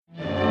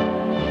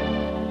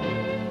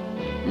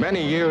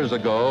Many years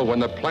ago, when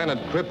the planet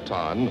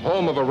Krypton,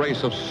 home of a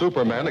race of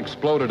supermen,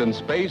 exploded in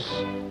space,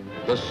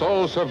 the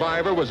sole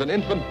survivor was an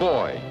infant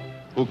boy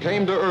who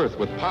came to Earth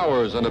with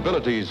powers and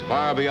abilities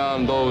far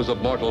beyond those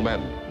of mortal men.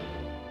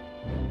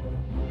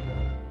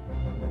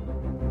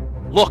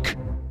 Look!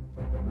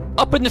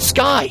 Up in the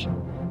sky!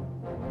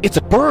 It's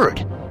a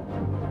bird!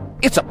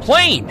 It's a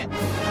plane!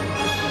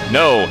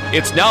 No,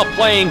 it's now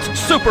playing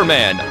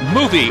Superman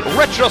Movie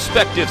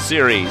Retrospective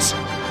Series.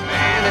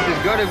 Man, this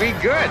is going to be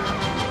good.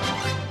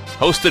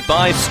 Hosted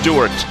by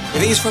Stewart. Are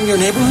these from your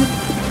neighborhood?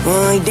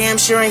 Well, he damn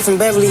sure ain't from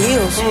Beverly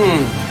Hills.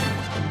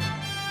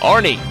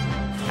 Arnie.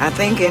 I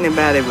think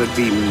anybody would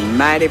be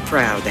mighty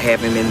proud to have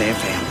him in their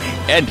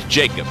family. And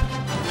Jacob.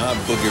 I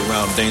boogie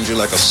around danger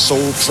like a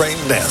soul-trained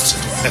dancer.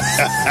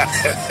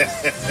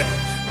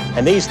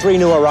 And these three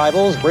new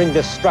arrivals bring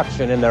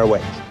destruction in their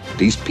wake.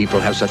 These people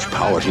have such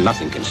powers,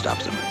 nothing can stop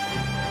them.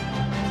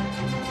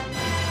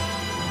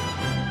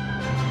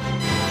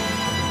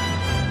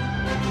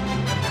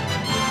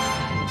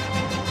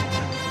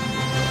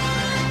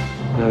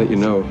 Now that you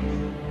know,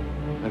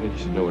 I think you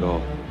should know it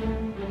all.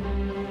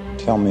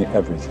 Tell me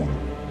everything,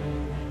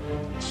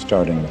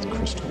 starting with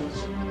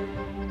crystals.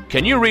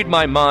 Can you read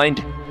my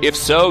mind? If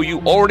so,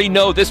 you already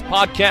know this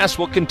podcast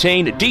will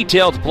contain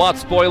detailed plot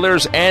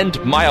spoilers and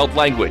mild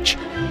language.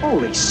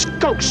 Holy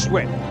skunk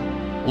sweat!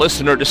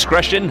 Listener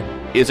discretion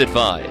is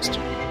advised.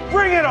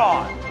 Bring it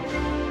on!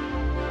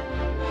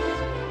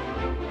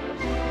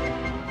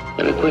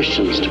 There are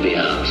questions to be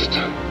asked,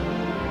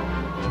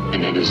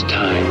 and it is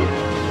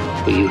time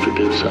for you to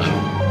do so.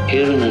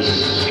 Here in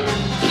this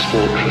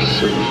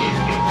fortress of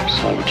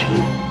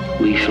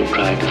solitude, we shall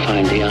try to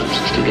find the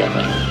answers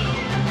together.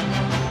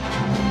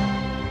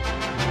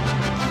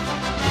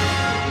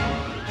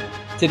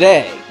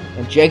 Today,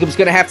 and Jacob's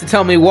gonna have to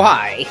tell me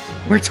why,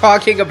 we're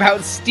talking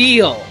about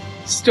Steel,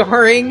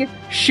 starring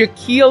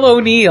Shaquille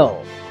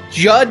O'Neal,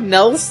 Judd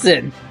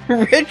Nelson,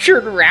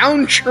 Richard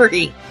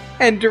Roundtree,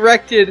 and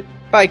directed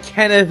by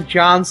Kenneth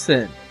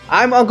Johnson.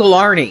 I'm Uncle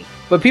Arnie,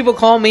 but people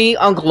call me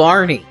Uncle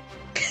Arnie.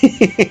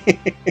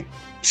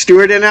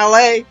 Stewart in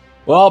L.A.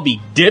 Well, I'll be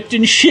dipped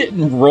in shit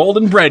and rolled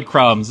in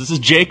breadcrumbs. This is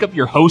Jacob,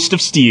 your host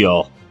of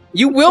Steel.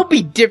 You will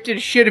be dipped in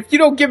shit if you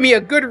don't give me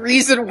a good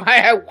reason why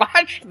I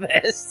watched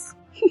this.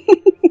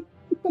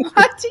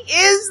 What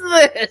is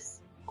this?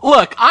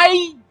 Look,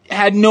 I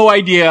had no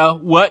idea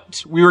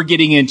what we were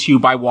getting into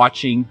by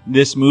watching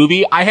this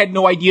movie. I had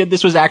no idea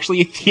this was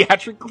actually a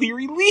theatrically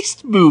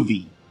released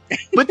movie.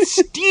 But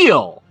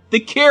Steel, the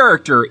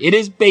character it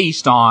is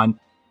based on,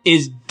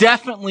 is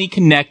definitely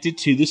connected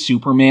to the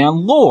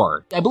Superman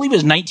lore. I believe it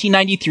was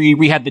 1993,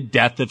 we had the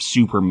death of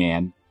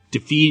Superman.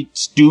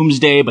 Defeats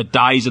Doomsday, but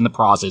dies in the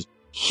process.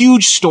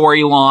 Huge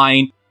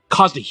storyline.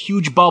 Caused a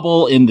huge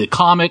bubble in the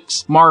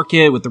comics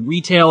market with the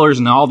retailers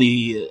and all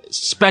the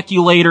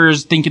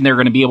speculators thinking they're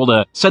going to be able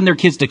to send their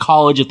kids to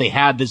college if they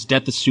had this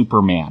Death of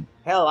Superman.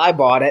 Hell, I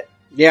bought it.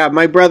 Yeah,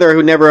 my brother,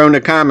 who never owned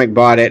a comic,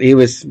 bought it. He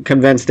was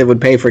convinced it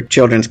would pay for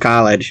children's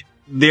college.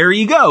 There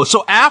you go.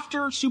 So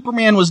after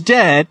Superman was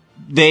dead,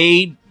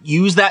 they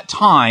used that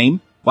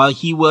time while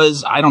he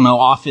was, I don't know,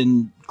 off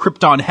in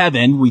Krypton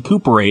heaven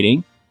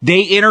recuperating.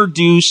 They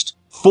introduced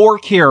 4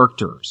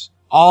 characters.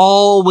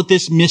 All with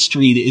this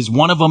mystery. Is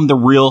one of them the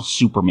real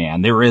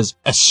Superman? There is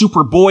a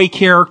Superboy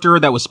character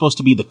that was supposed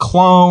to be the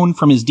clone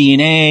from his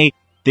DNA.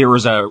 There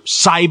was a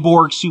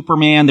cyborg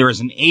Superman. There was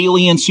an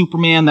alien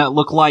Superman that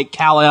looked like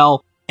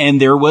Kal-El. And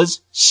there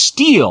was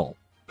Steel,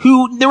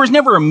 who there was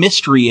never a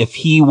mystery if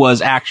he was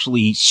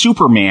actually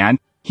Superman.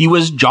 He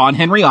was John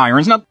Henry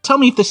Irons. Now tell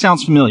me if this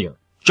sounds familiar.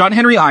 John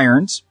Henry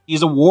Irons,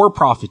 he's a war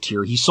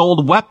profiteer. He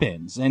sold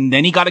weapons and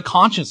then he got a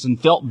conscience and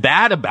felt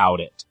bad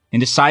about it. And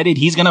decided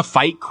he's gonna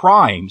fight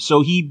crime. So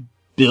he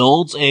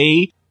builds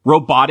a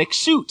robotic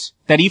suit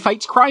that he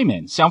fights crime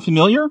in. Sound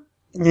familiar?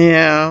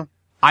 Yeah.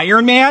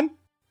 Iron Man?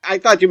 I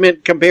thought you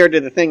meant compared to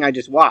the thing I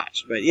just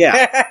watched, but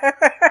yeah.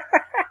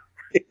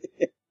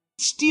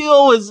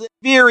 Steel is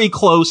very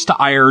close to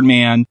Iron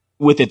Man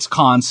with its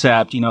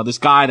concept. You know, this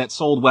guy that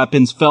sold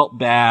weapons felt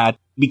bad,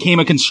 became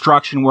a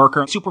construction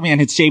worker. Superman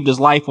had saved his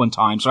life one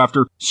time. So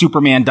after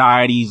Superman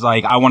died, he's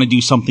like, I want to do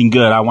something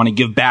good. I want to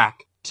give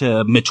back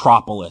to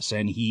Metropolis,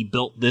 and he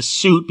built this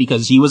suit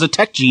because he was a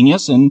tech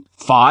genius and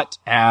fought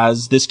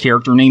as this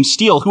character named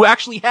Steel, who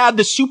actually had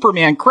the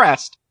Superman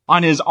crest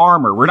on his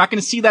armor. We're not going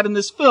to see that in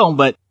this film,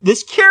 but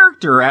this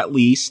character, at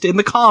least in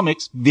the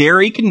comics,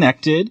 very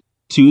connected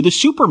to the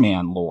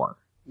Superman lore.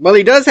 Well,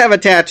 he does have a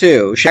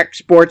tattoo. Shaq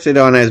sports it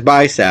on his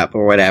bicep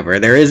or whatever.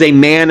 There is a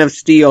Man of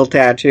Steel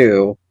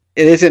tattoo.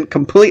 It isn't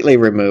completely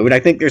removed.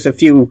 I think there's a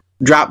few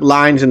drop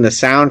lines in the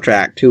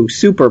soundtrack to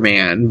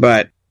Superman,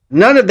 but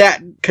none of that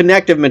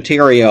connective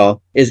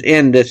material is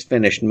in this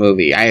finished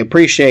movie. I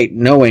appreciate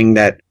knowing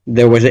that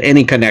there was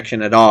any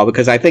connection at all,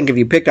 because I think if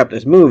you picked up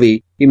this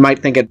movie, you might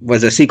think it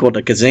was a sequel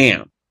to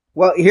Kazam.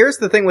 Well, here's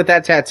the thing with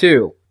that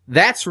tattoo.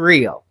 That's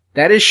real.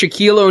 That is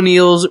Shaquille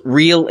O'Neal's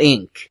real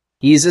ink.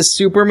 He's a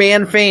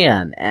Superman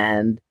fan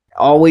and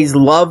always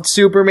loved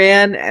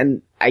Superman,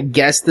 and I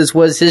guess this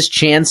was his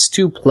chance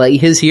to play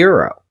his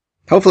hero.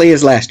 Hopefully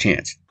his last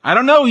chance. I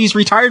don't know. He's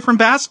retired from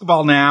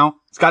basketball now.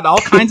 He's got all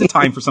kinds of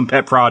time for some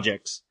pet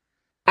projects.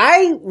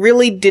 I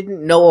really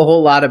didn't know a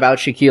whole lot about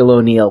Shaquille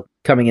O'Neal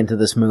coming into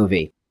this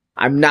movie.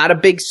 I'm not a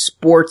big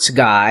sports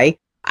guy.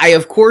 I,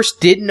 of course,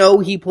 did know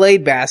he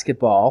played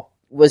basketball.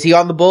 Was he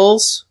on the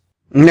Bulls?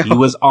 No. He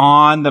was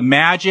on the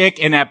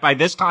Magic, and by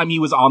this time he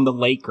was on the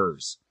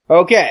Lakers.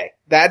 Okay,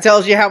 that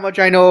tells you how much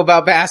I know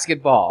about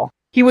basketball.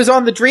 He was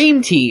on the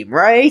Dream Team,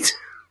 right?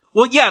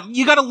 Well, yeah,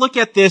 you gotta look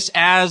at this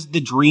as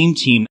the Dream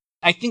Team.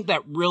 I think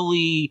that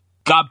really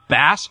got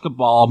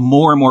basketball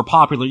more and more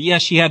popular.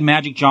 Yes, you had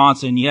Magic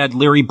Johnson, you had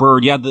Larry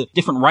Bird, you had the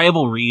different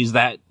rivalries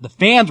that the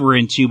fans were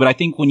into, but I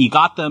think when you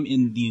got them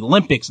in the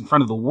Olympics in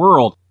front of the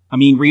world, I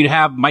mean, where you'd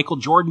have Michael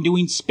Jordan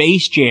doing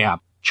Space Jam,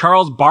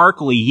 Charles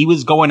Barkley, he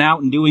was going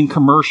out and doing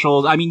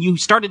commercials. I mean, you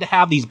started to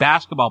have these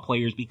basketball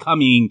players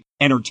becoming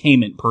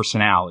entertainment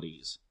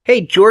personalities.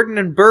 Hey, Jordan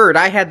and Bird,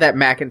 I had that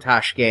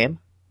Macintosh game.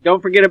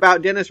 Don't forget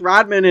about Dennis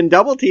Rodman in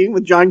Double Team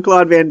with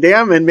Jean-Claude Van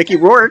Damme and Mickey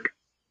Rourke.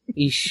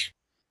 Eesh.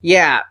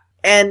 Yeah,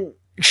 and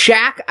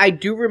Shaq, I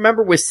do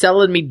remember, was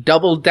selling me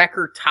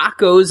double-decker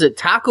tacos at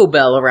Taco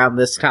Bell around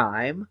this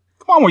time.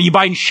 Come on, were you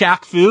buying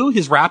Shaq Fu,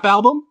 his rap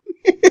album?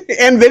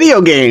 And video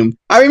game.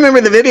 I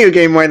remember the video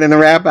game more than the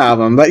rap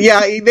album. But yeah,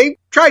 they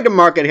tried to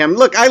market him.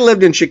 Look, I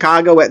lived in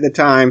Chicago at the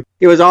time.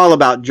 It was all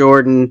about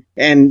Jordan,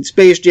 and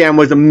Space Jam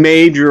was a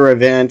major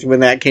event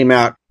when that came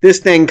out. This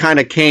thing kind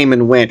of came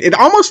and went. It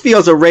almost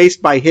feels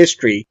erased by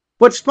history.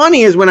 What's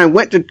funny is when I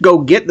went to go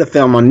get the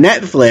film on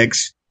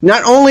Netflix,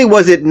 not only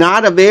was it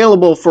not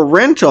available for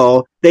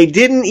rental, they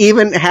didn't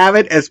even have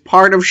it as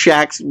part of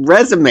Shaq's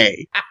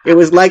resume. It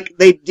was like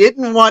they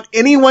didn't want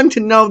anyone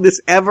to know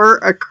this ever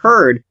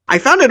occurred. I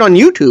found it on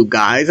YouTube,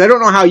 guys. I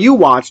don't know how you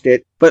watched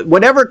it, but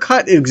whatever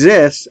cut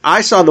exists,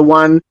 I saw the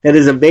one that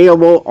is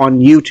available on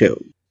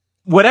YouTube.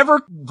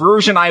 Whatever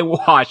version I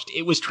watched,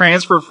 it was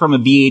transferred from a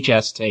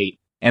VHS tape,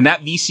 and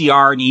that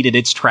VCR needed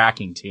its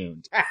tracking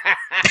tuned.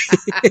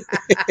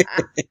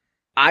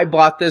 I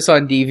bought this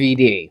on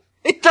DVD.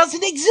 It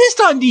doesn't exist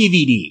on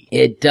DVD.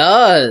 It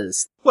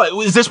does. What,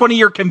 is this one of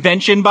your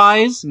convention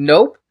buys?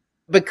 Nope.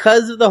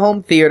 Because of the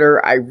home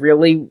theater, I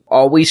really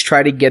always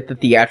try to get the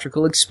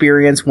theatrical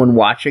experience when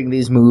watching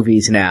these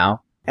movies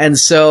now. And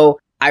so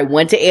I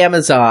went to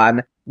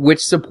Amazon,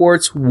 which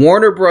supports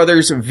Warner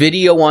Brothers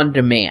Video on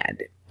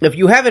Demand. If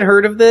you haven't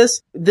heard of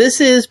this, this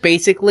is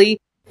basically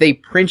they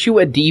print you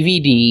a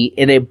DVD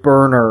in a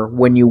burner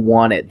when you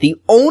want it. The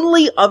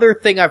only other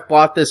thing I've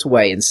bought this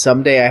way, and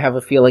someday I have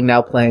a feeling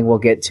Now Playing will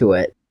get to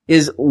it,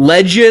 is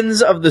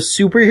Legends of the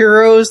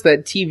Superheroes,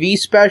 that TV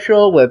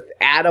special with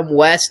Adam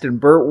West and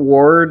Burt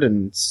Ward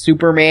and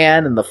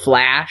Superman and The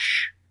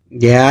Flash.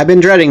 Yeah, I've been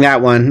dreading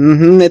that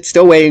one. It's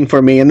still waiting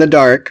for me in the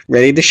dark,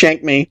 ready to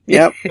shank me.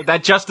 Yep. If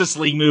that Justice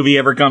League movie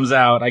ever comes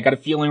out, I got a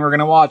feeling we're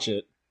gonna watch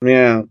it.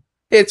 Yeah.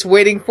 It's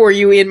waiting for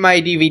you in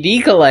my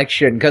DVD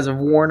collection because of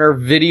Warner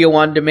Video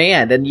on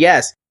Demand. And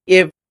yes,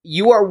 if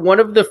you are one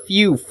of the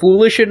few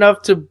foolish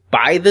enough to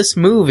buy this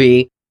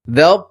movie,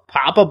 they'll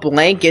pop a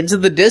blank into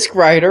the disc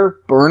writer,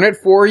 burn it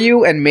for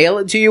you, and mail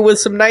it to you with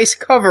some nice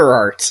cover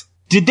art.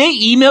 Did they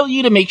email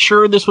you to make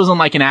sure this wasn't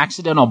like an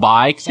accidental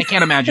buy? Because I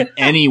can't imagine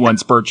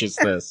anyone's purchased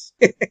this.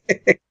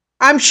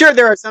 I'm sure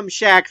there are some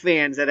Shaq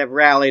fans that have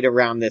rallied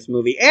around this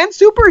movie, and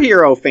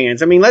superhero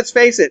fans. I mean, let's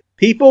face it,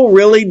 people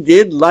really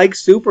did like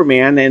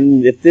Superman,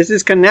 and if this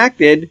is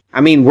connected,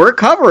 I mean, we're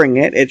covering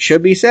it. It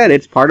should be said.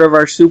 It's part of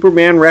our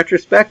Superman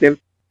retrospective.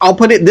 I'll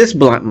put it this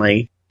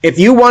bluntly. If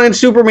you wanted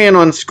Superman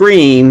on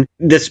screen,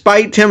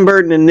 despite Tim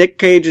Burton and Nick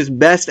Cage's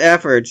best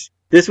efforts,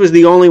 this was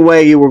the only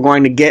way you were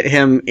going to get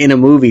him in a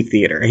movie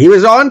theater. He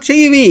was on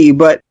TV,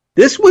 but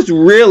this was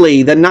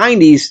really the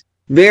 90s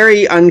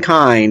very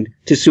unkind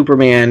to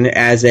Superman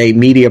as a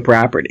media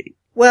property.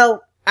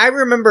 Well, I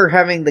remember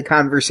having the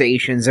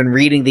conversations and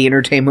reading the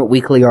Entertainment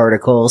Weekly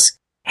articles.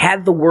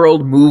 Had the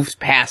world moved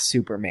past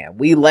Superman?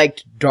 We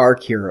liked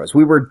dark heroes.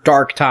 We were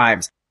dark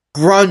times.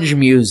 Grunge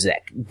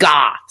music.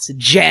 Goths.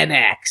 Gen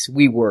X.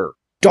 We were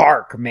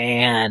dark,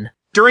 man.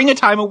 During a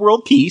time of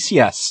world peace,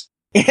 yes.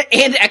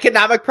 And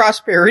economic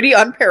prosperity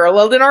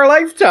unparalleled in our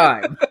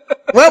lifetime.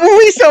 What were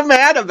we so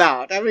mad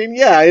about? I mean,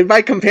 yeah,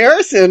 by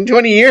comparison,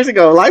 20 years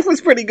ago, life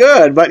was pretty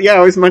good, but yeah,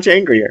 I was much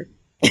angrier.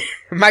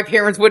 My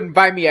parents wouldn't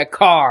buy me a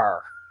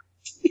car.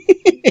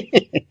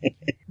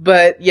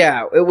 But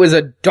yeah, it was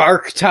a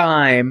dark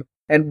time.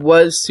 And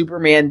was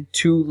Superman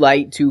too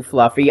light, too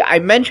fluffy? I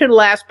mentioned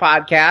last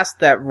podcast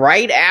that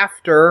right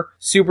after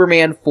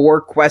Superman 4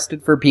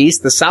 Quested for Peace,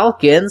 the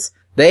Salkins,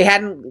 they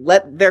hadn't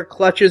let their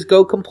clutches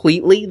go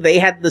completely. They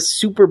had the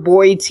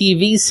Superboy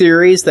TV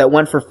series that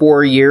went for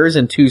 4 years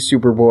and 2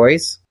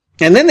 Superboys.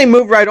 And then they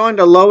moved right on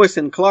to Lois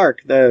and Clark,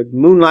 the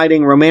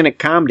moonlighting romantic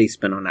comedy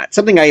spin on that.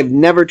 Something I have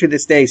never to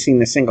this day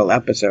seen a single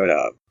episode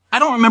of. I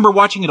don't remember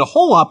watching it a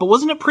whole lot, but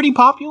wasn't it pretty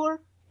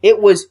popular? It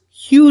was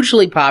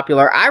hugely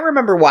popular. I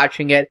remember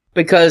watching it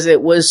because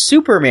it was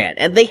Superman.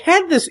 And they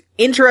had this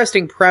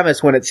interesting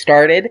premise when it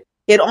started.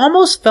 It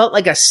almost felt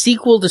like a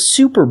sequel to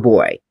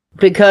Superboy.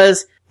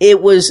 Because It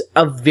was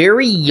a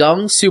very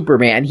young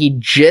Superman.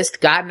 He'd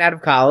just gotten out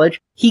of college.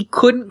 He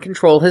couldn't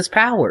control his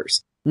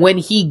powers. When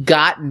he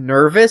got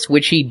nervous,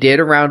 which he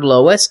did around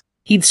Lois,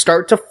 he'd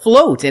start to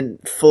float and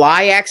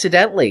fly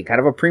accidentally,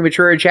 kind of a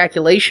premature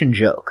ejaculation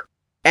joke.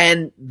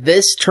 And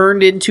this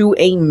turned into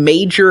a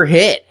major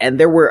hit, and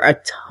there were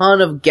a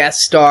ton of guest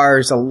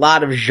stars, a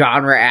lot of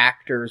genre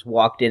actors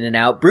walked in and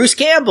out. Bruce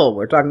Campbell,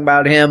 we're talking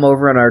about him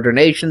over in our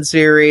donation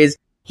series.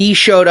 He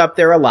showed up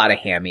there. A lot of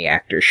hammy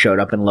actors showed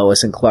up in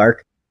Lois and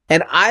Clark.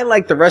 And I,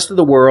 like the rest of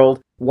the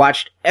world,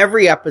 watched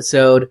every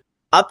episode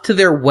up to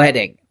their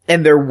wedding.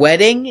 And their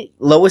wedding,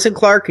 Lois and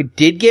Clark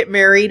did get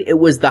married. It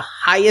was the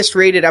highest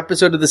rated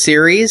episode of the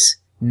series.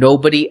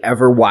 Nobody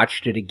ever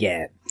watched it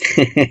again.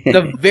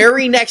 The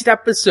very next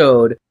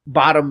episode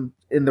bottomed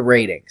in the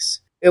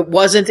ratings. It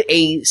wasn't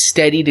a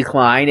steady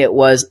decline. It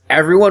was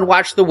everyone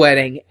watched the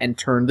wedding and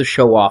turned the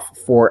show off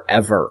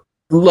forever.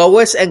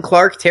 Lois and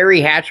Clark,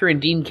 Terry Hatcher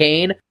and Dean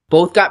Cain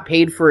both got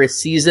paid for a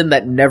season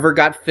that never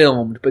got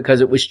filmed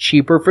because it was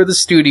cheaper for the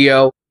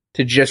studio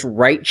to just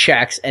write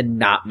checks and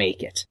not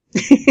make it.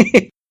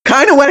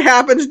 Kind of what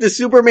happens to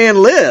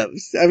Superman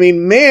Lives. I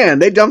mean, man,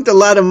 they dumped a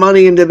lot of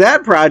money into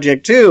that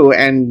project too,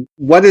 and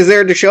what is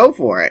there to show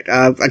for it?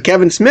 A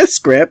Kevin Smith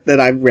script that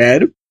I've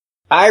read.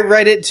 I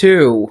read it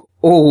too.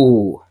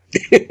 Ooh.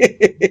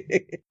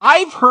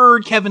 I've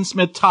heard Kevin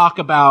Smith talk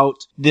about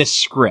this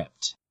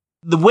script.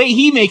 The way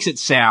he makes it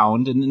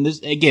sound, and this,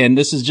 again,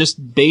 this is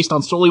just based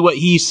on solely what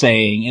he's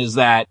saying, is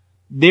that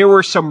there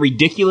were some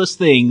ridiculous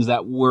things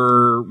that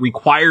were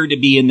required to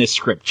be in this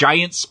script.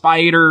 Giant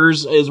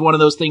spiders is one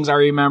of those things I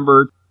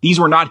remember. These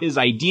were not his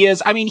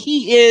ideas. I mean,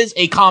 he is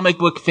a comic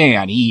book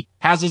fan. He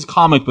has his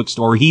comic book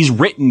store. He's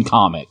written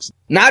comics.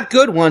 Not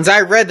good ones.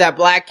 I read that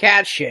Black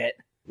Cat shit.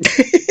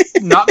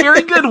 Not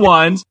very good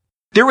ones.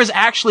 There was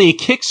actually a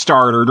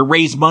Kickstarter to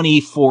raise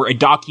money for a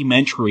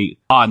documentary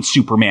on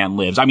Superman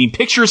Lives. I mean,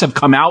 pictures have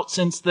come out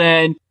since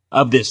then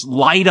of this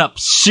light up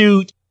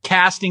suit,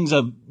 castings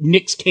of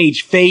Nick Cage's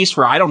face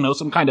for, I don't know,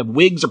 some kind of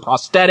wigs or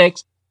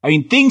prosthetics. I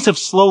mean, things have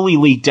slowly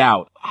leaked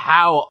out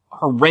how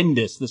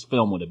horrendous this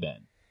film would have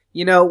been.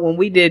 You know, when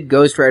we did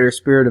Ghost Rider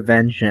Spirit of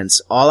Vengeance,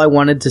 all I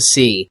wanted to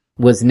see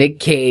was Nick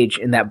Cage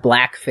in that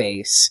black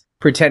face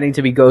pretending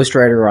to be Ghost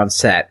Rider on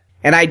set.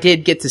 And I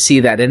did get to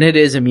see that, and it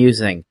is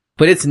amusing.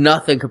 But it's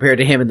nothing compared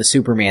to him in the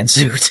Superman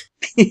suit.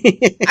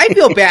 I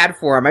feel bad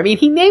for him. I mean,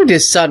 he named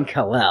his son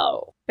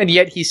Kal-El, and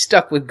yet he's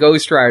stuck with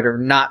Ghost Rider,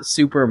 not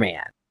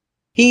Superman.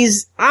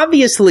 He's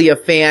obviously a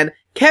fan.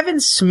 Kevin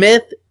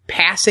Smith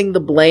passing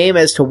the blame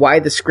as to why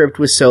the script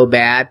was so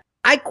bad.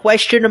 I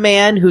question a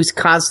man who's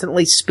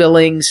constantly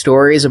spilling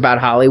stories about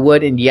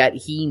Hollywood, and yet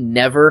he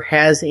never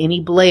has any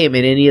blame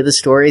in any of the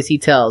stories he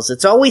tells.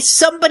 It's always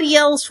somebody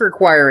else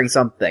requiring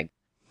something.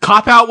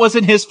 Cop Out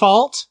wasn't his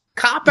fault?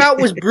 Cop Out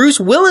was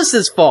Bruce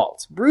Willis's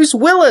fault. Bruce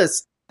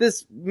Willis,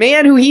 this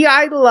man who he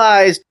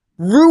idolized,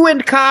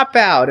 ruined Cop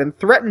Out and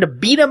threatened to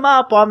beat him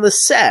up on the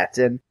set.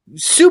 And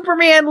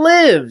Superman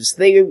Lives,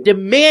 they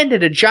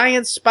demanded a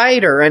giant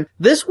spider. And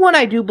this one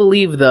I do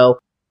believe, though,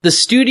 the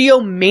studio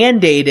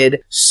mandated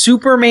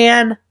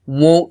Superman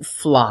won't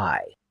fly.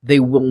 They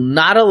will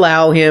not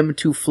allow him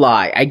to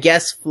fly. I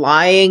guess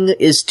flying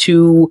is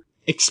too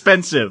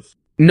expensive.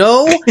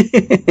 No,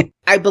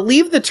 I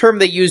believe the term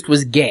they used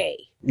was gay.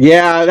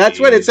 Yeah, that's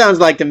what it sounds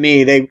like to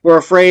me. They were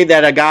afraid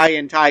that a guy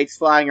in tights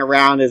flying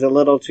around is a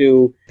little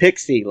too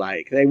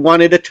pixie-like. They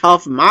wanted a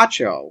tough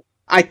macho.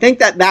 I think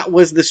that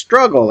was the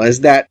struggle,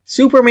 is that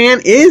Superman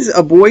is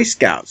a Boy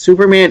Scout.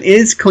 Superman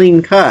is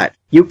clean cut.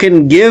 You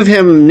can give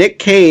him Nick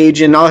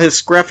Cage and all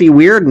his scruffy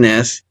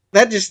weirdness.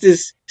 That just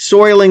is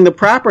soiling the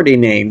property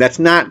name. That's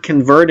not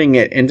converting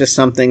it into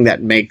something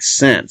that makes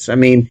sense. I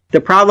mean,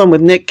 the problem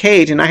with Nick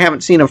Cage, and I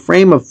haven't seen a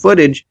frame of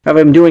footage of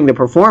him doing the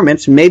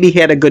performance, maybe he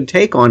had a good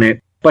take on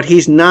it, but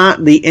he's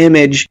not the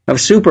image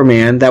of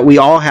Superman that we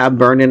all have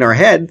burned in our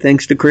head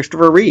thanks to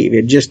Christopher Reeve.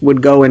 It just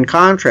would go in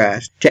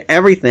contrast to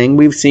everything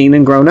we've seen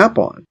and grown up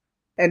on.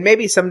 And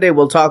maybe someday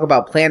we'll talk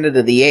about Planet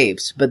of the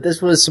Apes, but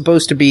this was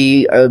supposed to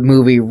be a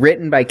movie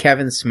written by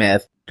Kevin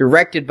Smith,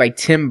 directed by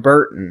Tim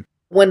Burton.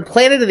 When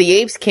Planet of the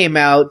Apes came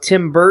out,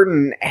 Tim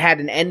Burton had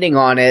an ending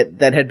on it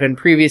that had been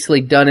previously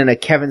done in a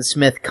Kevin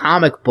Smith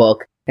comic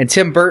book, and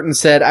Tim Burton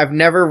said, "I've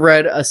never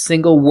read a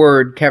single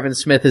word Kevin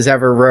Smith has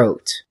ever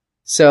wrote."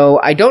 So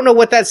I don't know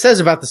what that says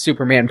about the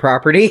Superman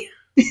property.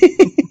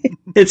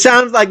 It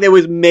sounds like there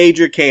was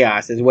major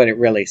chaos is what it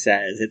really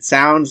says. It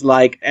sounds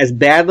like as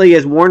badly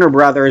as Warner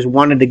Brothers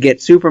wanted to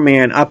get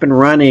Superman up and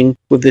running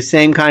with the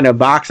same kind of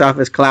box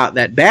office clout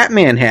that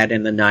Batman had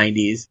in the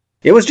 90s,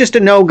 it was just a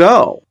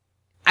no-go.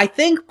 I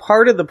think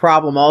part of the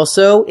problem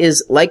also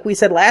is, like we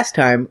said last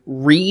time,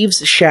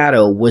 Reeve's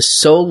shadow was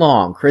so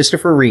long,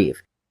 Christopher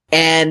Reeve.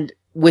 And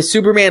with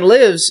Superman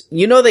Lives,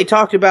 you know, they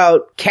talked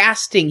about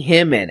casting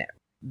him in it.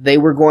 They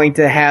were going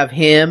to have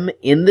him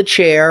in the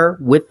chair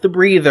with the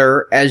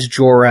breather as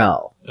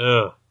Jor-El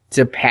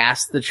to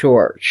pass the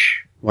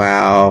torch.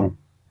 Wow.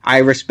 I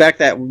respect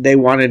that they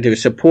wanted to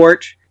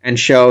support and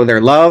show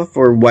their love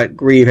for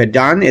what Reeve had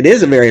done. It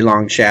is a very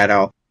long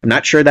shadow. I'm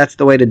not sure that's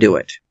the way to do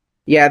it.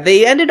 Yeah,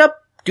 they ended up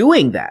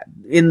doing that.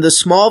 In the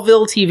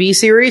Smallville TV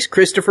series,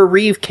 Christopher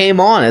Reeve came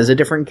on as a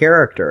different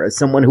character, as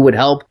someone who would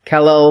help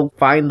Kal-El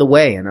find the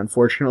way, and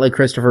unfortunately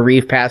Christopher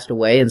Reeve passed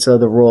away, and so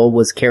the role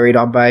was carried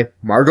on by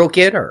Margot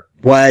Kidder.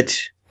 What?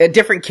 A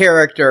different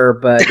character,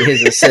 but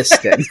his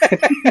assistant.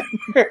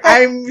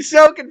 I'm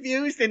so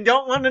confused and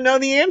don't want to know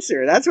the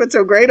answer. That's what's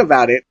so great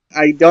about it.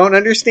 I don't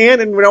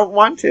understand and don't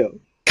want to.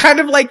 Kind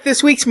of like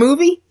this week's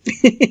movie?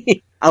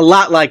 A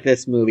lot like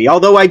this movie,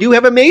 although I do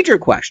have a major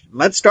question.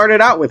 Let's start it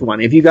out with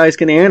one, if you guys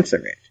can answer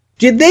it.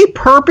 Did they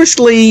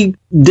purposely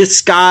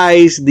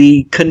disguise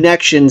the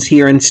connections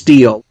here in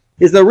Steel?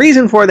 Is the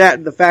reason for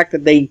that the fact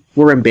that they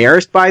were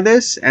embarrassed by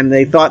this, and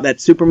they thought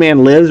that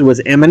Superman Lives was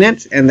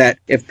imminent, and that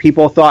if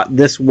people thought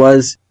this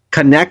was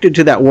connected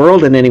to that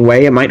world in any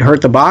way, it might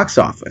hurt the box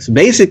office?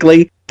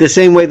 Basically, the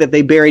same way that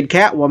they buried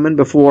Catwoman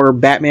before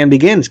Batman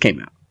Begins came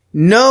out.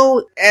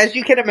 No, as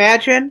you can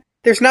imagine,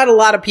 there's not a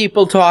lot of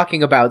people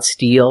talking about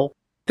Steel.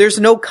 There's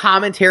no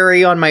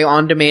commentary on my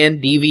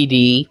on-demand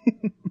DVD.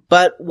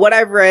 But what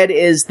I've read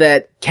is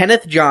that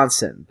Kenneth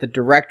Johnson, the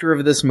director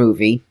of this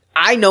movie,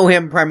 I know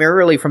him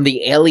primarily from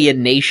the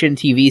Alien Nation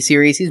TV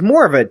series. He's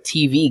more of a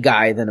TV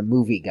guy than a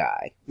movie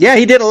guy. Yeah,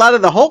 he did a lot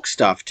of the Hulk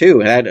stuff, too.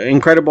 Had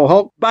Incredible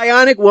Hulk,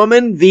 Bionic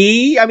Woman,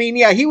 V. I mean,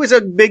 yeah, he was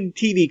a big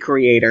TV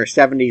creator,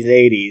 70s,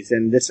 80s,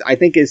 and this, I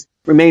think,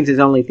 remains his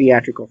only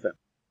theatrical film.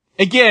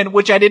 Again,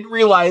 which I didn't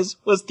realize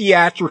was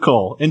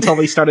theatrical until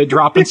they started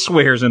dropping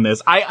swears in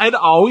this. I'd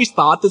always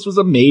thought this was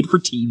a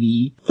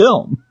made-for-TV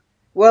film.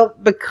 Well,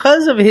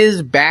 because of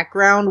his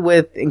background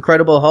with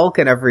Incredible Hulk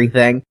and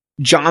everything,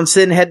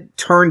 Johnson had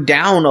turned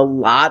down a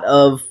lot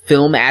of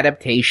film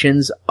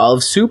adaptations of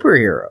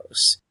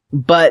superheroes.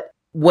 But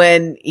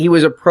when he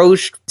was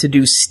approached to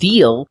do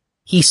Steel,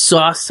 he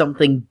saw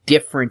something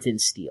different in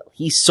Steel.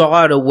 He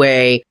saw it a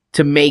way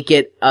to make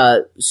it a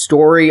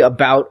story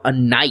about a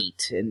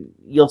knight. And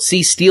you'll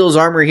see Steel's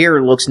armor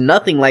here looks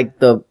nothing like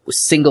the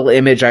single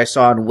image I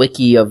saw on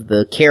Wiki of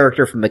the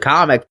character from the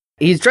comic.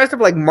 He's dressed up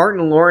like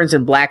Martin Lawrence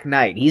in Black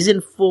Knight. He's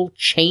in full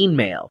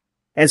chainmail.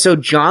 And so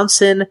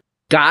Johnson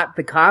got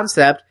the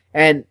concept,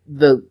 and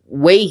the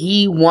way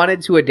he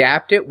wanted to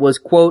adapt it was,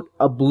 quote,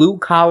 a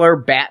blue-collar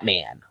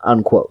Batman,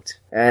 unquote.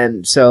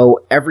 And so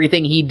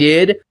everything he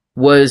did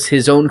was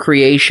his own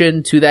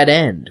creation to that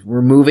end,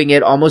 removing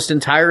it almost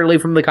entirely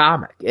from the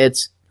comic.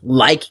 It's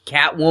like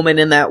Catwoman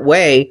in that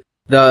way.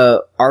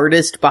 The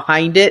artist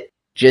behind it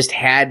just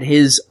had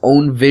his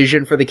own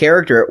vision for the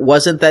character. It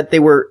wasn't that they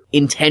were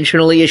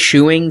intentionally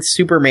eschewing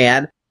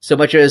Superman so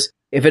much as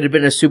if it had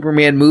been a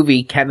Superman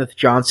movie, Kenneth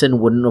Johnson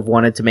wouldn't have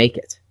wanted to make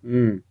it.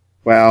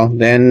 Well,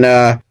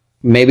 then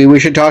maybe we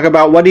should talk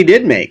about what he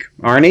did make.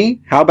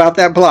 Arnie, how about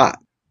that plot?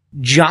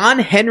 John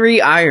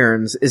Henry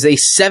Irons is a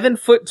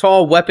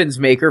 7-foot-tall weapons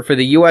maker for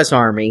the U.S.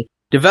 Army,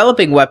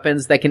 developing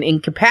weapons that can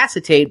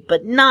incapacitate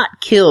but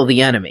not kill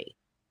the enemy.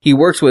 He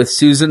works with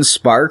Susan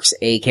Sparks,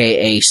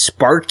 aka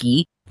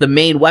Sparky, the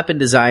main weapon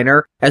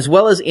designer, as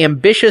well as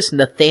ambitious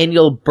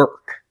Nathaniel Burke.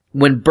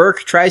 When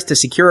Burke tries to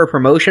secure a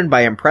promotion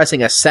by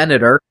impressing a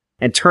senator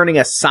and turning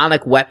a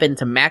sonic weapon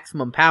to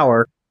maximum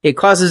power, it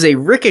causes a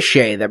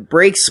ricochet that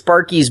breaks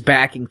Sparky's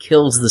back and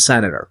kills the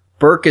senator.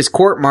 Burke is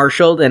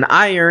court-martialed, and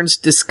Irons,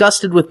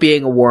 disgusted with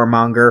being a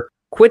warmonger,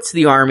 quits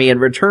the army and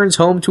returns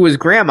home to his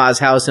grandma's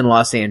house in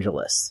Los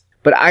Angeles.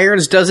 But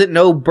Irons doesn't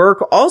know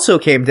Burke also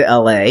came to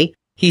L.A.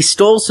 He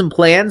stole some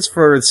plans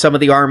for some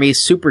of the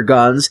army's super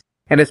guns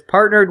and has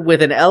partnered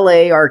with an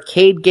L.A.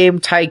 arcade game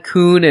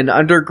tycoon and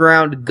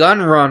underground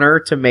gun runner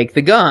to make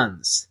the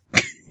guns.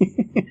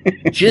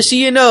 Just so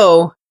you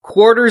know,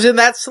 quarters in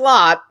that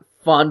slot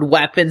fund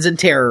weapons and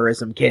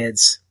terrorism,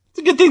 kids. It's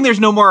a good thing there's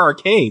no more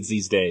arcades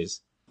these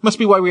days. Must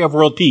be why we have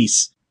world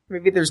peace.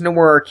 Maybe there's no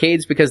more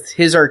arcades because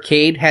his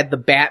arcade had the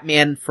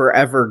Batman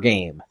Forever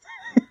game.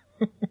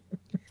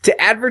 To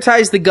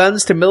advertise the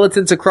guns to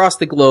militants across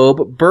the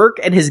globe, Burke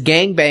and his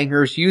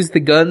gangbangers used the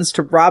guns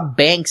to rob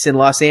banks in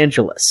Los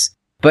Angeles.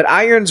 But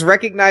Irons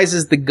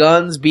recognizes the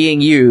guns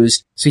being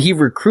used, so he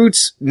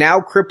recruits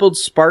now crippled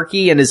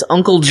Sparky and his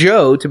Uncle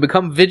Joe to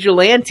become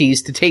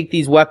vigilantes to take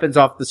these weapons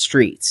off the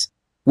streets.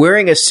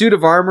 Wearing a suit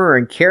of armor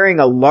and carrying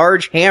a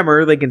large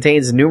hammer that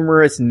contains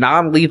numerous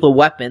non-lethal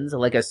weapons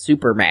like a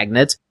super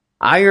magnet,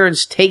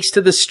 Irons takes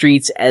to the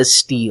streets as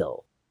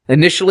Steel.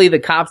 Initially, the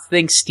cops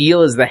think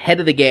Steel is the head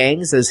of the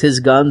gangs as his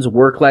guns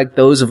work like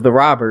those of the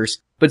robbers,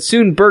 but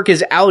soon Burke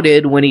is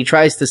outed when he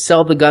tries to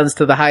sell the guns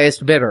to the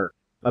highest bidder.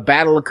 A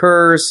battle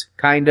occurs,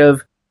 kind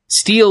of.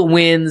 Steel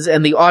wins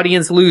and the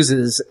audience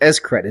loses as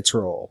credits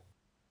roll.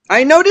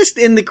 I noticed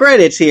in the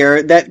credits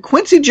here that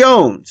Quincy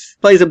Jones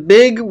plays a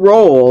big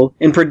role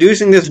in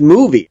producing this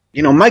movie.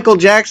 You know, Michael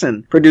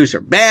Jackson, producer,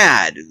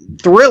 bad,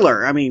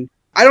 thriller. I mean,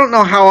 I don't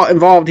know how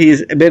involved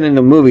he's been in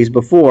the movies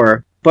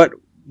before, but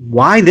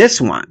why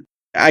this one?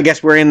 I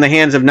guess we're in the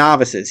hands of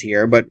novices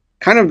here, but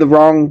kind of the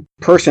wrong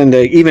person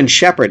to even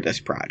shepherd this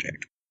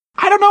project.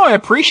 I don't know. I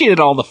appreciated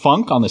all the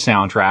funk on the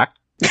soundtrack.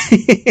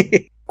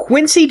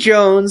 Quincy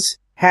Jones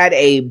had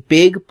a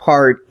big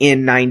part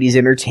in 90s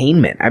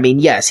entertainment. I mean,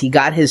 yes, he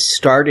got his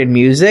start in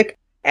music,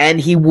 And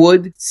he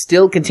would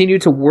still continue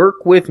to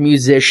work with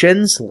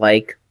musicians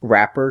like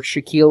rapper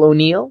Shaquille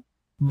O'Neal.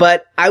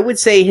 But I would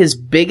say his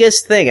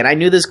biggest thing, and I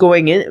knew this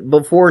going in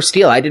before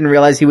Steel, I didn't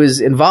realize he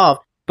was involved,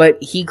 but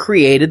he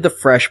created the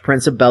Fresh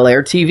Prince of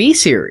Bel-Air TV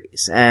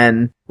series.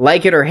 And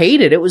like it or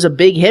hate it, it was a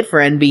big hit for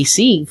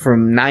NBC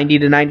from 90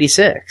 to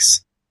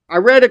 96. I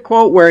read a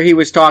quote where he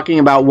was talking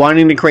about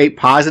wanting to create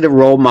positive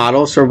role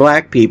models for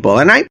black people,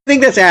 and I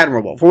think that's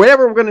admirable. For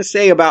whatever we're going to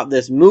say about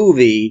this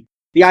movie,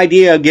 the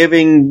idea of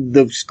giving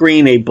the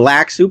screen a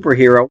black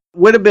superhero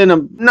would have been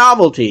a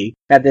novelty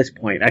at this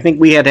point. I think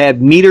we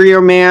had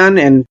Meteor Man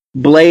and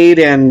Blade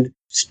and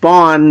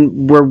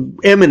Spawn were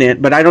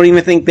imminent, but I don't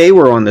even think they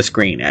were on the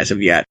screen as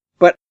of yet.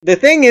 But the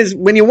thing is,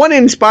 when you want to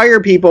inspire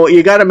people,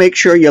 you got to make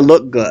sure you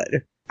look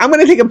good. I'm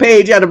going to take a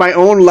page out of my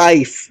own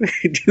life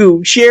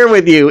to share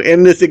with you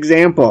in this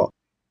example.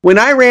 When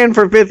I ran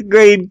for 5th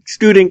grade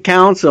student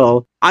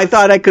council, I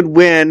thought I could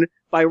win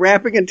by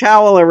wrapping a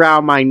towel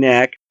around my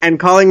neck and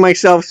calling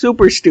myself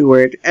Super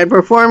Stewart and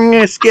performing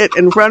a skit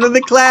in front of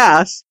the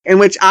class in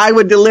which I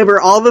would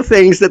deliver all the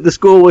things that the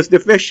school was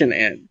deficient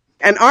in.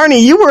 And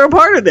Arnie, you were a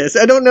part of this.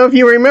 I don't know if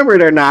you remember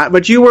it or not,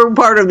 but you were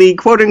part of the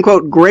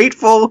quote-unquote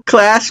grateful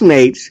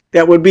classmates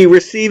that would be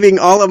receiving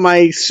all of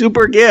my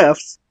super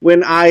gifts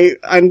when I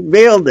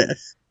unveiled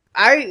this.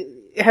 I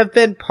have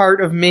been part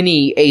of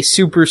many a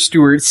Super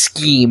Stewart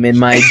scheme in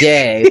my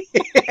day.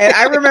 And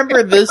I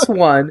remember this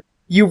one.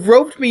 You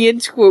roped me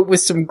into it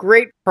with some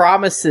great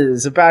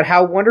promises about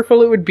how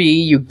wonderful it would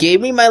be. You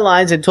gave me my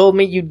lines and told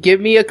me you'd give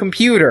me a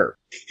computer.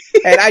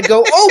 And I'd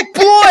go, oh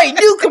boy,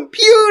 new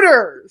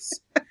computers!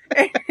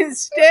 And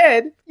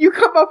instead, you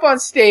come up on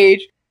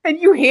stage and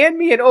you hand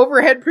me an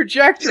overhead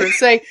projector and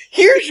say,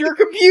 here's your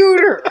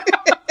computer!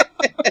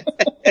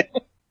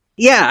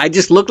 Yeah, I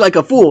just looked like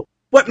a fool.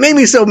 What made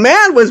me so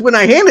mad was when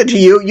I handed it to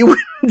you, you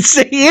wouldn't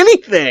say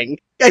anything.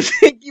 I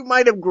think you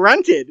might have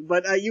grunted,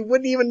 but you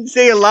wouldn't even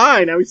say a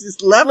line. I was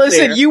just left there.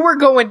 Listen, you were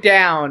going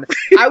down.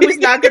 I was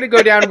not going to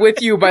go down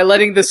with you by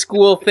letting the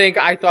school think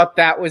I thought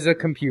that was a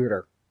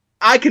computer.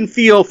 I can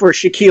feel for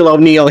Shaquille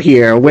O'Neal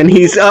here when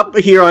he's up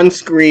here on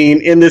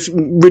screen in this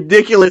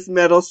ridiculous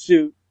metal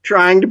suit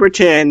trying to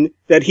pretend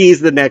that he's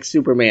the next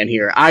Superman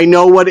here. I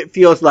know what it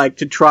feels like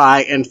to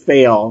try and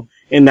fail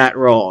in that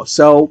role.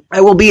 So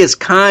I will be as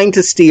kind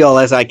to Steel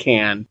as I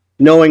can,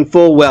 knowing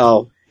full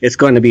well it's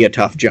going to be a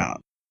tough job.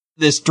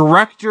 This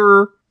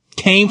director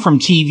came from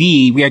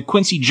TV. We had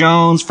Quincy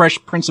Jones,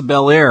 Fresh Prince of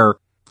Bel-Air.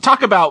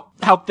 Talk about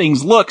how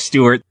things look,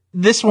 Stuart.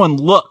 This one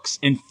looks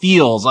and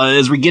feels,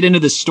 as we get into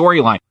this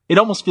storyline, it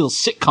almost feels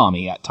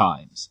sitcom-y at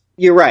times.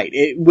 You're right.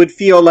 It would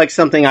feel like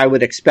something I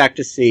would expect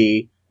to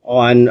see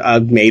on a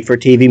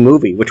made-for-TV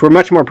movie, which were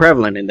much more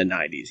prevalent in the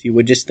 90s. You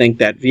would just think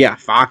that, yeah,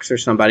 Fox or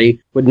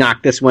somebody would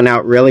knock this one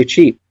out really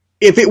cheap.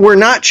 If it were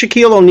not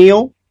Shaquille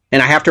O'Neal,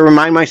 and I have to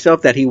remind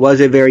myself that he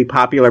was a very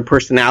popular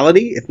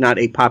personality, if not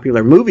a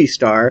popular movie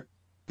star,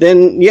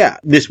 then, yeah,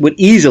 this would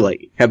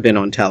easily have been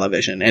on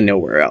television and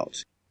nowhere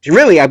else.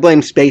 Really, I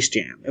blame Space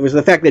Jam. It was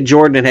the fact that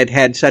Jordan had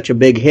had such a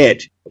big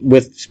hit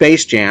with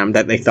Space Jam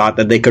that they thought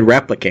that they could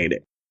replicate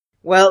it.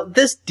 Well,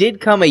 this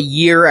did come a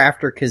year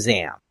after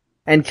Kazam.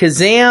 And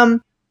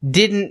Kazam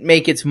didn't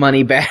make its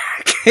money back.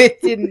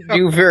 It didn't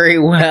do very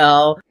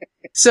well.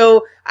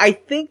 So I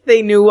think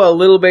they knew a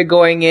little bit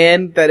going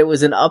in that it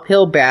was an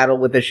uphill battle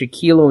with a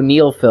Shaquille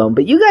O'Neal film.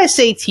 But you guys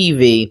say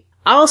TV.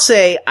 I'll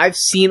say I've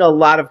seen a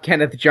lot of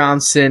Kenneth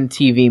Johnson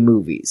TV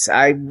movies.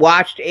 I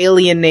watched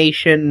Alien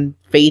Nation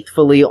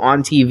faithfully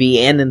on TV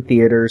and in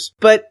theaters.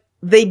 But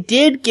they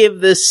did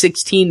give this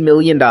 $16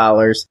 million.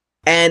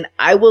 And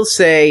I will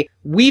say,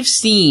 we've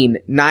seen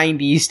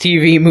 90s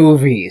TV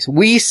movies.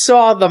 We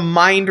saw the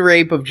mind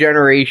rape of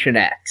Generation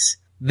X.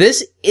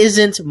 This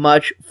isn't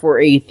much for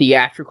a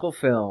theatrical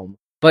film,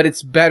 but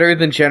it's better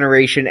than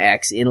Generation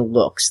X in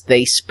looks.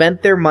 They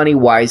spent their money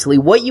wisely.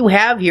 What you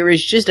have here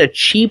is just a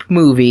cheap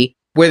movie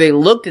where they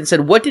looked and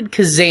said, what did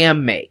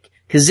Kazam make?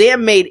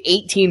 Kazam made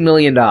 $18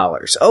 million.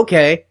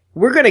 Okay,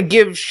 we're gonna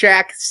give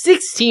Shaq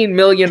 $16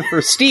 million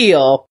for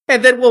Steel,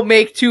 and then we'll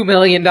make $2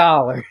 million.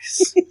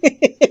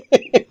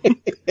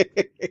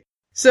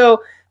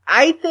 So,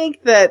 I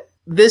think that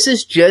this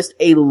is just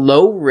a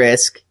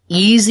low-risk,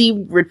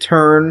 easy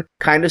return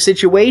kind of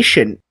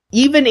situation.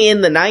 Even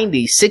in the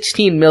 90s,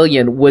 $16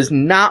 million was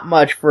not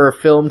much for a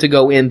film to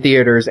go in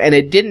theaters, and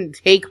it didn't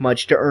take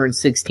much to earn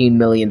 $16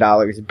 million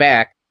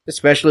back,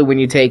 especially when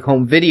you take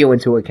home video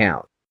into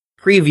account.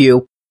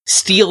 Preview,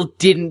 Steel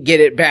didn't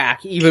get it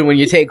back, even when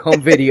you take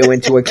home video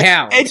into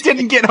account. It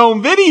didn't get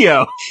home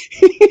video.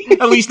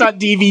 At least not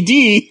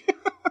DVD.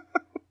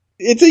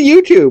 It's a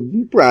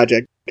YouTube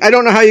project. I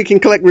don't know how you can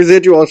collect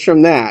residuals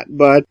from that,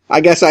 but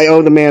I guess I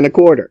owe the man a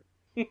quarter.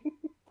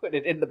 Put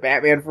it in the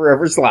Batman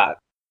Forever slot.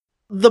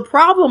 The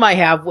problem I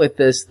have with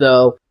this,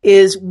 though,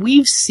 is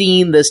we've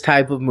seen this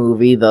type of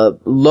movie, the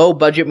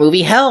low-budget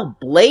movie. Hell,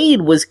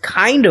 Blade was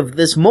kind of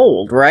this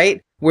mold,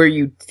 right? Where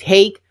you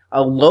take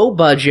a low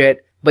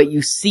budget, but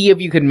you see if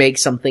you can make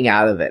something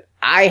out of it.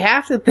 I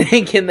have to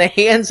think in the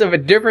hands of a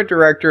different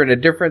director and a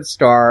different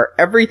star,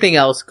 everything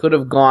else could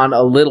have gone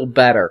a little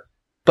better.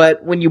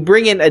 But when you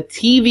bring in a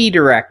TV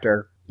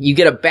director, you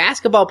get a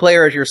basketball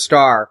player as your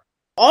star,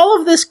 all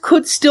of this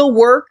could still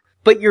work,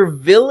 but your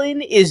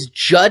villain is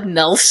Judd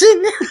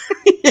Nelson?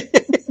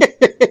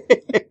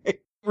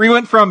 We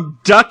went from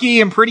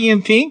Ducky and Pretty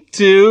in Pink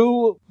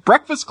to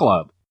Breakfast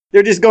Club.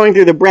 They're just going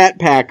through the Brat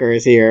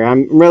Packers here.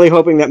 I'm really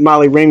hoping that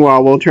Molly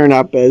Ringwald will turn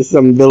up as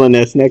some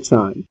villainess next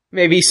time.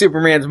 Maybe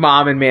Superman's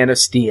mom in Man of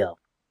Steel.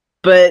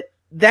 But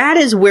that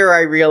is where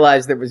I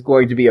realized there was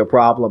going to be a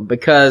problem,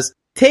 because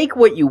take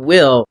what you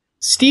will,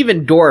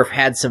 Stephen Dorff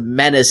had some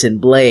menace in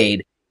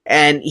Blade,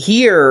 and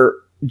here,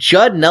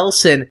 Judd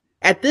Nelson,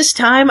 at this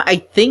time, I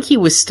think he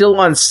was still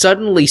on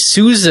Suddenly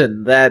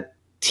Susan, that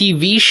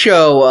TV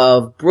show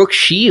of Brooke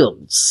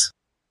Shields.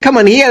 Come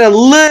on, he had a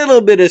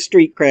little bit of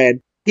street cred.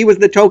 He was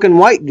the token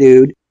white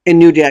dude in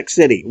New Jack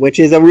City, which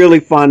is a really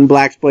fun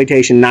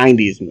blaxploitation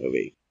 90s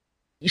movie.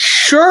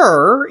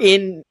 Sure,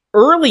 in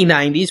early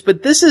 90s,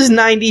 but this is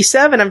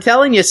 97. I'm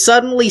telling you,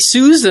 Suddenly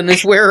Susan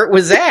is where it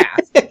was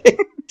at.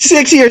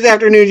 6 years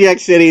after New Jack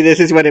City, this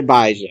is what it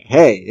buys you.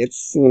 Hey,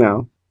 it's,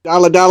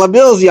 dollar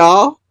bills,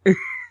 y'all.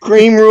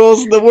 Cream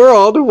rules the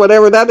world,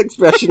 whatever that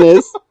expression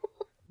is.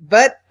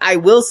 But I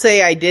will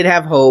say I did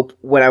have hope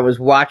when I was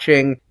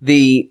watching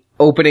the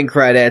opening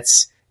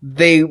credits.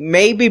 They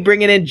may be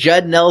bringing in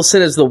Judd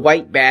Nelson as the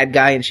white bad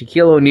guy and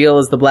Shaquille O'Neal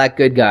as the black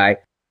good guy.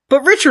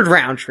 But Richard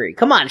Roundtree,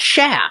 come on,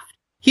 Shaft.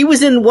 He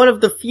was in one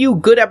of the few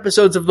good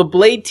episodes of the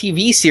Blade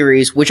TV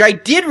series, which I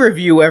did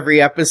review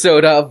every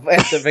episode of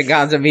at the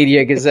Venganza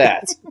Media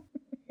Gazette.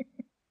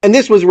 And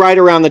this was right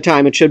around the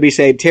time, it should be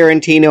said,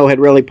 Tarantino had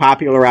really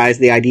popularized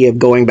the idea of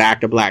going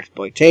back to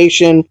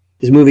blaxploitation.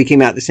 His movie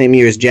came out the same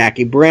year as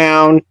Jackie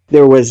Brown.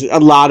 There was a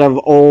lot of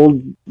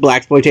old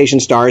blaxploitation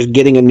stars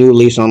getting a new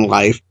lease on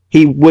life.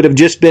 He would have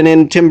just been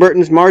in Tim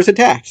Burton's Mars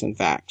Attacks, in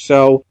fact.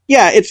 So,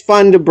 yeah, it's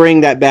fun to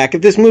bring that back.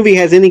 If this movie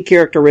has any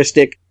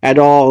characteristic at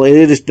all, it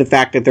is the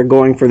fact that they're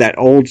going for that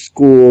old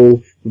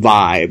school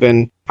vibe.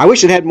 And I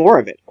wish it had more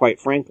of it, quite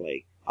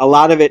frankly. A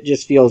lot of it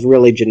just feels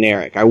really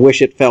generic. I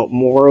wish it felt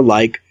more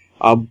like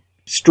a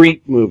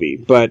street movie,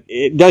 but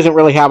it doesn't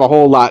really have a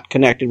whole lot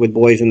connected with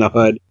Boys in the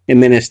Hood and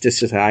Menace to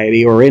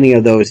Society or any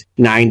of those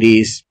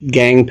 90s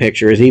gang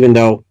pictures, even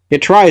though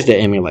it tries to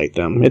emulate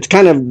them. It's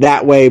kind of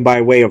that way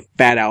by way of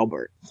Fat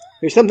Albert.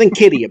 There's something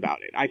kiddie about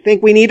it. I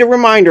think we need to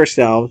remind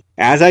ourselves,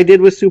 as I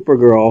did with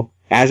Supergirl,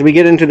 as we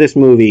get into this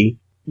movie,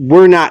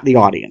 we're not the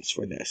audience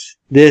for this.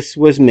 This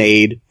was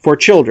made for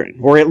children,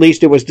 or at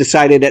least it was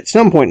decided at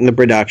some point in the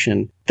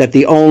production that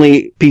the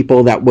only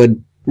people that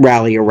would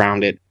rally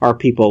around it are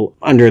people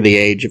under the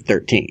age of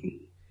 13.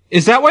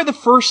 Is that why the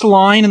first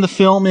line in the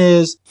film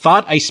is,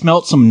 "Thought I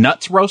smelt some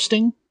nuts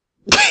roasting"?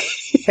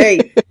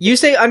 Hey, you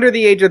say under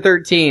the age of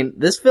 13.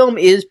 This film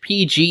is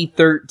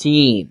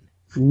PG-13.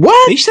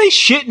 What? They say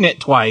shit in it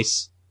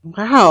twice.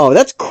 Wow,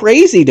 that's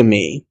crazy to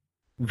me.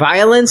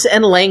 Violence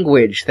and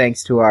language,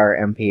 thanks to our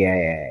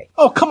MPAA.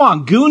 Oh, come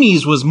on.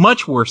 Goonies was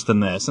much worse than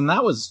this, and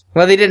that was...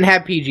 Well, they didn't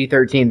have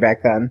PG-13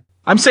 back then.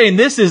 I'm saying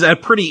this is a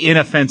pretty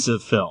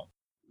inoffensive film.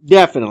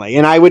 Definitely.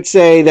 And I would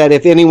say that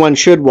if anyone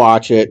should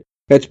watch it,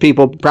 it's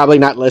people probably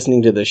not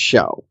listening to this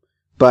show.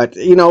 But,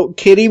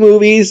 kiddie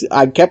movies,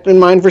 I've kept in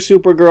mind for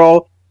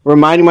Supergirl,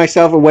 reminding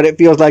myself of what it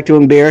feels like to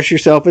embarrass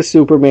yourself as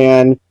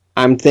Superman.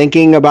 I'm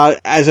thinking about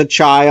as a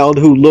child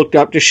who looked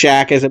up to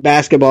Shaq as a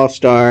basketball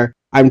star.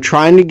 I'm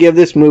trying to give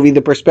this movie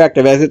the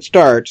perspective as it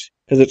starts,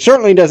 because it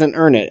certainly doesn't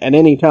earn it at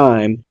any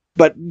time,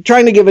 but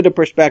trying to give it a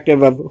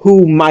perspective of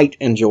who might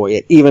enjoy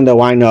it, even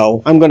though I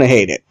know I'm going to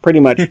hate it, pretty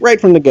much right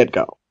from the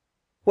get-go.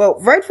 Well,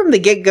 right from the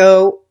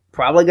get-go,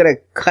 probably going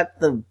to cut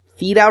the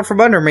feet out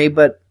from under me,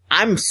 but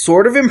I'm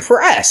sort of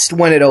impressed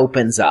when it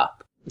opens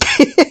up.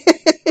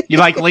 You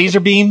like laser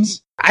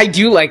beams? I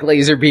do like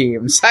laser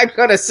beams. I'm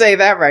going to say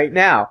that right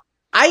now.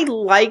 I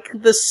like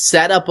the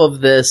setup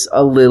of this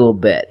a little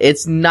bit.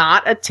 It's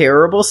not a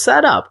terrible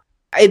setup.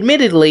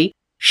 Admittedly,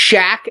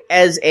 Shaq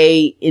as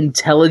a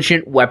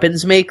intelligent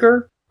weapons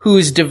maker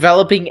who's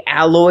developing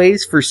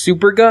alloys for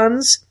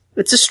superguns,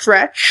 it's a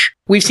stretch.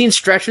 We've seen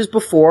stretches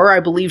before.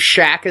 I believe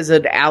Shaq is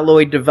an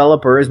alloy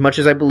developer as much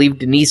as I believe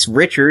Denise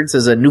Richards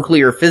is a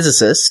nuclear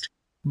physicist.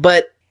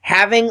 But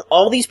having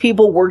all these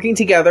people working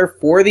together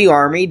for the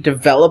Army,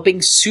 developing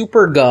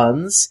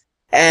superguns,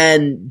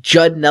 and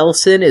Judd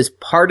Nelson is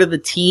part of the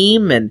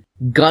team and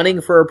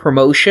gunning for a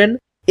promotion,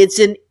 it's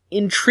an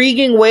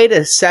intriguing way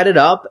to set it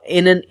up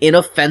in an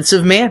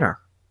inoffensive manner.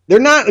 They're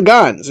not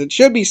guns. It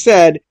should be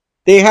said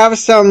they have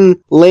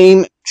some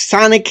lame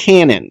sonic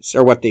cannons,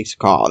 or what they's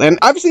called. And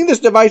I've seen this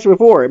device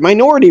before.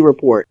 Minority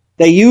Report,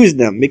 they used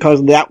them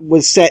because that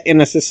was set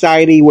in a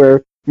society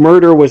where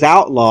murder was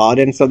outlawed,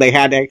 and so they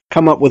had to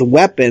come up with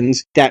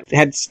weapons that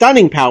had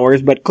stunning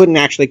powers but couldn't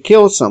actually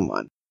kill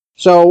someone.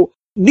 So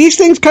these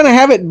things kind of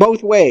have it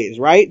both ways,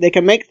 right? They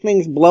can make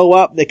things blow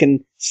up, they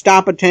can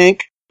stop a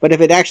tank, but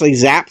if it actually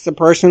zaps a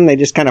person, they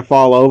just kind of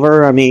fall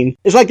over. I mean,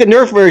 it's like the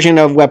Nerf version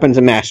of weapons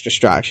of mass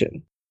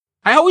destruction.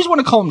 I always want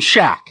to call him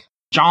Shaq.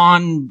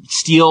 John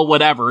Steele,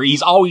 whatever.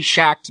 He's always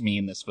Shaq to me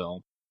in this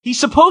film. He's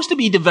supposed to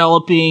be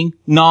developing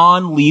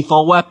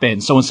non-lethal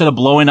weapons. So instead of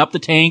blowing up the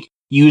tank,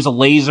 use a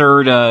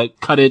laser to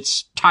cut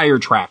its tire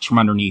tracks from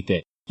underneath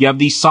it. You have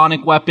these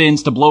sonic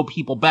weapons to blow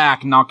people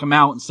back and knock them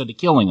out instead of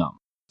killing them.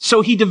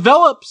 So he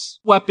develops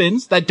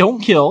weapons that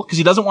don't kill because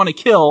he doesn't want to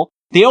kill.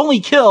 They only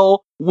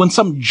kill when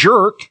some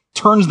jerk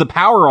turns the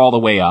power all the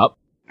way up.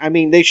 I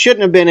mean, they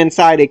shouldn't have been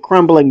inside a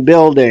crumbling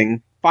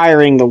building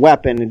firing the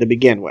weapon to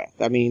begin with.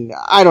 I mean,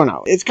 I don't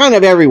know. It's kind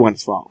of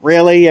everyone's fault,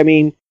 really. I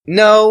mean,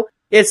 no,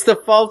 it's the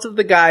fault of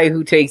the guy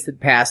who takes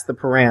it past the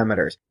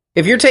parameters.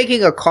 If you're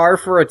taking a car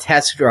for a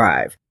test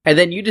drive, and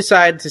then you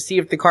decide to see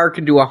if the car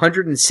can do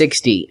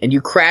 160, and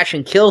you crash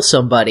and kill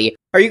somebody,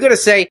 are you going to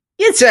say,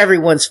 it's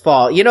everyone's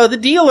fault? You know, the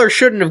dealer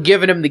shouldn't have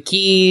given him the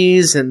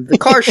keys, and the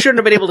car shouldn't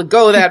have been able to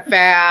go that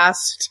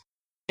fast.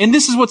 And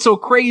this is what's so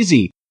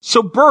crazy.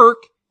 So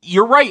Burke,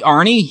 you're right,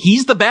 Arnie,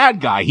 he's the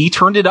bad guy. He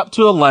turned it up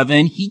to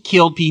 11, he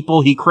killed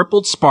people, he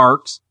crippled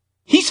Sparks.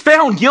 He's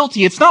found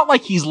guilty. It's not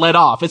like he's let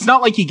off. It's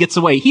not like he gets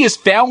away. He is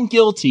found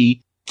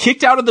guilty,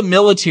 kicked out of the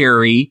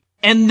military,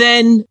 and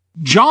then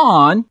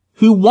John,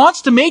 who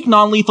wants to make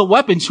non-lethal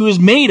weapons, who has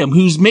made them,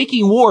 who's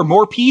making war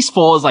more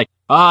peaceful, is like,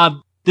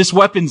 this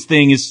weapons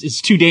thing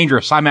is too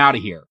dangerous. I'm out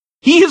of here.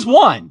 He has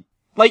won.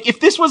 Like,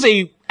 if this was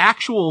a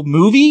actual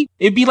movie,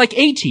 it'd be like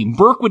A-Team.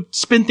 Burke would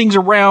spin things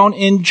around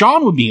and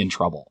John would be in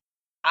trouble.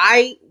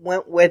 I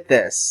went with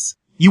this.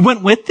 You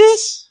went with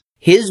this?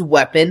 His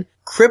weapon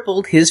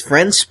crippled his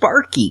friend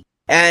Sparky,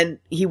 and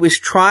he was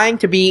trying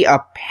to be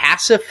a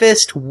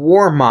pacifist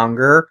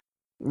warmonger,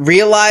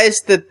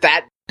 realized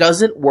that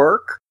doesn't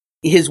work.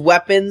 His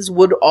weapons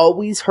would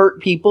always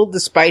hurt people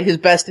despite his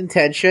best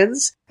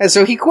intentions, and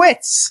so he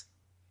quits.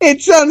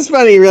 It sounds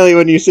funny, really,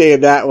 when you say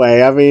it that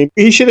way. I mean,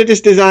 he should have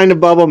just designed a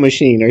bubble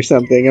machine or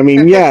something. I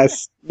mean,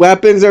 yes,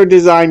 weapons are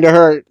designed to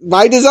hurt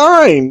by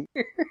design.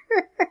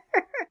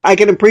 I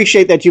can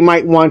appreciate that you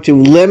might want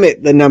to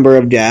limit the number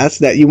of deaths,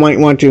 that you might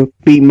want to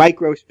be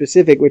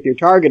micro-specific with your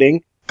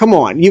targeting. Come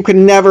on, you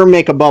can never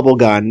make a bubble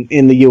gun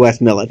in the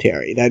U.S.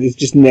 military. That is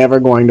just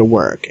never going to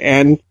work.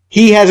 And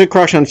he has a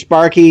crush on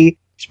Sparky.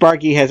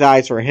 Sparky has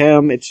eyes for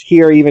him. It's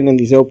here even in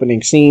these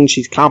opening scenes.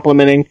 She's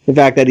complimenting the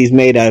fact that he's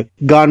made a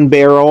gun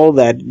barrel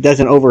that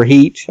doesn't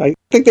overheat. I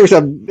think there's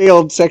a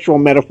veiled sexual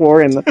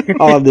metaphor in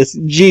all of this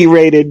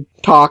G-rated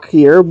talk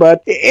here.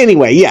 But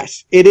anyway,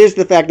 yes, it is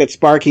the fact that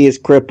Sparky is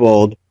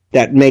crippled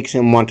that makes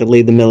him want to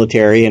leave the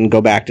military and go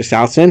back to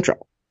South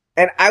Central.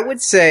 And I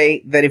would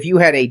say that if you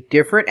had a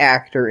different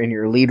actor in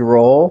your lead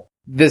role,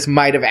 this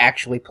might have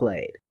actually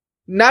played.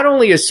 Not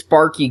only is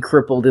Sparky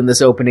crippled in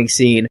this opening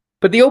scene,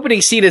 but the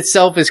opening scene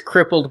itself is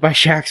crippled by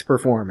Shaq's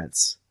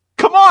performance.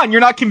 Come on,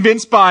 you're not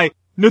convinced by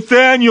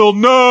Nathaniel,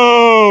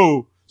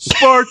 no!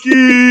 Sparky!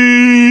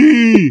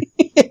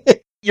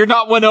 You're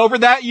not won over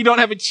that? You don't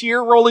have a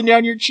tear rolling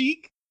down your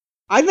cheek?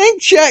 I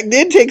think Shaq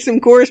did take some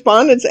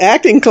correspondence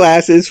acting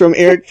classes from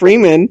Eric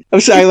Freeman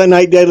of Silent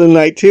Night, Deadly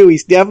Night 2.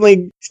 He's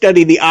definitely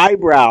studied the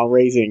eyebrow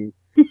raising.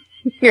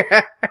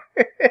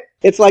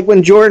 It's like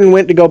when Jordan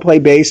went to go play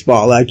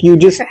baseball. Like, you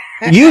just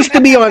used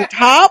to be on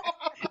top,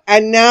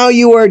 and now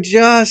you are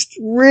just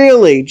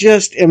really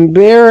just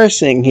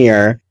embarrassing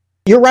here.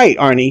 You're right,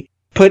 Arnie.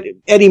 Put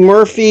Eddie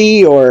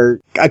Murphy or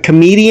a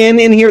comedian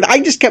in here. I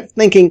just kept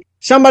thinking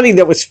somebody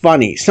that was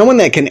funny, someone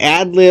that can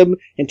ad-lib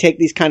and take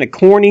these kind of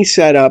corny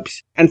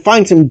setups and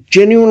find some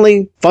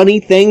genuinely funny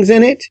things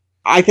in it.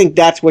 I think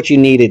that's what you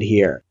needed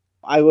here.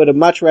 I would have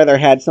much rather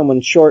had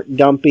someone short,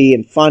 dumpy,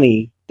 and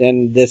funny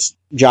than this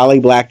jolly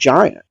black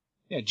giant.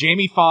 Yeah,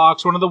 Jamie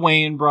Foxx, one of the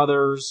Wayans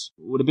brothers,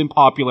 would have been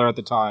popular at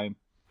the time.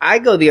 I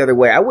go the other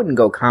way. I wouldn't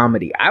go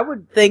comedy. I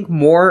would think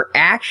more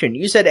action.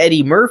 You said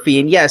Eddie Murphy,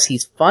 and yes,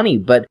 he's funny,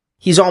 but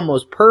he's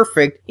almost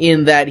perfect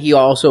in that he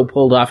also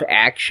pulled off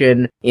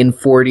action in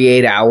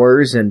 48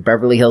 Hours and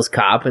Beverly Hills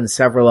Cop and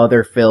several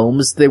other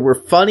films. They were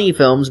funny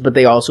films, but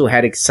they also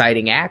had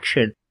exciting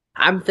action.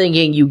 I'm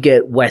thinking you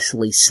get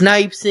Wesley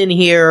Snipes in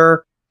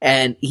here,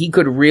 and he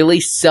could really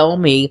sell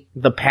me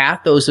the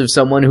pathos of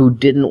someone who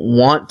didn't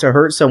want to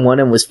hurt someone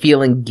and was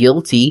feeling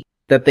guilty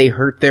that they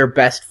hurt their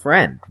best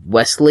friend.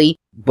 Wesley,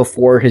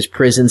 before his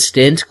prison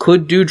stint,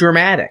 could do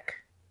dramatic.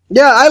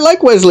 Yeah, I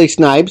like Wesley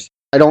Snipes.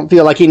 I don't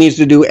feel like he needs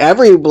to do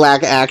every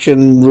black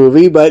action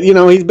movie, but, you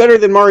know, he's better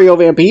than Mario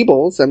Van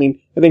Peebles. I mean,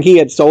 I think he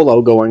had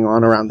Solo going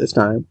on around this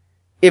time.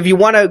 If you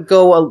want to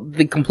go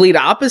the complete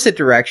opposite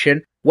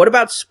direction, what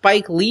about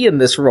Spike Lee in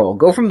this role?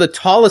 Go from the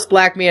tallest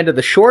black man to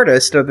the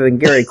shortest, other than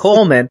Gary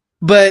Coleman,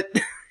 but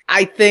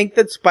I think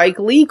that Spike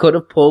Lee could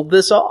have pulled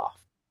this off.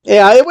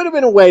 Yeah, it would have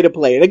been a way to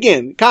play it.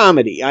 Again,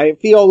 comedy. I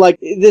feel like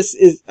this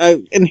is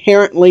an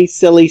inherently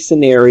silly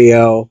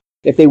scenario.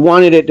 If they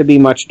wanted it to be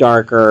much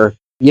darker,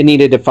 you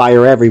needed to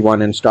fire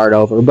everyone and start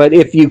over. But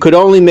if you could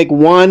only make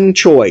one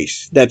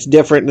choice that's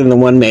different than the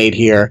one made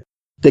here,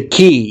 the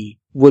key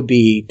would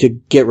be to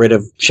get rid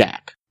of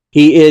Shaq.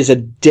 He is a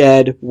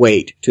dead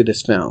weight to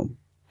this film.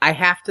 I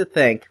have to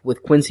think,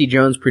 with Quincy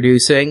Jones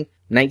producing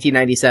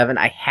 1997,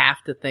 I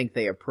have to think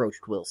they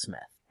approached Will Smith.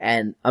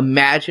 And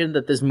imagine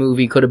that this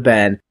movie could have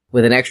been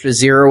with an extra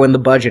zero in the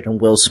budget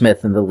and Will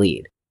Smith in the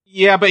lead.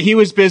 Yeah, but he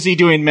was busy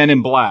doing Men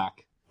in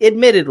Black.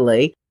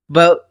 Admittedly,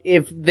 But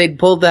if they'd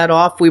pulled that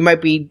off, we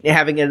might be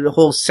having a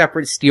whole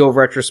separate Steel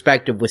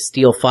retrospective with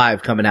Steel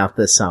 5 coming out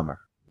this summer.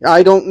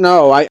 I don't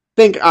know. I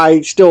think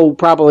I still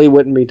probably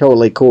wouldn't be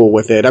totally cool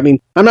with it. I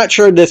mean, I'm not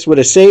sure this would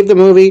have saved the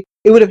movie.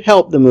 It would have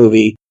helped the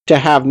movie to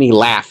have me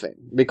laughing,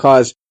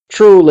 because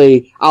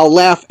truly, I'll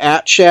laugh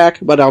at Shaq,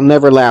 but I'll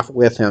never laugh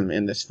with him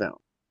in this film.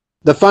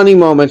 The funny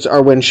moments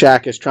are when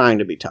Shaq is trying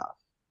to be tough.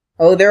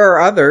 Oh, there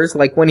are others,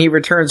 like when he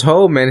returns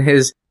home and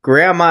his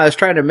grandma is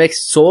trying to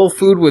mix soul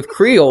food with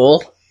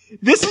Creole.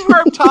 This is where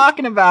I'm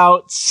talking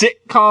about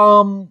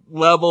sitcom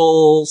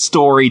level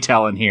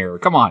storytelling here.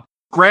 Come on.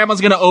 Grandma's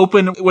gonna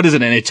open, what is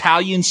it, an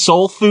Italian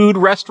soul food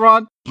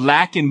restaurant?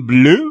 Black and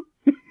Blue?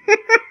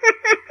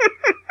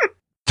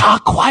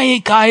 Talk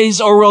quiet, guys,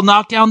 or we'll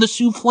knock down the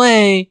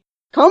souffle.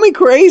 Call me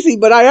crazy,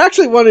 but I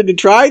actually wanted to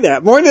try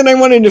that. More than I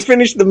wanted to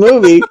finish the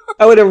movie,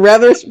 I would have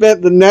rather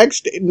spent the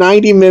next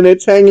 90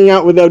 minutes hanging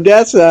out with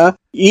Odessa,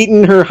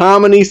 eating her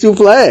hominy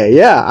souffle.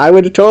 Yeah, I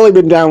would have totally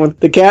been down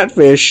with the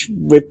catfish,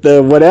 with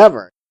the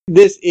whatever.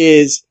 This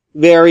is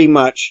very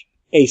much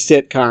a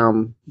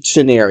sitcom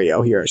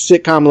scenario here.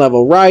 Sitcom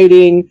level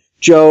writing,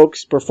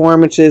 jokes,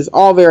 performances,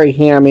 all very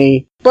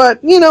hammy.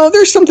 But, you know,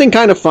 there's something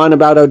kind of fun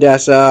about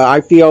Odessa.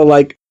 I feel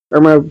like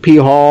Irma P.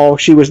 Hall,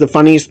 she was the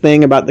funniest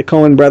thing about the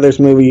Coen Brothers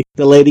movie,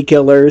 The Lady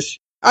Killers.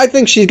 I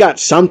think she's got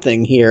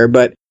something here,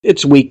 but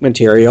it's weak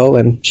material,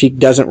 and she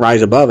doesn't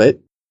rise above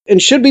it.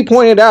 And should be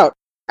pointed out,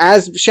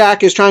 as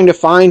Shaq is trying to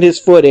find his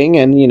footing,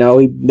 and, you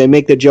know, they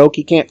make the joke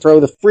he can't throw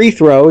the free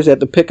throws at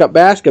the pickup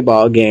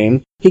basketball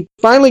game, he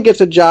finally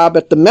gets a job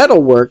at the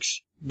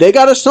Metalworks. They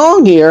got a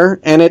song here,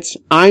 and it's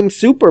I'm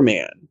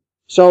Superman.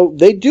 So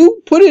they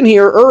do put in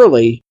here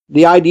early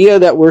the idea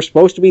that we're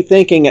supposed to be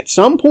thinking at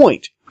some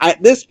point,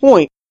 at this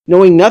point,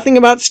 knowing nothing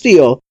about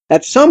Steel,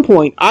 at some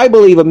point, I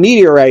believe a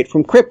meteorite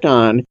from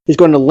Krypton is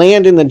going to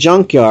land in the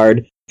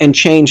junkyard and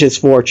change his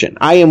fortune.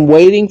 I am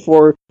waiting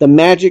for the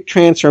magic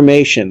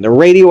transformation, the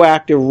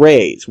radioactive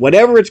rays,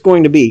 whatever it's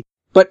going to be.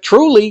 But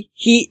truly,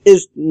 he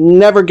is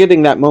never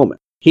getting that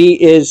moment.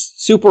 He is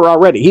super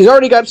already. He's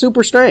already got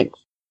super strength.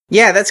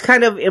 Yeah, that's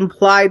kind of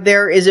implied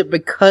there. Is it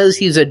because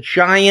he's a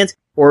giant?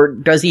 Or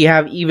does he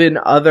have even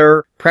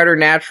other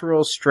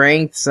preternatural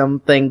strength,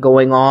 something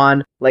going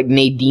on, like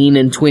Nadine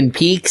in Twin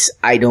Peaks?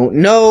 I don't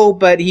know,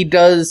 but he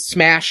does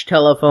smash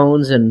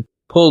telephones and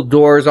pull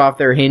doors off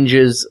their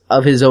hinges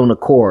of his own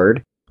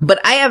accord.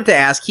 But I have to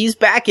ask, he's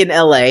back in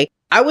LA.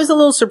 I was a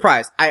little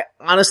surprised. I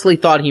honestly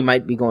thought he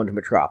might be going to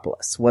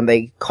Metropolis. When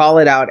they call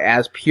it out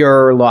as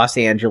pure Los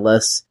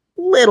Angeles,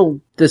 little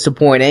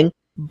disappointing,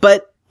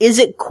 but is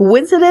it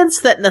coincidence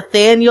that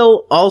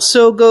Nathaniel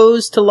also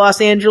goes to Los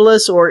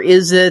Angeles, or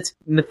is it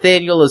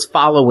Nathaniel is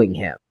following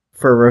him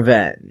for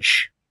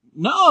revenge?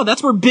 No,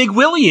 that's where Big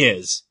Willie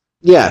is.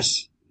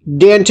 Yes.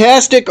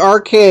 Dantastic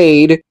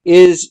Arcade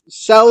is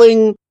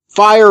selling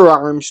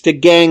firearms to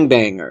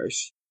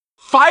gangbangers.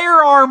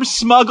 Firearms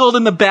smuggled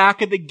in the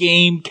back of the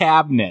game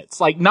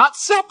cabinets. Like, not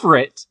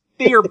separate.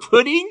 They are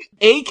putting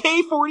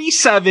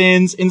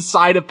AK-47s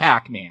inside of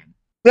Pac-Man.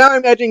 Now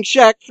I'm imagining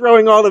Shaq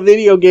throwing all the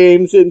video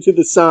games into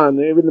the sun,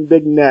 even the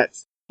big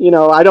nets. You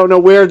know, I don't know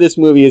where this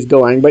movie is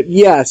going, but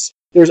yes,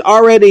 there's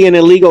already an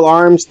illegal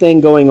arms thing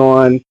going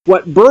on.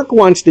 What Burke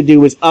wants to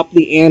do is up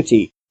the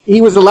ante.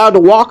 He was allowed to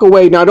walk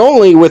away not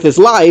only with his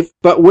life,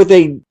 but with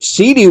a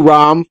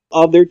CD-ROM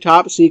of their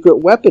top secret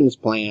weapons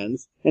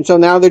plans. And so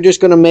now they're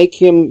just going to make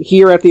him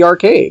here at the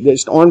arcade,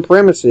 just on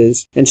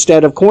premises.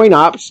 Instead of coin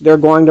ops, they're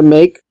going to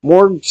make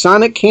more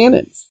sonic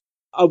cannons.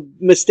 A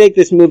mistake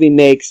this movie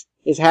makes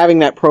is having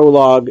that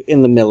prologue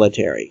in the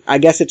military. I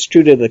guess it's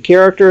true to the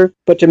character,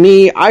 but to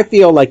me, I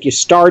feel like you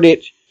start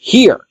it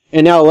here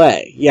in LA.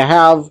 You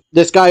have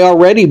this guy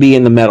already be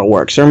in the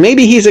Metalworks, or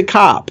maybe he's a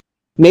cop.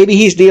 Maybe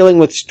he's dealing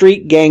with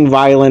street gang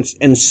violence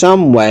in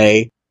some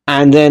way,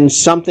 and then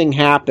something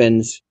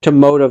happens to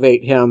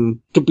motivate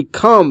him to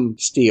become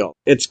Steel.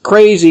 It's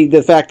crazy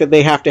the fact that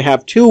they have to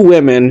have two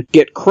women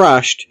get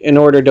crushed in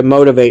order to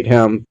motivate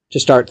him to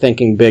start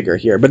thinking bigger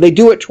here. But they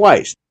do it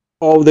twice.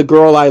 Oh, the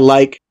girl I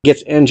like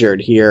gets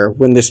injured here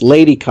when this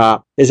lady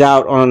cop is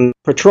out on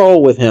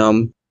patrol with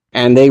him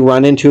and they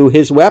run into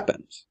his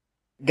weapons.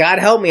 God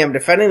help me, I'm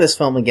defending this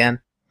film again.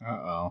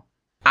 Uh-oh.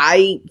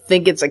 I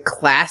think it's a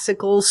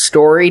classical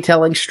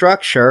storytelling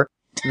structure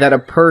that a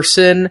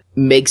person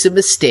makes a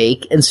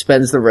mistake and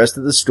spends the rest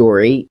of the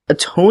story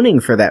atoning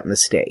for that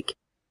mistake.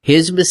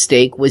 His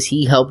mistake was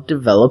he helped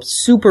develop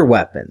super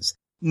weapons.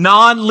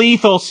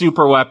 Non-lethal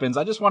super weapons.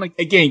 I just want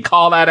to, again,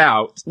 call that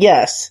out.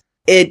 Yes.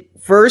 It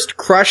first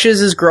crushes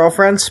his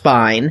girlfriend's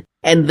spine,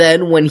 and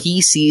then when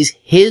he sees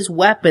his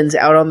weapons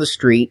out on the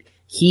street,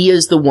 he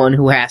is the one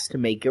who has to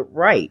make it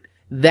right.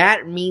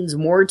 That means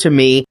more to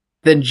me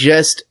than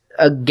just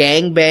a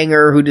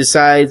gangbanger who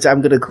decides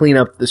I'm going to clean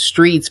up the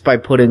streets by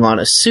putting on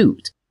a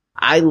suit.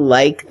 I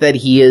like that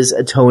he is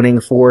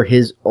atoning for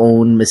his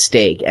own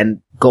mistake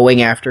and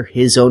going after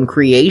his own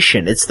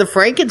creation. It's the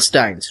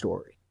Frankenstein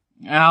story.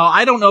 Now,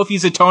 I don't know if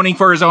he's atoning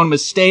for his own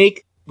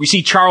mistake. We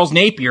see Charles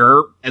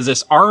Napier as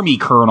this army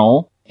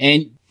colonel,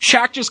 and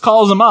Shaq just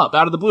calls him up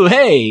out of the blue.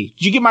 Hey,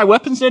 did you give my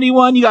weapons to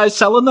anyone? You guys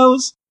selling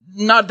those?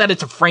 Not that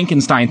it's a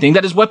Frankenstein thing,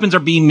 that his weapons are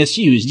being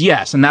misused,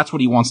 yes, and that's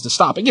what he wants to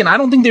stop. Again, I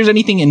don't think there's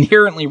anything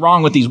inherently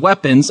wrong with these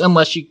weapons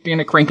unless you're going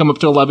to crank them up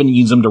to 11 and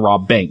use them to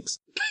rob banks.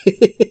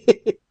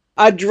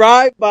 A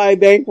drive-by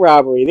bank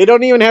robbery. They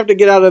don't even have to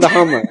get out of the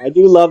Hummer. I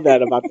do love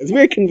that about this. It's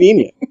very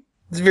convenient.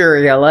 It's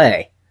very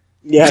LA.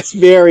 Yes,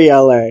 very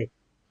LA.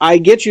 I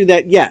get you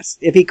that, yes,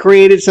 if he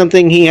created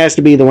something, he has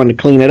to be the one to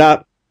clean it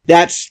up.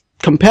 That's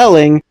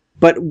compelling,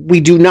 but we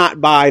do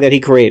not buy that he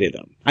created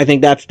them. I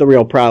think that's the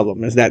real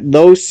problem, is that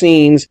those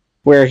scenes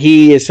where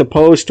he is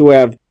supposed to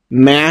have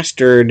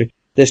mastered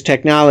this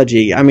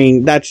technology, I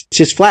mean, that's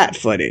just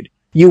flat-footed.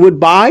 You would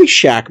buy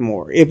Shaq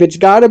more. If it's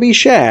gotta be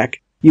Shaq,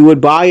 you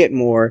would buy it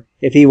more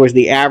if he was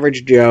the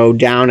average Joe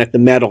down at the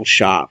metal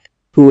shop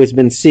who has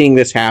been seeing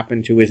this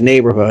happen to his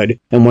neighborhood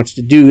and wants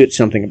to do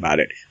something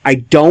about it. I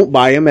don't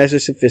buy him as a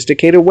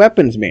sophisticated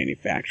weapons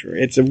manufacturer.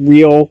 It's a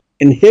real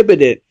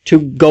inhibitor to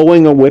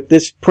going with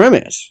this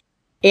premise.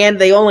 And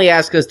they only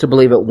ask us to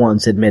believe it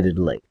once,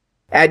 admittedly.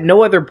 At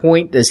no other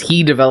point does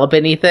he develop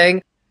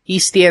anything. He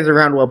stands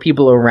around while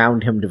people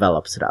around him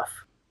develop stuff.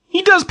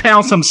 He does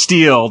pound some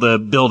steel to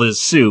build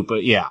his suit,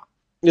 but yeah.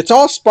 It's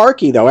all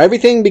Sparky, though.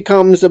 Everything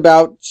becomes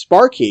about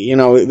Sparky. You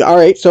know, all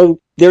right,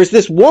 so there's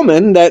this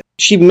woman that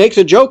she makes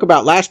a joke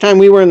about last time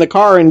we were in the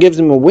car and gives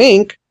him a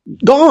wink.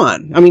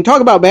 Gone. I mean,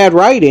 talk about bad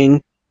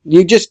writing.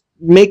 You just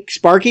make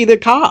Sparky the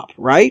cop,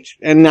 right?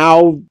 And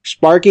now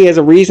Sparky has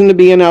a reason to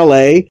be in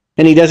LA,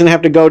 and he doesn't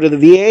have to go to the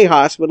VA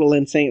hospital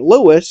in St.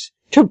 Louis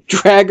to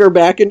drag her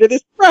back into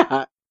this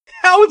frat.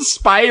 How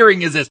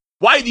inspiring is this?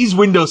 Why are these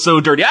windows so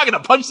dirty? I'm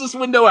gonna punch this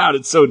window out.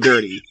 It's so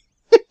dirty.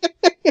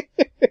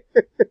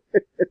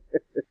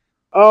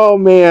 Oh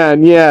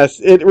man, yes.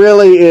 It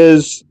really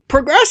is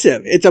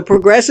progressive. It's a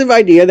progressive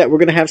idea that we're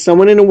going to have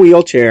someone in a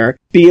wheelchair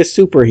be a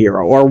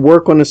superhero or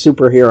work on a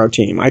superhero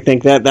team. I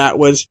think that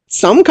was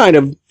some kind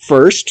of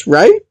first,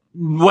 right?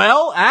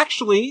 Well,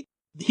 actually,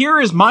 here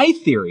is my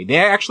theory. They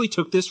actually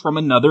took this from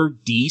another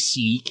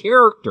DC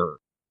character,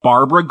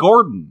 Barbara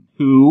Gordon,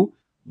 who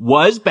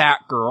was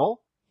Batgirl,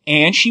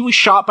 and she was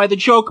shot by the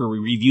Joker. We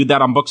reviewed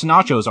that on Books and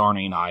Nachos,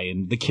 Arnie and I,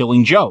 in The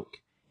Killing Joke.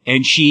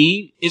 And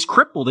she is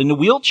crippled in a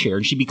wheelchair,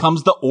 and she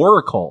becomes the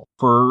Oracle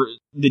for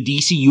the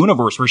DC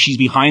universe, where she's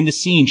behind the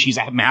scenes. She's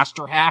a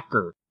master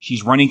hacker.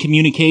 She's running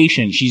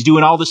communication. She's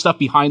doing all this stuff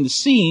behind the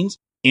scenes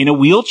in a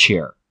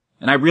wheelchair.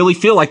 And I really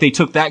feel like they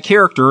took that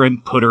character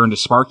and put her into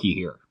Sparky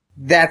here.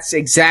 That's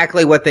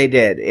exactly what they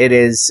did. It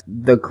is,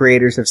 the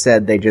creators have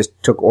said they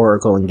just took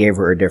Oracle and gave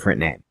her a different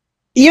name.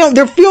 You know,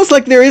 there feels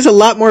like there is a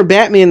lot more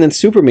Batman than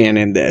Superman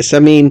in this. I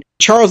mean,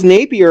 Charles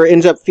Napier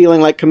ends up feeling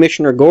like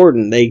Commissioner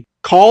Gordon. They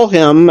call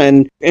him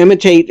and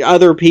imitate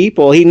other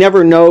people. He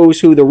never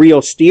knows who the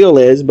real Steel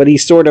is, but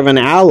he's sort of an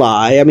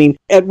ally. I mean,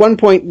 at one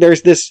point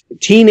there's this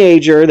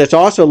teenager that's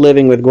also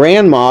living with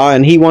Grandma,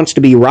 and he wants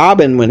to be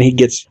Robin when he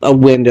gets a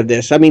wind of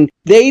this. I mean,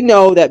 they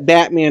know that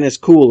Batman is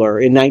cooler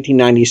in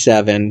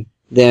 1997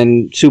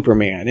 than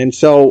Superman. And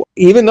so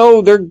even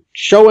though they're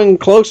showing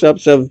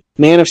close-ups of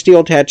Man of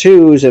Steel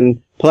tattoos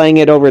and playing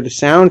it over the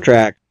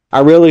soundtrack,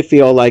 I really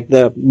feel like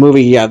the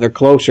movie, yeah, they're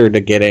closer to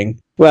getting,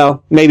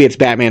 well, maybe it's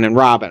Batman and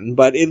Robin,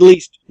 but at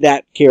least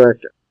that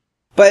character.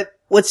 But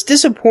what's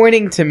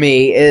disappointing to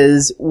me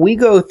is we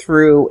go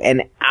through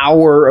an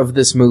hour of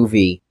this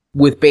movie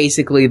with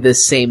basically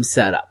this same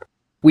setup.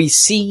 We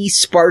see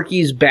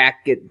Sparky's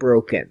back get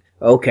broken.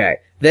 Okay.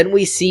 Then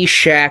we see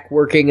Shaq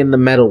working in the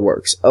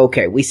metalworks.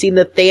 Okay. We see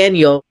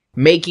Nathaniel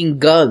making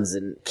guns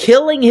and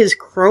killing his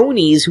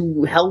cronies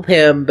who help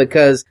him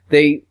because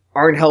they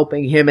aren't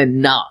helping him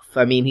enough.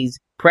 I mean, he's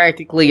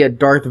practically a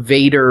Darth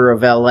Vader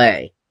of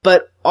LA.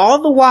 But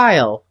all the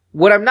while,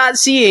 what I'm not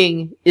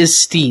seeing is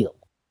Steel.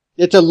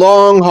 It's a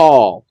long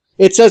haul.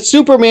 It's a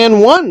Superman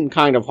 1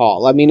 kind of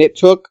haul. I mean, it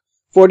took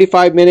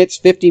 45 minutes,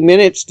 50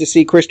 minutes to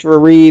see Christopher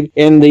Reeve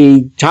in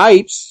the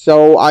tights,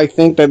 so I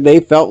think that they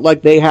felt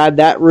like they had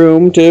that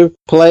room to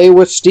play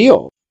with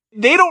Steel.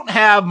 They don't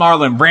have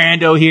Marlon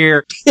Brando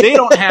here. They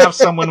don't have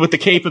someone with the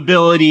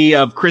capability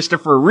of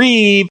Christopher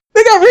Reeve.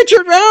 They got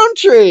Richard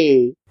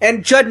Roundtree.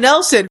 And Judd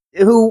Nelson,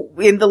 who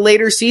in the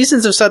later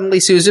seasons of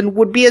Suddenly Susan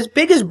would be as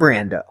big as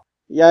Brando.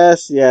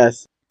 Yes,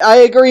 yes. I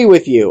agree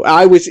with you.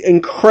 I was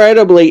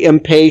incredibly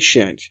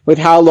impatient with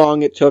how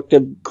long it took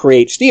to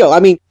create Steel. I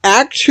mean,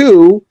 Act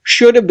 2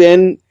 should have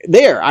been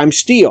there. I'm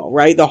Steel,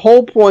 right? The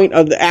whole point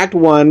of the Act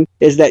 1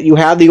 is that you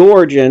have the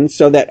origin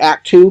so that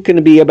Act 2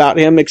 can be about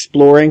him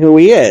exploring who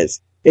he is.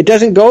 It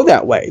doesn't go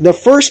that way. The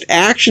first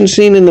action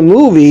scene in the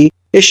movie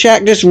is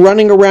Shaq just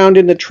running around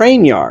in the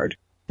train yard.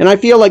 And I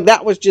feel like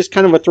that was just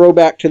kind of a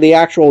throwback to the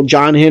actual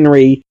John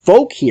Henry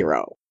folk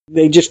hero.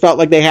 They just felt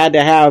like they had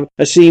to have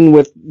a scene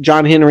with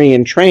John Henry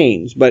in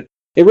trains, but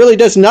it really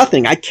does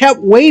nothing. I kept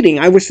waiting.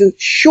 I was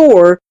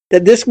sure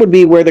that this would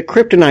be where the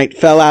kryptonite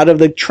fell out of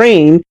the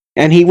train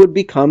and he would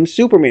become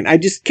Superman. I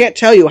just can't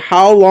tell you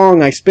how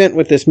long I spent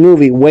with this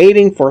movie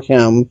waiting for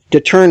him to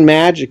turn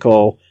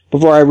magical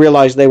before I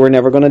realized they were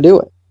never going to do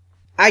it.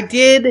 I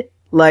did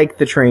like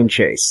the train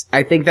chase.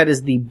 I think that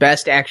is the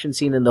best action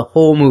scene in the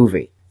whole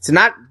movie. It's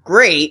not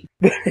great,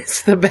 but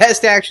it's the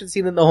best action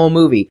scene in the whole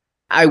movie.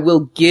 I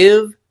will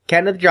give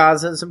Kenneth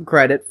Johnson some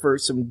credit for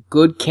some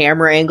good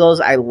camera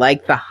angles. I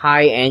like the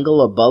high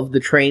angle above the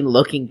train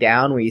looking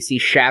down where you see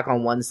Shaq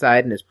on one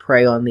side and his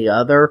prey on the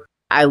other.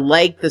 I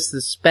like the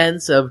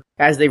suspense of,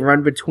 as they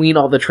run between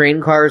all the train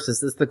cars,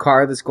 is this the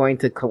car that's going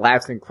to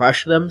collapse and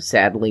crush them?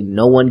 Sadly,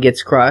 no one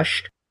gets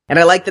crushed. And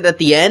I like that at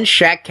the end,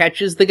 Shaq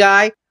catches the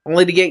guy,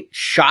 only to get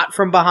shot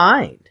from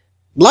behind.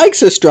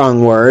 Like's a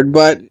strong word,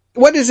 but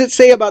what does it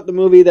say about the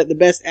movie that the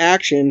best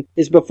action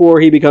is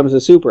before he becomes a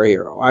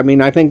superhero? I mean,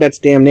 I think that's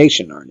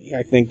damnation, Arnie.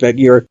 I think that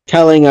you're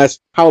telling us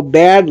how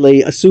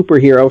badly a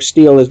superhero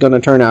Steel is going to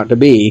turn out to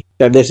be,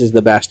 that this is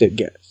the best it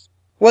gets.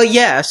 Well,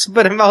 yes,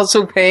 but I'm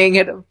also paying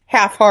it a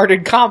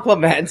half-hearted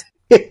compliment.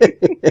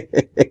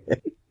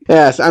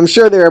 Yes, I'm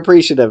sure they're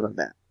appreciative of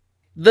that.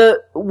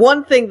 The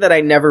one thing that I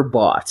never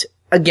bought,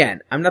 again,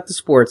 I'm not the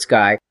sports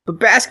guy,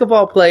 but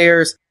basketball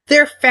players,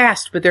 they're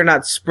fast, but they're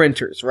not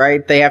sprinters,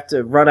 right? They have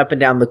to run up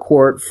and down the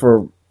court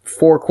for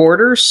 4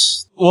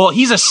 quarters. Well,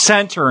 he's a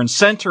center, and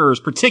centers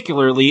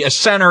particularly, a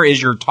center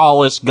is your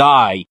tallest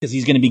guy, because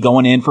he's going to be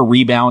going in for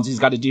rebounds. He's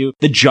got to do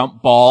the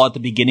jump ball at the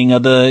beginning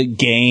of the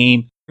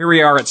game. Here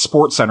we are at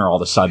Sports Center all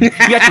of a sudden.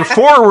 You got your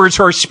forwards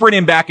who are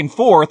sprinting back and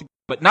forth,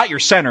 but not your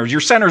centers.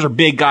 Your centers are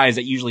big guys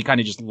that usually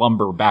kind of just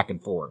lumber back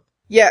and forth.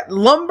 Yeah,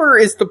 lumber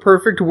is the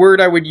perfect word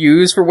I would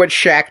use for what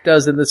Shaq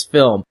does in this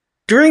film.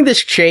 During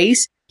this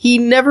chase, he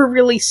never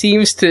really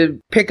seems to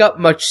pick up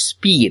much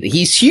speed.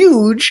 He's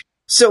huge,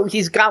 so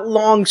he's got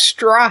long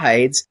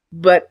strides,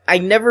 but I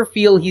never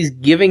feel he's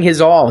giving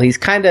his all. He's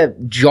kind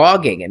of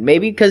jogging, and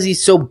maybe because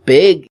he's so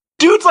big.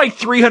 Dude's like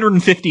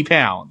 350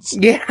 pounds.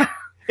 Yeah.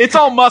 It's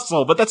all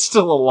muscle, but that's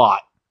still a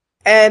lot.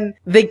 And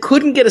they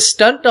couldn't get a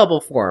stunt double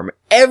for him.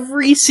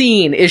 Every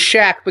scene is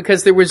Shaq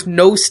because there was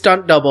no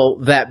stunt double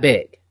that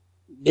big.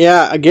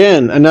 Yeah,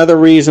 again, another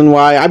reason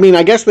why, I mean,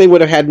 I guess they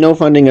would have had no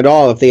funding at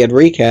all if they had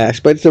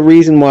recast, but it's the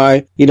reason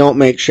why you don't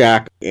make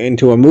Shaq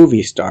into a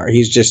movie star.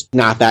 He's just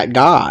not that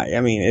guy.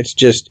 I mean, it's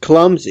just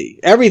clumsy.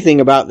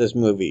 Everything about this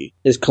movie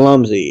is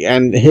clumsy,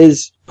 and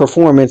his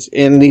performance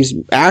in these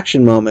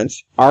action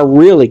moments are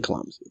really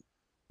clumsy.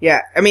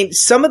 Yeah, I mean,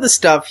 some of the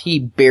stuff he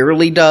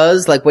barely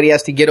does, like when he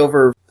has to get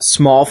over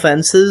small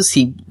fences,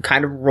 he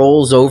kind of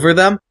rolls over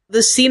them.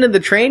 The scene in the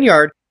train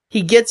yard,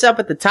 he gets up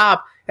at the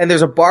top, and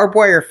there's a barbed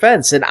wire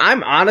fence, and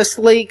I'm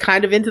honestly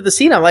kind of into the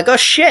scene. I'm like, oh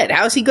shit,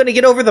 how's he gonna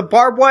get over the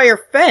barbed wire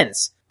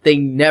fence? They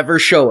never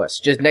show us.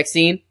 Just next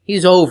scene,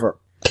 he's over.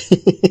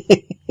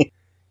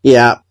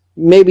 Yeah,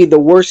 maybe the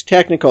worst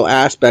technical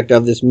aspect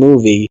of this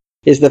movie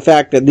is the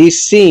fact that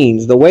these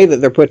scenes, the way that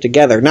they're put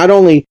together, not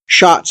only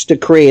shots to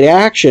create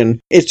action,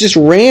 it's just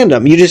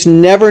random. You just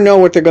never know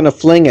what they're going to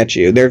fling at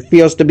you. There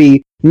feels to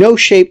be no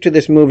shape to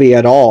this movie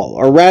at all.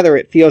 Or rather,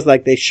 it feels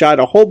like they shot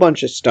a whole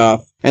bunch of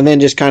stuff and then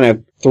just kind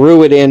of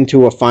threw it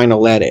into a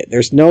final edit.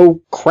 There's no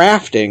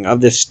crafting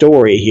of this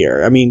story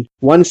here. I mean,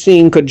 one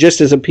scene could just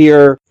as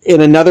appear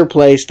in another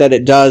place that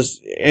it does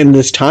in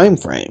this time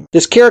frame.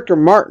 This character,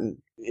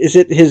 Martin, is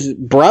it his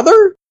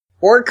brother?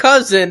 Or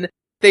cousin?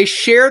 They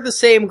share the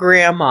same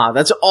grandma.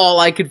 That's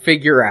all I could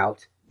figure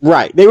out.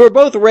 Right. They were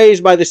both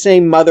raised by the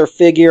same mother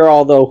figure,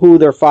 although who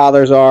their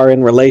fathers are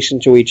in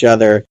relation to each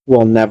other,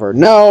 we'll never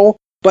know.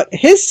 But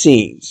his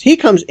scenes, he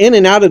comes in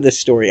and out of this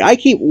story. I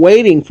keep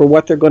waiting for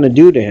what they're going to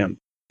do to him.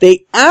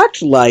 They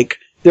act like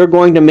they're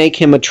going to make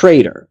him a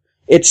traitor.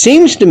 It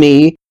seems to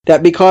me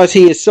that because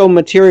he is so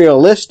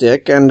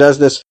materialistic and does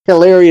this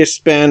hilarious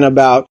spin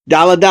about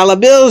dollar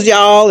bills,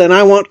 y'all, and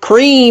I want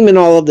cream and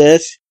all of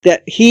this,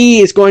 that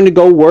he is going to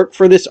go work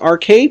for this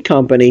arcade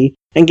company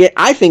and get,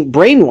 I think,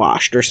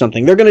 brainwashed or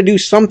something. They're going to do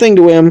something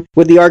to him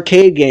with the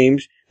arcade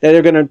games that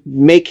are going to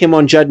make him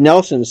on Judd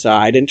Nelson's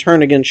side and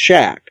turn against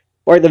Shaq.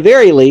 Or at the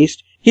very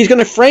least, he's going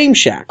to frame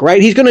Shaq,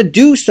 right? He's going to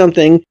do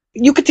something.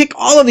 You could take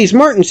all of these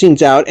Martin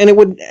scenes out and it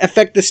would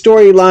affect the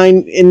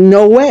storyline in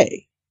no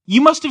way.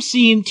 You must have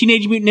seen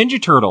Teenage Mutant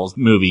Ninja Turtles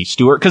movie,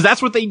 Stuart, because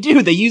that's what they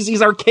do. They use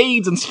these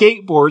arcades and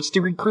skateboards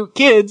to recruit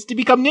kids to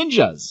become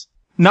ninjas.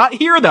 Not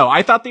here, though.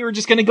 I thought they were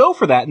just going to go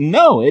for that.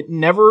 No, it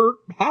never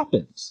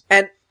happens.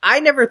 And I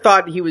never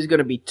thought he was going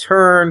to be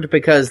turned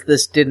because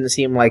this didn't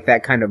seem like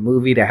that kind of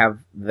movie to have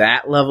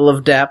that level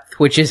of depth,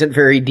 which isn't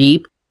very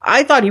deep.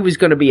 I thought he was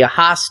going to be a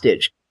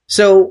hostage.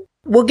 So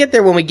we'll get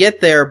there when we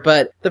get there,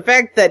 but the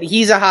fact that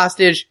he's a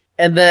hostage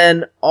and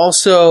then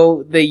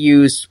also they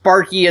use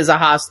Sparky as a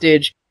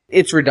hostage,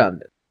 it's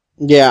redundant.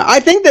 Yeah, I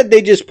think that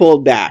they just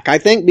pulled back. I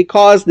think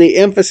because the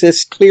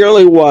emphasis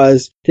clearly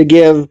was to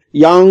give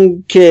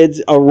young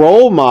kids a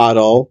role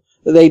model,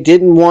 they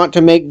didn't want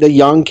to make the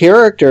young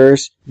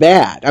characters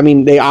bad. I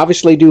mean, they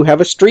obviously do have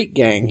a street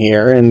gang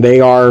here, and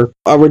they are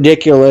a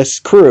ridiculous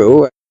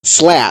crew.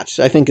 Slats,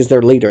 I think, is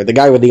their leader. The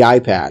guy with the eye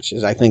patch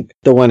is, I think,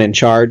 the one in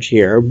charge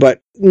here. But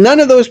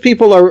none of those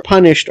people are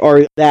punished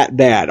or that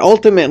bad.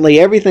 Ultimately,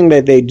 everything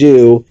that they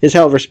do is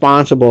held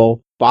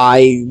responsible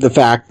by the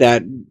fact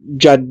that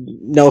Judd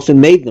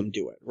Nelson made them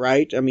do it,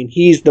 right? I mean,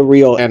 he's the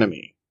real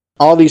enemy.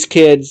 All these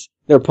kids,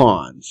 they're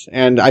pawns.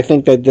 And I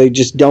think that they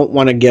just don't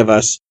want to give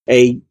us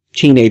a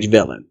teenage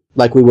villain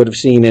like we would have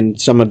seen in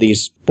some of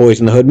these Boys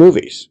in the Hood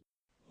movies.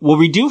 Well,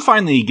 we do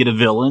finally get a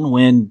villain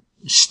when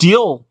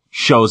Steel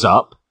shows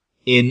up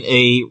in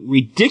a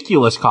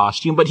ridiculous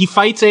costume, but he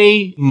fights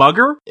a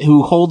mugger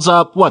who holds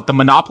up, the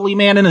Monopoly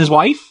Man and his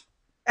wife?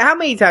 How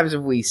many times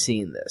have we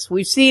seen this?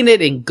 We've seen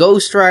it in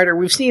Ghost Rider,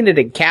 we've seen it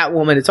in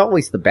Catwoman, it's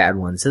always the bad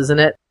ones, isn't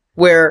it?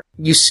 Where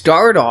you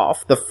start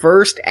off, the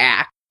first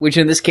act, which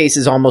in this case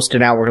is almost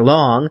an hour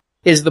long,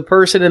 is the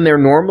person in their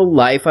normal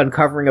life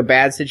uncovering a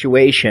bad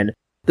situation.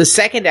 The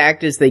second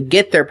act is they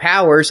get their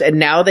powers, and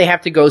now they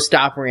have to go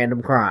stop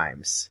random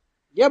crimes.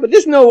 Yeah, but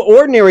this is no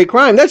ordinary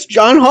crime. That's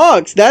John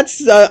Hawkes. That's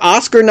an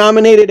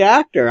Oscar-nominated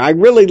actor. I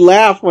really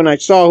laughed when I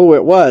saw who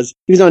it was.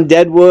 He was on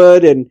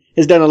Deadwood and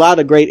has done a lot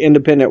of great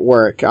independent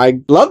work. I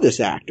love this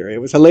actor. It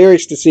was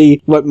hilarious to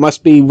see what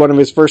must be one of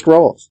his first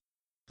roles.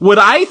 What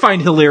I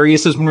find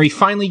hilarious is when we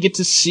finally get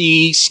to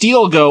see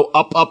Steel go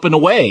up, up, and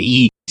away.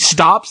 He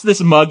stops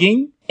this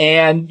mugging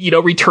and,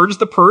 returns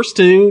the purse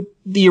to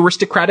the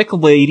aristocratic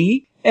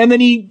lady, and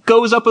then he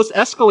goes up this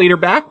escalator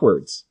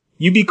backwards.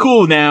 You be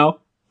cool now.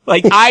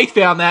 I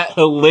found that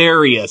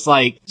hilarious.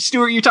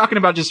 Stuart, you're talking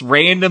about just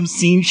random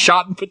scenes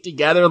shot and put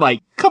together.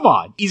 Come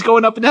on. He's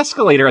going up an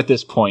escalator at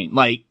this point.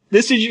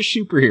 This is your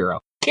superhero.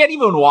 Can't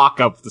even walk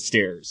up the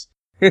stairs.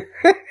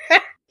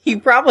 He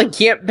probably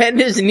can't bend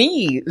his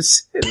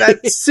knees.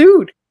 That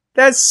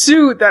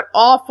that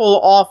awful,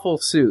 awful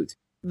suit.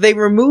 They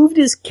removed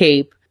his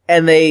cape,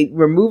 and they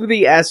removed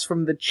the S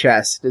from the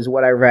chest, is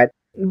what I read.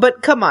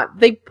 But come on,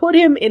 they put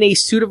him in a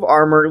suit of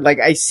armor like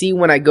I see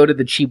when I go to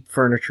the cheap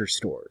furniture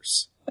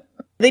stores.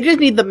 They just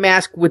need the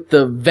mask with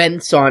the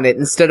vents on it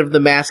instead of the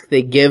mask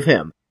they give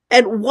him.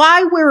 And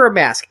why wear a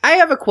mask? I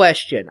have a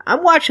question.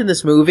 I'm watching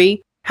this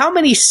movie. How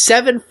many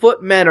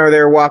 7-foot men are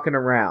there walking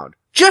around?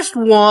 Just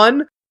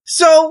one.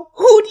 So,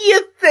 who do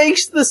you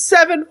think's the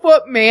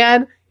 7-foot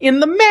man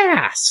in the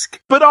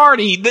mask? But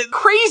Artie, the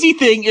crazy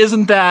thing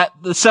isn't that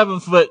the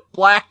 7-foot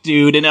black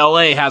dude in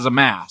LA has a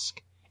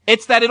mask.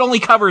 It's that it only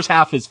covers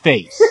half his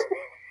face.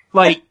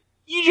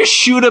 You just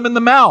shoot him in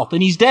the mouth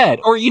and he's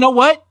dead. Or you know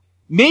what?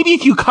 Maybe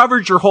if you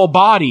covered your whole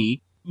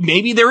body,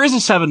 maybe there is a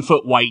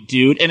 7-foot white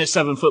dude and a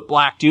 7-foot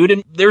black dude,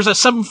 and there's a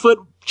 7-foot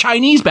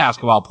Chinese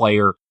basketball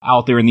player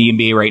out there in the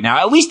NBA right now.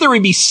 At least there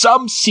would be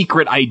some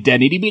secret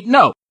identity, but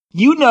no.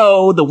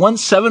 The one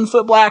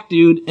 7-foot black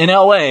dude in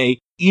LA,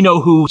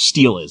 who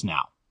Steel is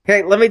now.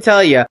 Hey, let me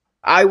tell you,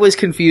 I was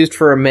confused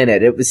for a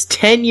minute. It was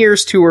 10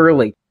 years too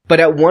early.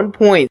 But at one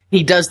point,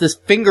 he does this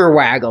finger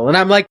waggle, and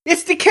I'm like,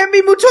 it's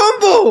Dikembe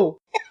Mutombo!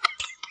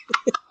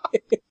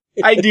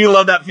 I do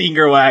love that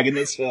finger wag in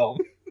this film.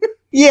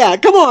 Yeah,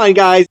 come on,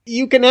 guys.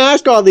 You can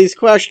ask all these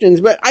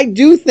questions, but I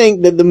do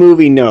think that the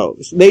movie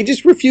knows. They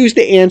just refuse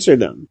to answer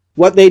them.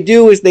 What they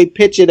do is they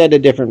pitch it at a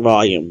different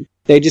volume.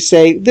 They just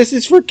say, this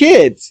is for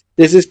kids.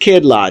 This is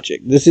kid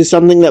logic. This is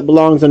something that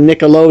belongs on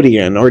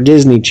Nickelodeon or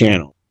Disney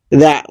Channel.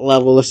 That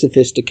level of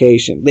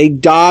sophistication. They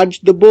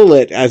dodged the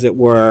bullet, as it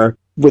were,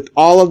 with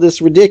all of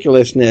this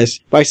ridiculousness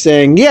by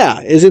saying,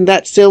 yeah, isn't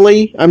that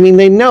silly? I mean,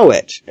 they know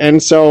it.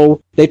 And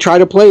so they try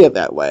to play it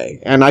that way.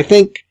 And I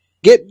think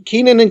get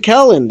Kenan and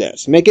Kel in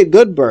this. Make it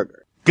Good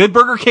Burger. Good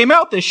Burger came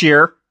out this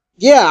year.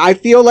 Yeah, I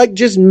feel like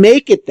just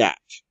make it that.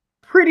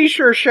 Pretty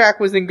sure Shaq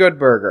was in Good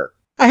Burger.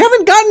 I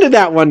haven't gotten to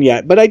that one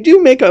yet, but I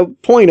do make a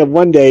point of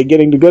one day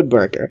getting to Good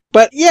Burger.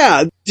 But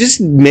yeah, just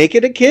make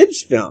it a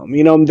kid's film.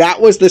 That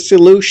was the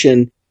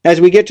solution as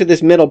we get to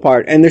this middle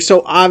part, and they're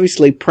so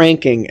obviously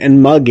pranking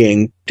and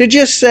mugging, to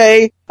just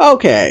say,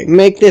 okay,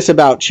 make this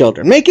about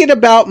children. Make it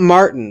about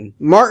Martin.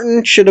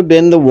 Martin should have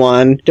been the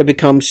one to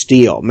become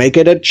Steel. Make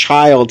it a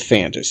child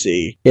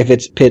fantasy if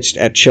it's pitched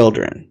at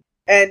children.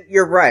 And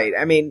you're right.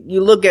 I mean,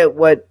 you look at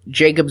what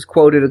Jacob's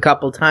quoted a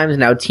couple times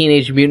now,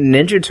 Teenage Mutant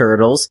Ninja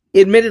Turtles.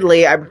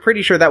 Admittedly, I'm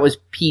pretty sure that was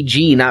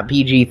PG, not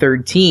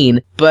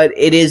PG-13, but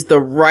it is the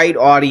right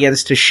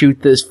audience to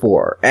shoot this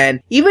for. And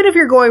even if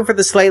you're going for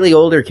the slightly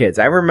older kids,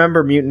 I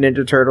remember Mutant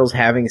Ninja Turtles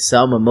having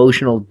some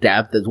emotional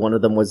depth as one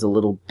of them was a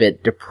little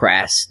bit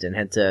depressed and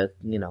had to,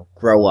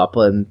 grow up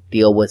and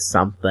deal with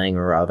something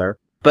or other.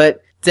 But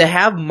to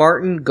have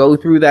Martin go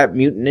through that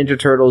Mutant Ninja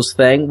Turtles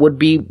thing would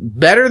be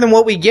better than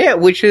what we get,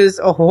 which is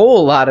a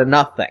whole lot of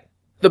nothing.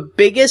 The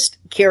biggest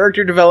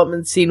character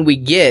development scene we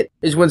get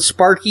is when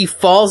Sparky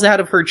falls out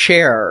of her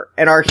chair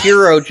and our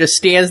hero just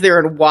stands there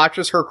and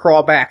watches her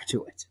crawl back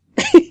to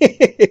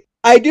it.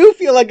 I do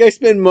feel like I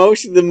spend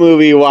most of the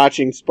movie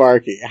watching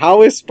Sparky.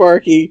 How is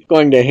Sparky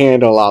going to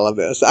handle all of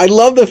this? I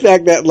love the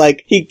fact that,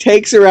 he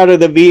takes her out of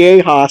the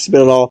VA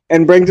hospital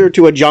and brings her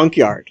to a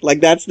junkyard.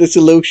 That's the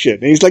solution.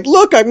 And he's like,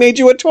 look, I made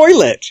you a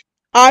toilet.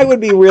 I would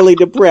be really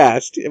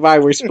depressed if I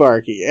were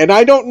Sparky. And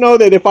I don't know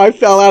that if I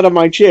fell out of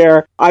my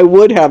chair, I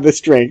would have the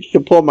strength to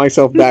pull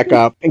myself back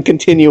up and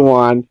continue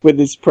on with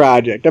this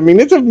project. I mean,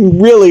 it's a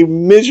really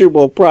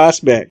miserable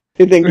prospect.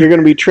 You think you're going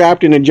to be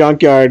trapped in a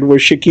junkyard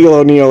with Shaquille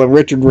O'Neal and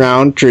Richard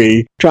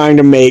Roundtree trying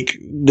to make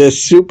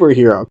this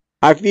superhero.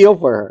 I feel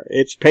for her.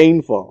 It's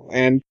painful.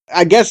 And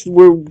I guess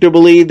we're to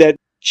believe that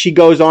she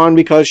goes on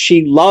because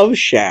she loves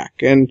Shaq.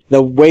 And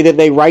the way that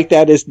they write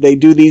that is they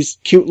do these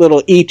cute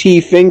little E.T.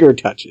 finger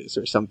touches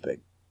or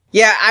something.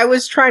 Yeah, I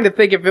was trying to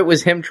think if it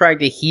was him trying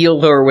to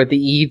heal her with the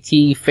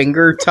E.T.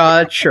 finger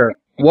touch or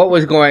what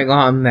was going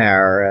on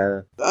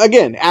there.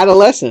 Again,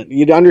 adolescent.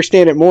 You'd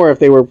understand it more if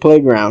they were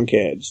playground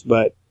kids.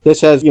 But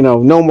this has,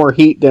 no more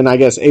heat than, I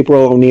guess,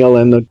 April O'Neil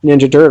and the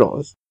Ninja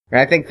Turtles.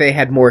 I think they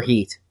had more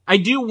heat. I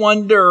do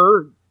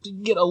wonder, to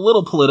get a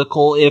little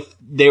political, if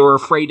they were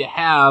afraid to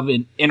have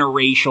an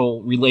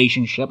interracial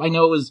relationship. I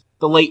know it was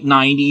the late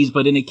 90s,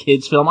 but in a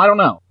kid's film, I don't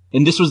know.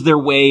 And this was their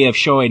way of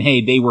showing,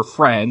 hey, they were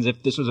friends.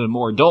 If this was a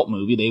more adult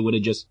movie, they would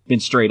have just been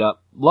straight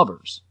up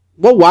lovers.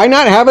 Well, why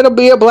not have it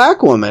be a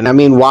black woman? I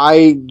mean,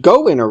 why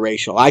go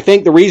interracial? I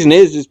think the reason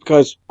is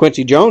because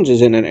Quincy Jones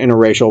is in an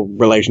interracial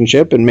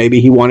relationship, and maybe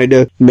he wanted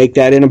to make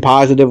that in a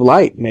positive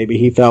light. Maybe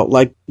he felt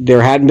like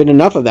there hadn't been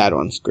enough of that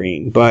on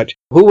screen. But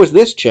who was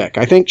this chick?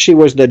 I think she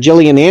was the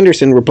Gillian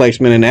Anderson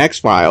replacement in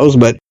X-Files,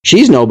 but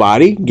she's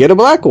nobody. Get a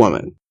black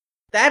woman.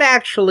 That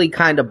actually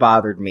kind of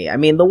bothered me. I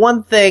mean, the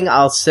one thing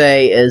I'll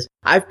say is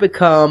I've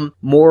become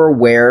more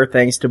aware,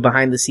 thanks to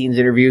behind-the-scenes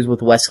interviews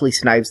with Wesley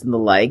Snipes and the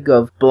like,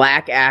 of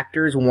black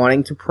actors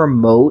wanting to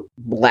promote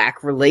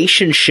black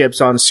relationships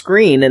on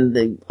screen, and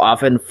they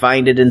often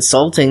find it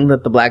insulting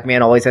that the black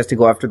man always has to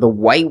go after the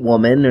white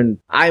woman, and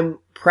I'm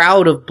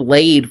proud of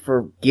Blade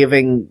for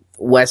giving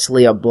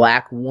Wesley a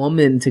black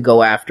woman to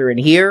go after, and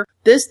here,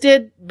 this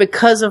did,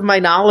 because of my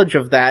knowledge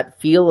of that,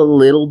 feel a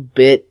little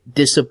bit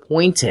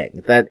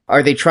disappointing. That,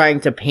 are they trying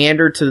to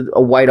pander to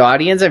a white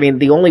audience? I mean,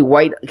 the only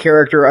white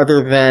character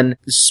other than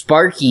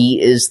Sparky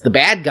is the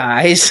bad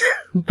guys,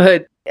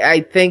 but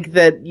I think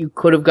that you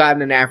could have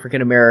gotten an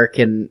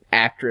African-American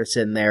actress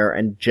in there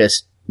and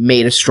just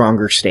made a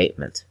stronger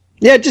statement.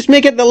 Yeah, just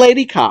make it the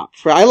lady cop.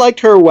 I liked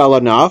her well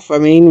enough. I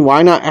mean,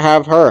 why not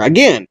have her?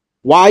 Again,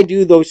 why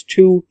do those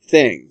two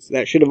things?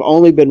 That should have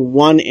only been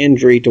one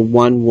injury to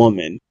one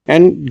woman.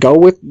 And go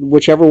with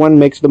whichever one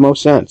makes the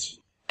most sense.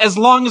 As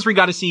long as we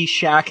got to see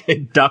Shaq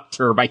abduct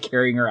her by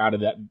carrying her out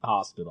of that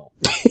hospital.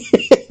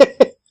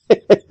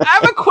 I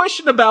have a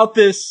question about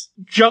this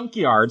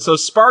junkyard. So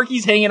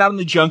Sparky's hanging out in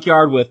the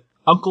junkyard with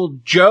Uncle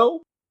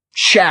Joe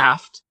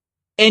Shaft,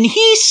 and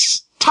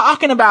he's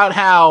talking about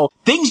how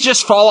things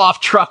just fall off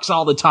trucks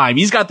all the time.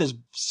 He's got this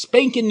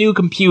spanking new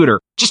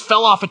computer, just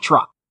fell off a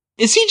truck.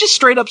 Is he just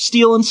straight up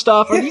stealing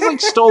stuff? Are these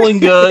like stolen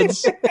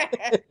goods?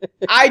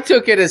 I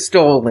took it as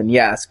stolen,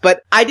 yes.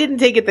 But I didn't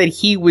take it that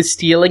he was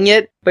stealing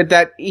it, but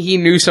that he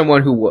knew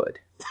someone who would.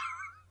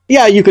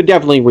 Yeah, you could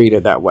definitely read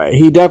it that way.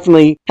 He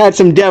definitely had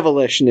some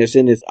devilishness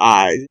in his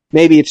eyes.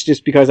 Maybe it's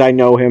just because I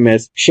know him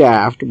as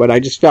Shaft, but I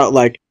just felt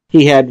like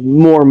he had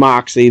more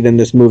moxie than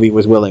this movie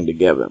was willing to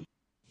give him.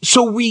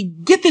 So we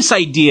get this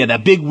idea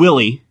that Big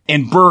Willie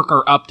and Burke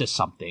are up to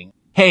something.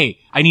 Hey,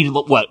 I need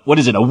what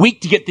is it, a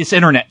week to get this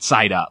internet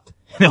site up.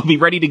 They'll be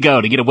ready to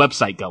go to get a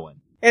website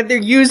going. And they're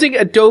using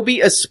Adobe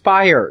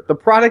Aspire. The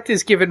product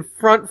is given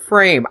front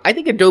frame. I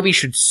think Adobe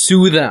should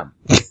sue them.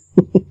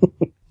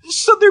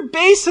 So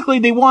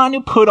they want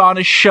to put on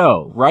a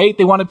show, right?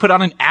 They want to put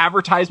on an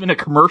advertisement, a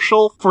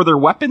commercial for their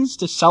weapons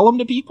to sell them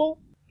to people?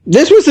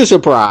 This was a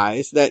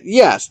surprise that,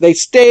 yes, they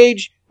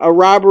stage a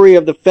robbery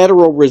of the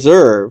Federal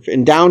Reserve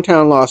in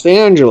downtown Los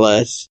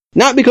Angeles,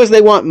 not because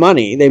they want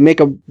money. They make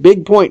a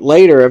big point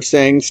later of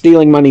saying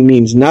stealing money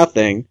means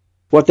nothing.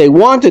 What they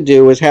want to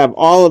do is have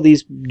all of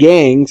these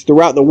gangs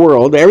throughout the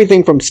world,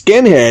 everything from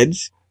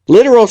skinheads,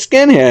 literal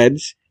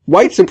skinheads,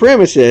 white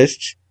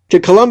supremacists, to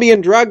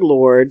Colombian drug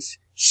lords,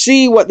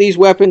 see what these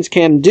weapons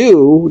can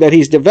do that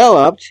he's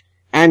developed,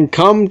 and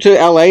come to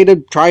LA to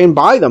try and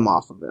buy them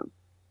off of him.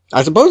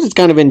 I suppose it's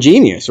kind of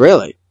ingenious,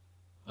 really.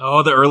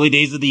 Oh, the early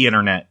days of the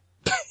internet.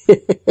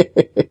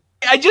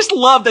 I just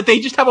love that they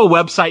just have a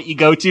website you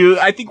go to.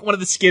 I think one of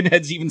the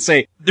skinheads even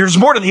say, there's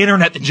more to the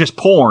internet than just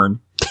porn.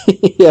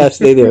 Yes,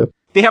 they do.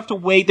 They have to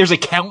wait. There's a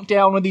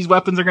countdown when these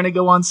weapons are going to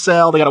go on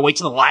sale. They got to wait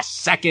till the last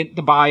second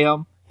to buy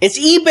them. It's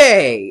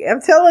eBay.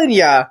 I'm telling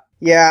ya.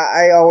 Yeah,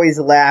 I always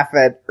laugh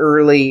at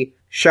early,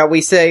 shall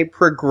we say,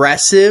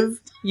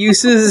 progressive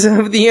uses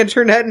of the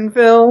internet in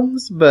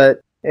films, but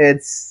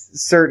it's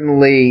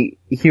certainly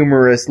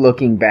humorous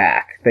looking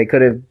back. They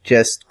could have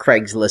just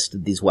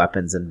Craigslisted these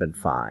weapons and been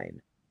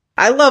fine.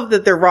 I love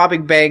that they're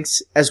robbing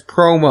banks as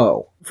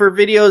promo for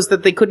videos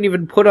that they couldn't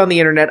even put on the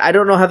internet. I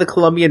don't know how the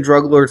Colombian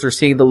drug lords are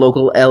seeing the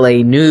local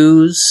LA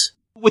news.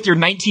 With your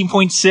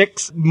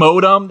 19.6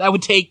 modem, that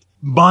would take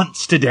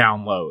months to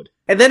download.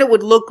 And then it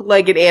would look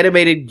like an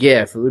animated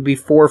GIF. It would be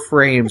 4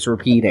 frames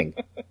repeating.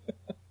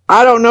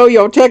 I don't know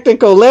your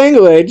technical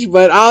language,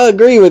 but I'll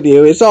agree with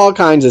you. It's all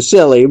kinds of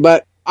silly,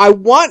 but I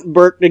want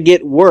Burke to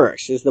get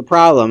worse, is the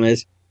problem,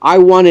 is I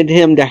wanted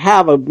him to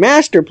have a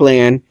master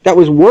plan that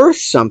was worth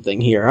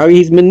something here. I mean,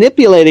 he's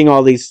manipulating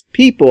all these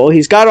people.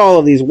 He's got all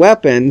of these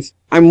weapons.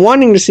 I'm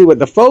wanting to see what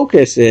the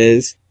focus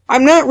is.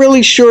 I'm not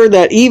really sure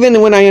that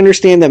even when I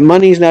understand that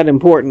money's not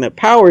important, that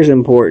power's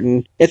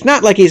important, it's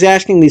not like he's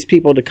asking these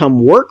people to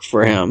come work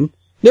for him.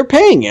 They're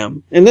paying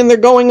him, and then they're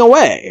going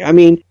away. I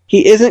mean,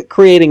 he isn't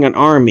creating an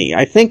army.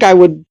 I think I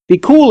would be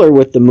cooler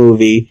with the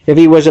movie if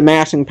he was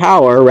amassing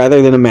power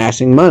rather than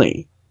amassing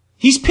money.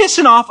 He's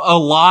pissing off a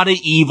lot of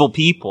evil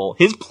people.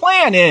 His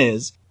plan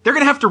is they're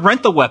going to have to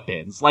rent the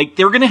weapons. Like,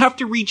 they're going to have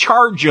to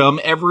recharge them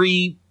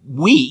every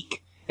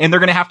week, and they're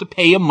going to have to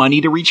pay him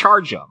money to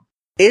recharge them.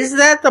 Is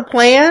that the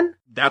plan?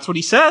 That's what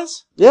he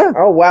says. Yeah.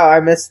 Oh, wow, I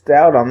missed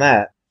out on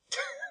that.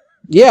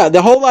 Yeah,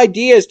 the whole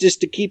idea is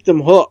just to keep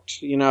them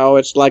hooked. You know,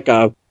 it's like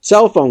a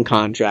cell phone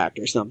contract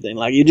or something.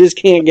 Like, you just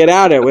can't get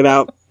out of it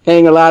without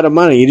paying a lot of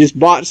money. You just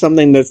bought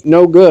something that's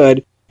no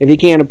good if you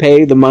can't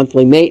pay the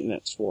monthly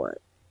maintenance for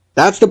it.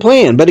 That's the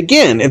plan. But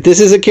again, if this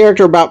is a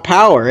character about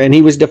power, and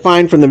he was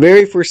defined from the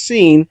very first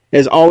scene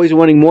as always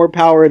wanting more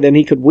power than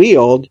he could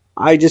wield,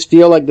 I just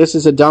feel like this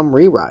is a dumb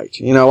rewrite.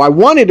 You know, I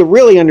wanted to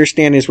really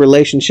understand his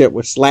relationship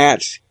with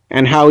Slats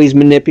and how he's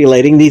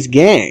manipulating these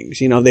gangs.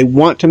 You know, they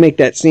want to make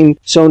that seem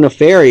so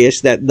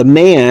nefarious that the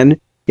man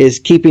is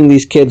keeping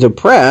these kids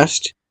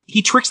oppressed.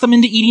 He tricks them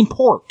into eating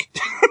pork.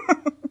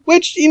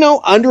 Which, you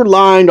know,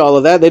 underlined all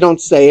of that. They don't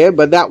say it,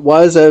 but that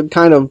was a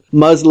kind of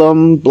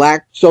Muslim,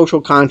 black,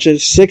 social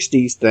conscious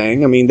 60s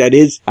thing. I mean, that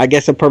is, I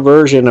guess, a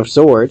perversion of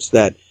sorts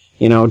that,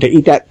 you know, to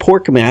eat that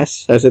pork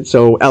mess, as it's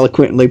so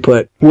eloquently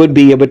put, would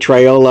be a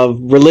betrayal of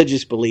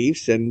religious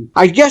beliefs. And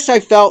I guess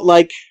I felt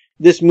like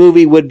this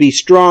movie would be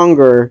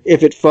stronger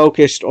if it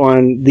focused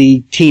on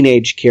the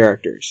teenage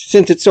characters.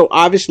 Since it's so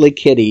obviously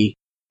kiddie,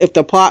 if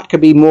the plot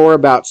could be more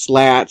about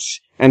Slats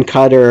and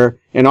Cutter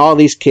and all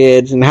these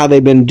kids and how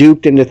they've been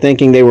duped into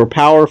thinking they were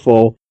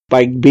powerful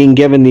by being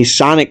given these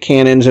sonic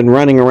cannons and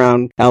running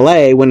around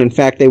LA when in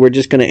fact they were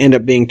just going to end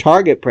up being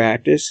target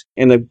practice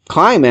in the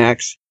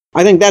climax,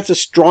 I think that's a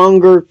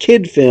stronger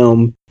kid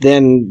film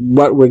than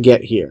what we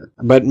get here.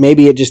 But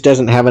maybe it just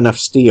doesn't have enough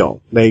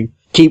steel. They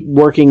keep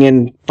working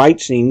in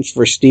fight scenes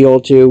for Steel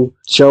to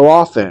show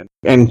off in.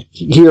 And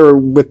here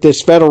with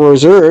this Federal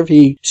Reserve,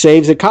 he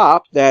saves a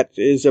cop that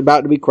is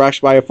about to be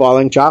crushed by a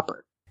falling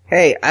chopper.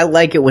 Hey, I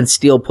like it when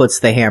Steel puts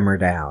the hammer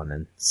down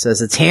and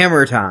says it's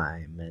hammer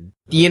time. And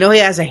do you know he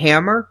has a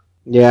hammer?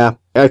 Yeah,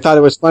 I thought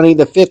it was funny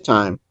the fifth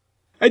time.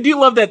 I do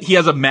love that he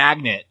has a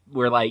magnet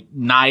where, like,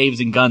 knives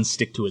and guns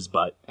stick to his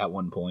butt at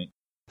one point.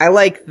 I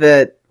like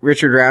that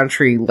Richard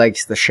Roundtree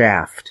likes The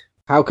Shaft.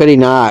 How could he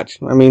not?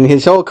 I mean,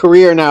 his whole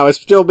career now is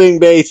still being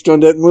based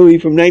on that movie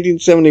from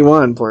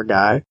 1971, poor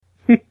guy.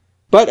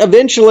 But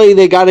eventually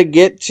they got to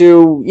get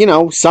to, you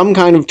know, some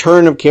kind of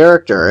turn of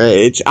character.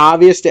 It's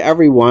obvious to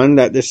everyone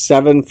that this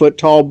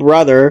 7-foot-tall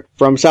brother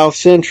from South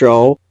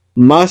Central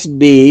must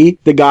be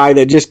the guy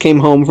that just came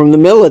home from the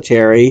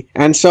military.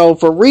 And so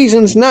for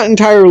reasons not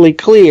entirely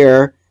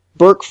clear,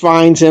 Burke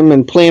finds him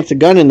and plants a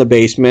gun in the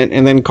basement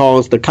and then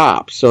calls the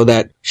cops so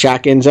that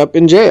Shaq ends up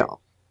in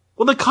jail.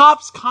 Well, the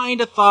cops kind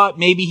of thought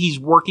maybe he's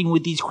working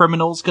with these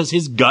criminals because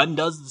his gun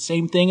does the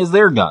same thing as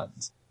their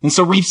guns. And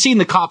so we've seen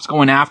the cops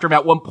going after him.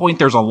 At one point,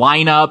 there's a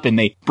lineup, and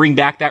they bring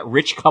back that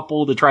rich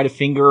couple to try to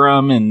finger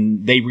him,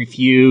 and they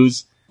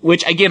refuse.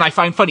 Which, again, I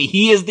find funny.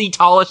 He is the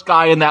tallest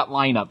guy in that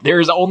lineup.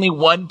 There is only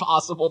one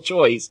possible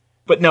choice.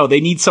 But no,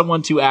 they need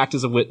someone to act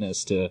as a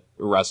witness to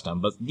arrest him.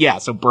 But yeah,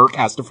 so Burke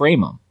has to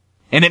frame him.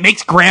 And it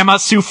makes Grandma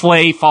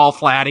Souffle fall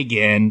flat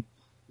again.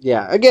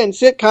 Yeah, again,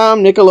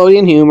 sitcom,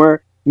 Nickelodeon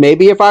humor.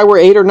 Maybe if I were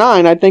 8 or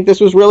 9, I'd think this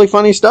was really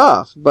funny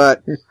stuff.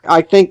 But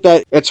I think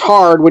that it's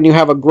hard when you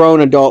have a grown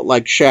adult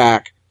like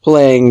Shaq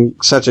playing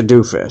such a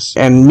doofus.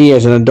 And me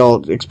as an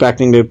adult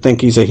expecting to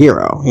think he's a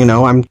hero. You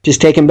know, I'm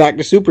just taken back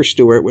to Super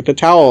Stewart with a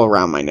towel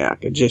around my neck.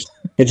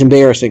 It's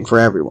embarrassing for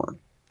everyone.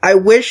 I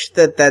wish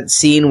that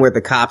scene where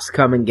the cops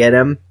come and get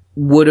him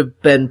would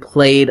have been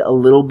played a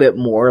little bit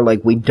more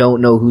like we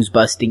don't know who's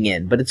busting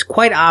in. But it's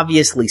quite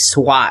obviously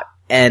SWAT.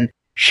 And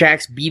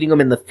Shaq's beating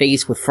him in the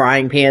face with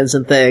frying pans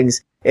and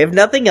things. If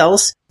nothing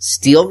else,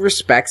 Steel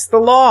respects the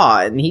law,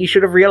 and he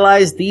should have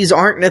realized these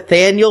aren't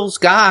Nathaniel's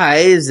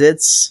guys,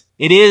 It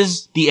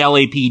is the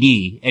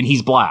LAPD, and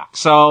he's black.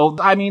 So,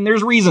 I mean,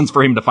 there's reasons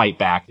for him to fight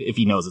back if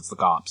he knows it's the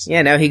cops.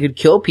 Yeah, now he could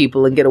kill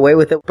people and get away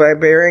with it by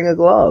wearing a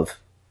glove.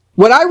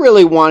 What I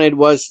really wanted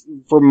was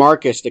for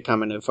Marcus to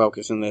come into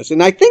focus in this,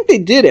 and I think they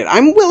did it.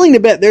 I'm willing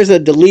to bet there's a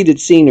deleted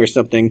scene or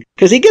something,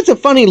 because he gets a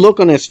funny look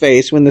on his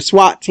face when the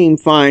SWAT team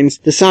finds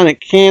the sonic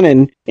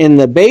cannon in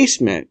the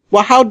basement.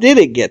 Well, how did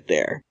it get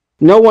there?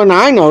 No one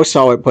I know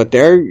saw it put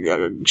there.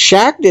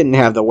 Shaq didn't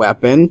have the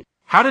weapon.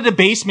 How did a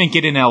basement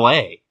get in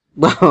L.A.?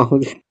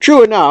 Well,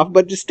 true enough,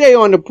 but to stay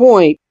on the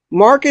point,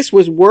 Marcus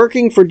was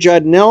working for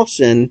Judd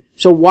Nelson,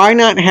 so why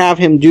not have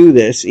him do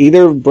this,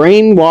 either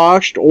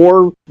brainwashed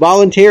or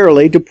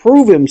voluntarily, to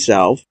prove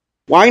himself?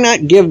 Why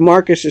not give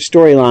Marcus a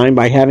storyline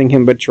by having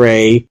him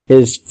betray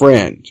his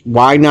friend?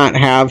 Why not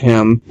have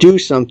him do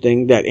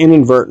something that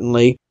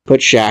inadvertently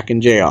put Shaq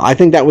in jail? I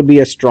think that would be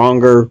a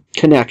stronger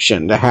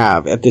connection to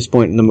have at this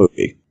point in the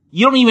movie.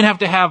 You don't even have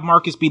to have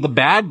Marcus be the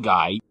bad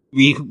guy.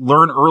 We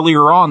learn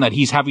earlier on that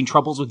he's having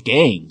troubles with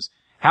gangs.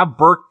 Have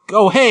Burke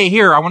go, hey,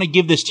 here, I want to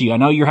give this to you. I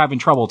know you're having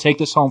trouble. Take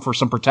this home for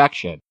some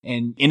protection.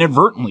 And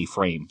inadvertently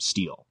frame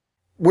Steel.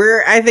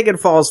 Where I think it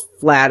falls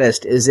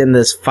flattest is in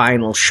this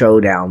final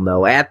showdown,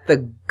 though. At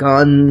the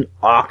gun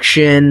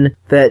auction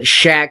that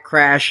Shaq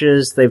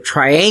crashes, they've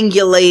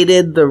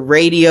triangulated the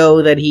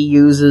radio that he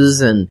uses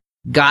and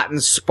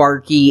gotten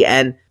Sparky,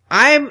 and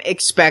I'm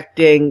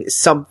expecting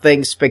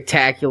something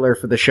spectacular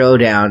for the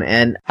showdown,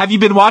 and... Have you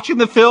been watching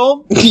the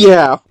film?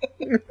 Yeah.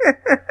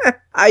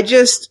 I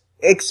just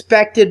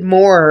expected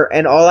more,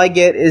 and all I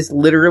get is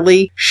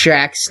literally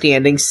Shaq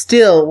standing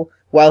still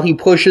while he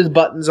pushes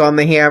buttons on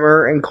the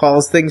hammer and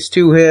calls things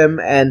to him,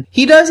 and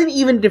he doesn't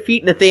even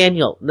defeat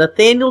Nathaniel.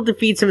 Nathaniel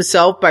defeats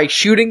himself by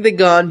shooting the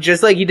gun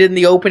just like he did in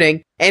the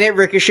opening, and it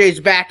ricochets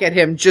back at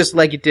him just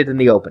like it did in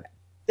the opening.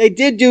 They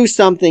did do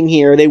something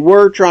here. They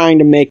were trying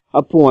to make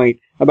a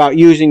point about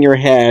using your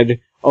head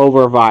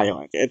over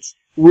violence. It's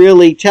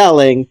really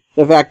telling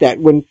the fact that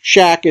when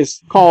Shaq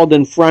is called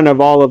in front of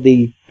all of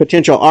the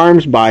potential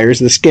arms buyers,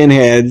 the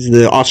skinheads,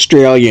 the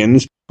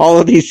Australians, all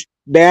of these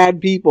bad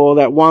people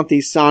that want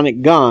these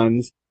sonic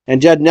guns,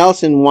 and Judd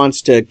Nelson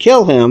wants to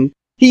kill him,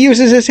 he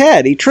uses his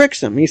head. He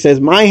tricks him. He says,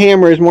 my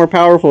hammer is more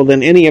powerful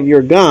than any of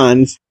your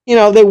guns. You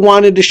know, they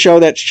wanted to show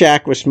that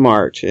Shaq was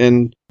smart,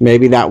 and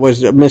maybe that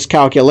was a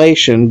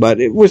miscalculation, but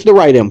it was the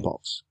right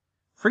impulse.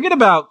 Forget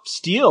about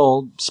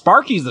Steel.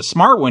 Sparky's the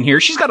smart one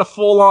here. She's got a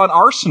full-on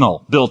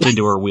arsenal built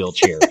into her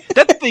wheelchair.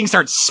 That thing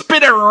starts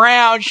spinning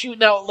around,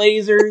 shooting out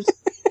lasers.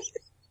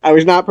 I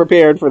was not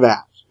prepared for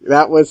that.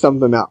 That was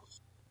something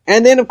else.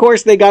 And then, of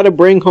course, they got to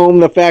bring home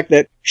the fact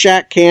that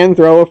Shaq can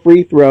throw a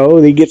free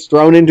throw. He gets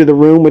thrown into the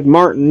room with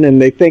Martin,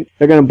 and they think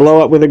they're going to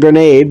blow up with a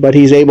grenade, but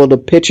he's able to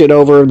pitch it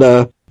over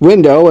the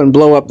window and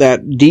blow up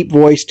that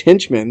deep-voiced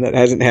henchman that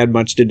hasn't had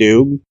much to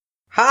do.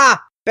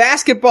 Ha!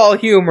 Basketball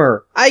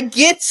humor! I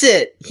gets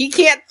it! He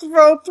can't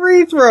throw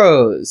free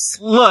throws!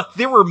 Look,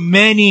 there were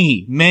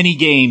many, many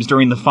games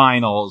during the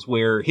finals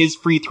where his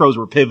free throws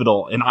were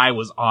pivotal, and I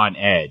was on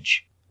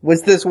edge.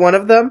 Was this one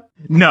of them?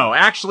 No,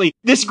 actually,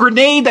 this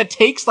grenade that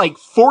takes like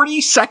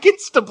 40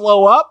 seconds to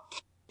blow up,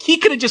 he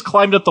could have just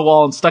climbed up the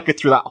wall and stuck it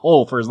through that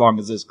hole for as long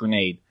as this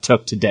grenade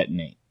took to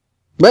detonate.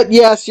 But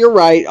yes, you're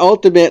right.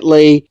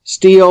 Ultimately,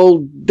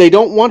 Steel, they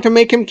don't want to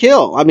make him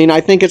kill. I mean, I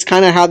think it's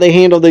kind of how they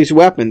handle these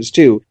weapons,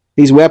 too.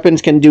 These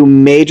weapons can do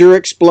major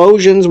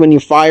explosions when you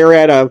fire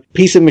at a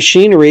piece of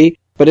machinery,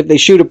 but if they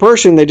shoot a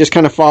person, they just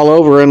kind of fall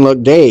over and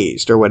look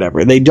dazed or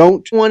whatever. They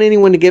don't want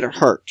anyone to get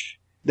hurt.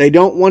 They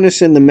don't want to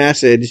send the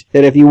message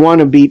that if you want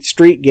to beat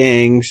street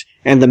gangs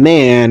and the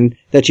man,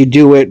 that you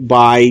do it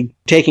by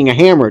taking a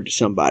hammer to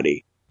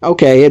somebody.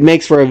 Okay, it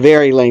makes for a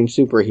very lame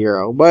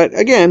superhero, but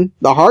again,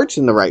 the heart's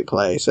in the right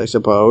place, I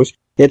suppose.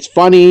 It's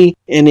funny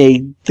in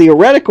a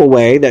theoretical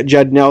way that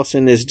Judd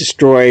Nelson is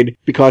destroyed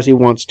because he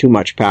wants too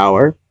much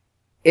power.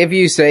 If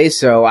you say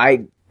so,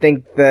 I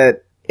think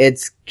that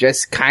it's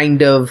just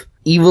kind of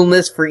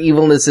evilness for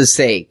evilness'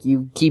 sake.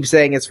 You keep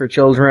saying it's for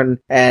children,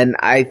 and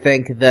I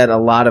think that a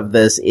lot of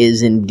this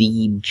is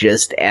indeed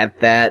just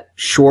at that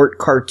short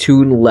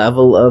cartoon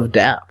level of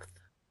depth.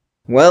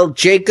 Well,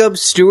 Jacob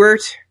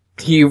Stewart,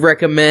 you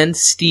recommend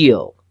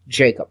Steel.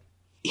 Jacob.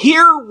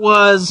 Here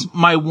was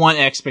my one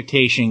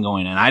expectation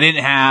going in. I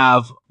didn't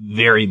have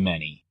very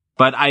many,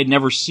 but I'd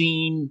never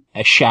seen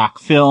a Shaq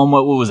film.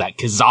 What was that?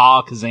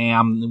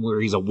 Kazam,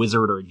 where he's a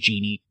wizard or a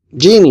genie.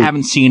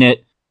 Haven't seen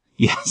it.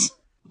 Yes.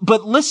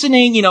 But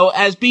listening, you know,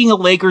 as being a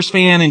Lakers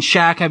fan and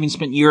Shaq having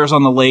spent years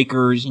on the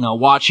Lakers, you know,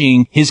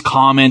 watching his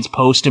comments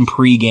post and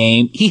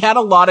pre-game, he had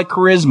a lot of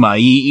charisma.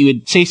 He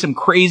would say some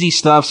crazy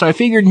stuff. So I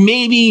figured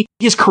maybe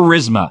his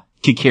charisma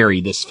could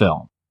carry this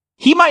film.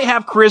 He might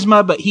have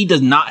charisma, but he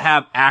does not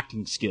have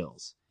acting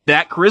skills.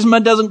 That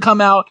charisma doesn't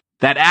come out.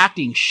 That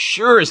acting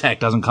sure as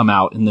heck doesn't come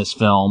out in this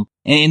film.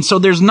 And so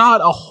there's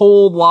not a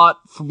whole lot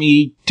for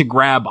me to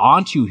grab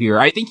onto here.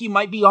 I think you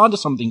might be onto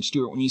something,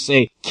 Stuart, when you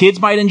say kids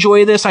might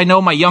enjoy this. I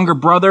know my younger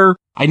brother,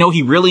 I know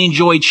he really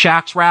enjoyed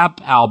Shaq's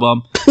rap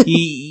album.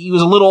 He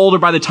was a little older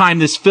by the time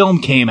this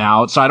film came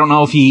out, so I don't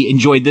know if he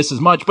enjoyed this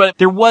as much, but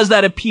there was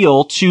that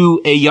appeal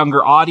to a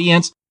younger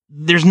audience.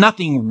 There's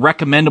nothing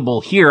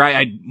recommendable here.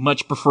 I'd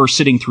much prefer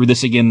sitting through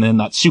this again than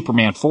that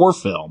Superman 4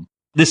 film.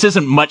 This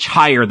isn't much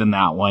higher than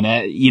that one.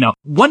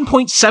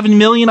 $1.7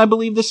 million, I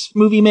believe this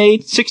movie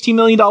made. $16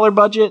 million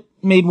budget,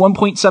 made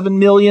 $1.7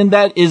 million.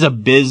 That is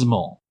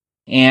abysmal.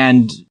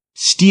 And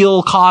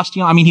Steel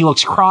costume, he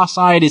looks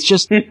cross-eyed. It's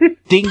just,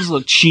 things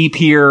look cheap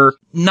here.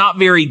 Not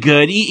very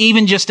good.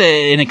 Even just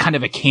in a kind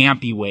of a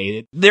campy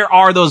way. There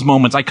are those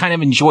moments. I kind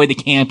of enjoy the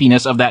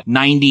campiness of that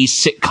 90s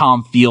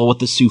sitcom feel with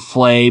the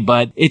souffle,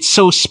 but it's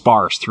so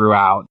sparse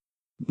throughout.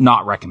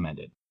 Not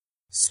recommended.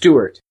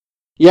 Stuart.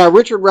 Yeah,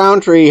 Richard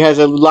Roundtree has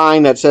a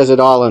line that says it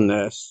all in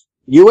this.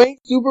 You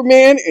ain't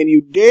Superman, and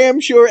you damn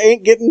sure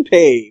ain't getting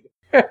paid.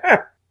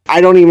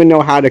 I don't even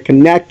know how to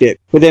connect it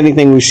with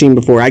anything we've seen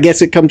before. I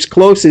guess it comes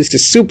closest to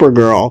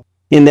Supergirl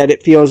in that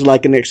it feels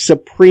like a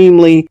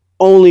supremely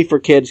only for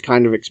kids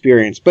kind of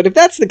experience. But if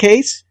that's the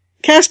case,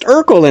 cast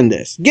Urkel in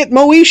this. Get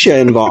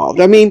Moesha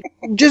involved.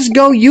 Just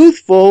go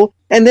youthful,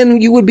 and then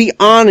you would be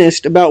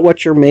honest about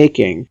what you're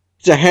making.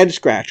 It's a head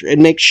scratcher. It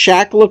makes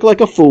Shaq look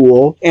like a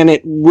fool, and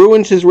it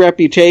ruins his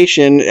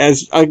reputation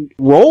as a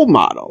role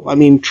model. I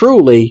mean,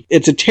 truly,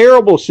 it's a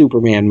terrible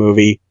Superman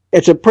movie.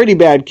 It's a pretty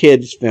bad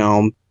kids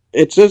film.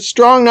 It's a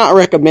strong not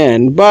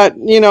recommend, but,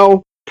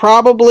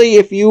 probably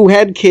if you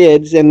had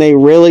kids and they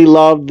really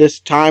loved this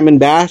time in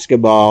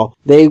basketball,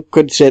 they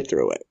could sit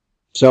through it.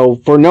 So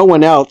for no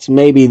one else,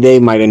 maybe they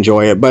might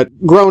enjoy it, but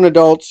grown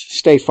adults,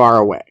 stay far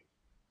away.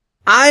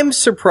 I'm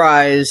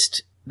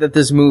surprised that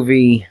this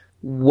movie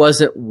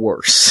wasn't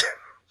worse.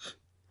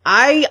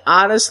 I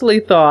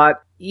honestly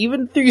thought,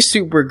 even through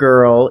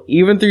Supergirl,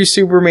 even through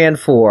Superman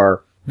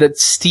 4, that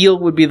Steel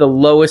would be the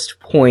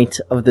lowest point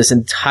of this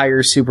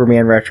entire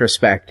Superman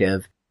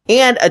retrospective,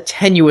 and a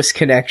tenuous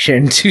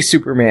connection to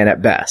Superman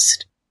at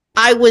best.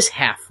 I was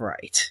half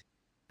right.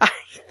 I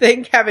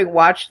think, having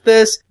watched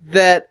this,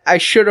 that I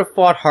should have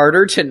fought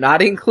harder to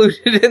not include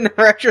it in the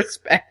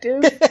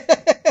retrospective.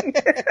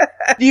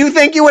 Do you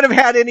think you would have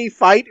had any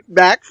fight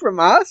back from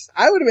us?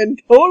 I would have been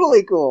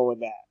totally cool with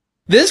that.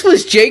 This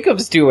was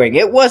Jacob's doing.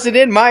 It wasn't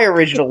in my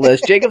original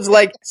list. Jacob's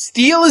like,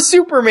 Steel is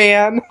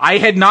Superman. I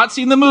had not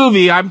seen the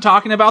movie. I'm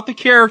talking about the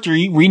character.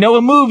 We know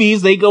in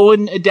movies they go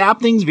and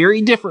adapt things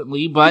very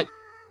differently, but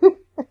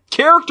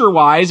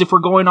character-wise, if we're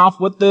going off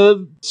what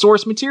the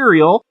source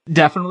material,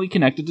 definitely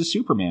connected to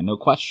Superman, no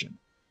question.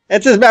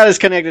 It's about as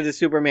connected to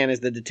Superman as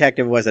The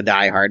Detective was a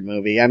Die Hard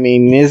movie. I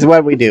mean, is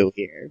what we do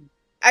here.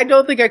 I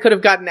don't think I could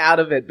have gotten out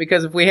of it,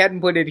 because if we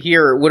hadn't put it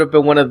here, it would have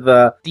been one of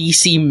the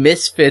DC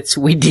misfits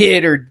we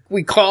did, or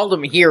we called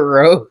them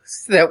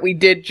heroes, that we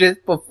did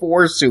just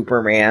before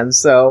Superman.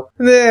 So,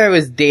 I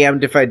was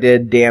damned if I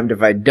did, damned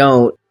if I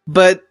don't.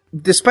 But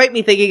despite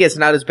me thinking it's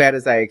not as bad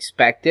as I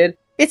expected,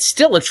 it's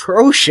still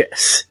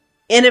atrocious.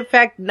 And in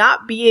fact,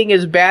 not being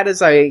as bad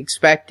as I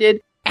expected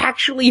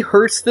actually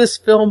hurts this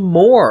film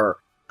more.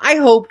 I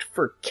hoped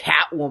for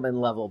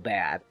Catwoman level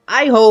bad.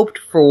 I hoped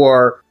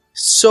for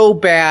so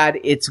bad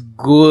it's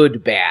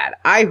good bad.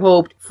 I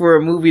hoped for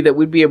a movie that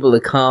would be able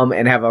to come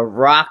and have a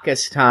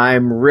raucous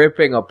time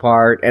ripping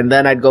apart, and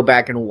then I'd go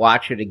back and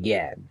watch it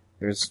again.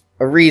 There's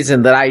a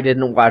reason that I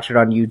didn't watch it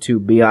on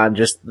YouTube beyond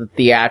just the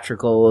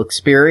theatrical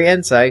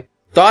experience. I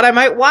thought I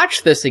might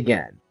watch this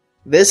again.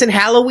 This and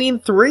Halloween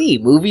 3,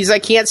 movies I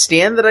can't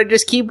stand that I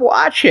just keep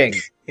watching.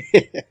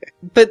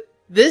 But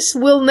this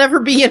will never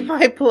be in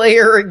my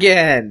player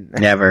again.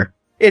 Never.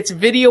 It's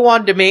video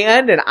on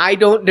demand, and I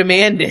don't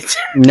demand it.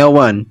 No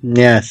one,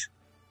 yes.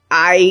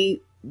 I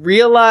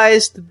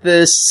realized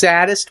the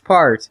saddest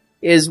part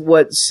is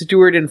what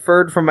Stuart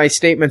inferred from my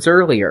statements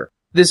earlier.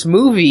 This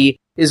movie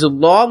is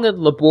long and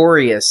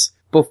laborious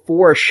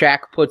before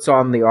Shaq puts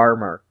on the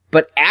armor.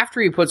 But after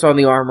he puts on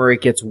the armor,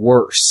 it gets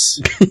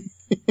worse.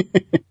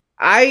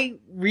 I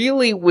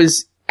really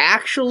was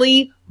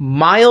actually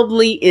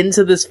mildly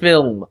into this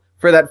film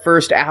for that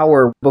first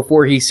hour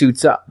before he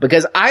suits up.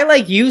 Because I,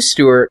 like you,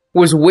 Stuart,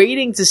 was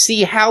waiting to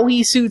see how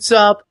he suits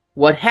up,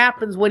 what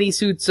happens when he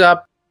suits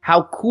up,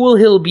 how cool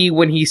he'll be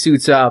when he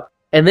suits up,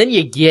 and then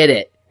you get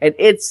it. And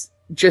it's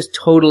just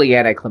totally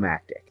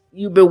anticlimactic.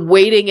 You've been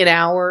waiting an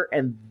hour,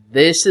 and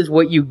this is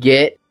what you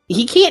get.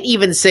 He can't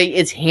even say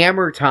it's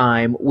hammer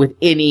time with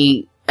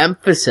any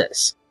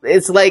emphasis.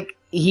 It's like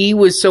he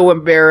was so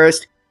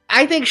embarrassed.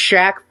 I think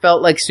Shaq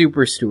felt like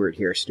Super Stuart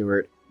here,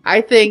 Stuart.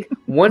 I think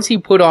once he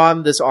put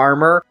on this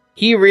armor,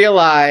 he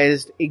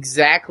realized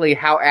exactly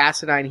how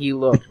asinine he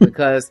looked,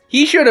 because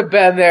he should have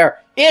been there.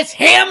 It's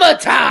hammer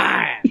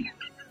time!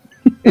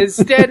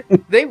 Instead,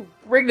 they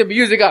bring the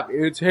music up.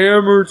 It's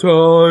hammer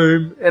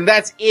time. And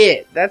that's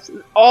it. That's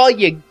all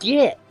you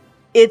get.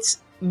 It's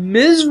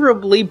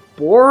miserably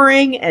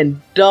boring and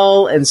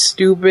dull and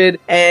stupid.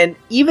 And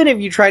even if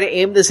you try to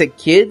aim this at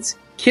kids,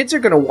 kids are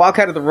going to walk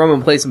out of the room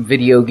and play some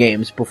video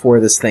games before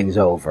this thing's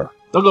over.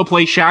 They'll go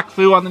play Shaq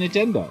Fu on the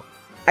Nintendo.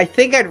 I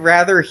think I'd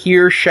rather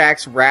hear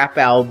Shaq's rap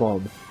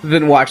album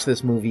than watch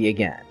this movie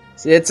again.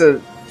 It's a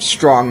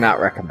strong not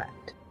recommend.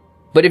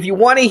 But if you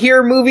want to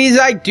hear movies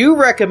I do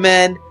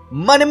recommend,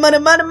 money, money,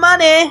 money,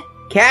 money!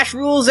 Cash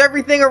rules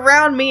everything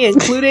around me,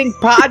 including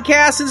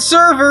podcasts and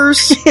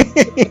servers.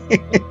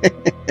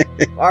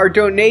 Our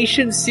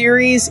donation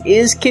series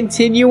is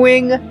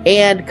continuing,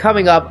 and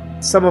coming up,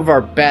 some of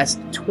our best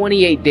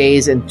 28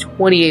 days and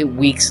 28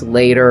 weeks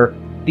later.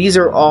 These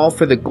are all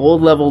for the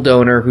gold level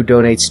donor who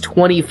donates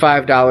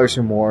 $25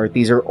 or more.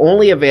 These are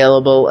only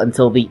available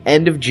until the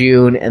end of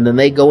June, and then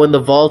they go in the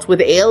vault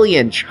with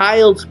Alien,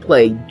 Child's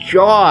Play,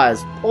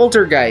 Jaws,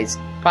 Poltergeist,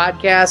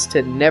 podcasts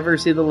to never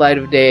see the light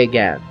of day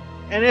again.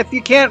 And if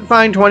you can't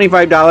find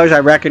 $25, I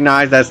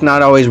recognize that's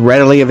not always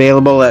readily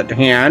available at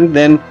hand,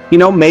 then,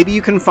 maybe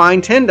you can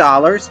find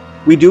 $10.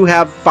 We do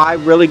have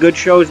 5 really good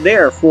shows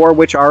there, 4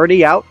 which are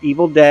already out: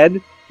 Evil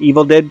Dead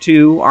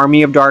 2,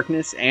 Army of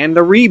Darkness, and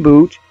the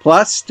reboot.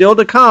 Plus, still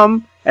to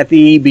come, at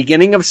the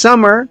beginning of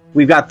summer,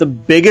 we've got the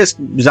biggest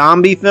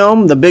zombie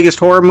film, the biggest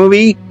horror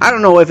movie. I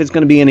don't know if it's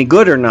going to be any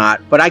good or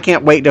not, but I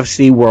can't wait to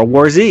see World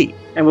War Z.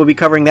 And we'll be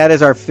covering that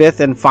as our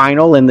 5th and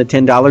final in the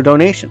 $10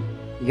 donation.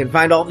 You can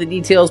find all the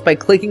details by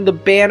clicking the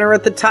banner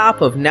at the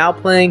top of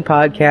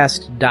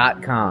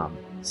NowPlayingPodcast.com.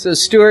 So,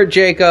 Stuart,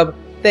 Jacob,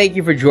 thank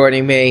you for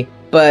joining me,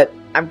 but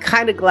I'm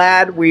kind of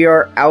glad we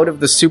are out of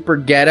the super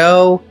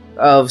ghetto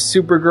of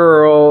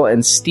Supergirl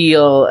and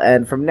Steel,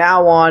 and from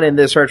now on in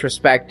this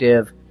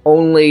retrospective,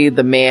 only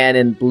the man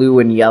in blue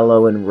and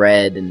yellow and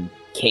red and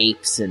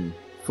capes and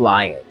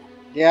flying.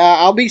 Yeah,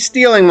 I'll be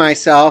steeling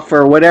myself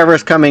for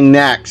whatever's coming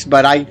next,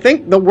 but I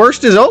think the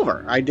worst is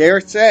over. I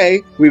dare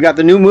say we've got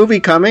the new movie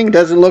coming,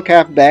 doesn't look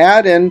half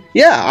bad, and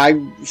yeah,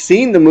 I've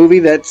seen the movie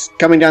that's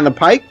coming down the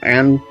pike,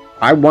 and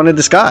I want to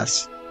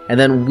discuss. And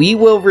then we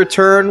will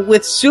return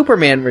with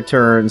Superman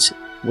Returns.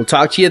 We'll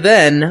talk to you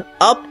then.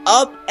 Up,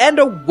 up, and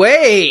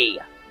away!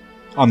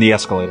 On the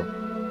escalator.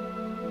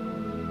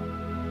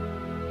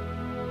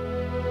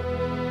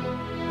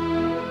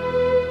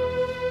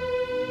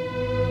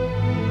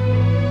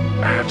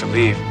 I have to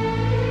leave.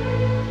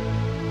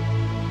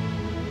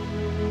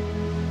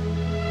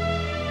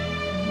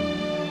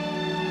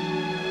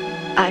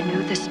 I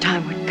knew this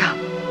time would come.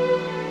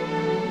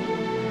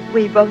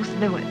 We both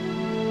knew it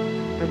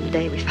from the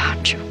day we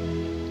found you.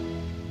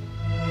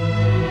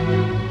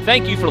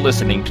 Thank you for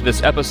listening to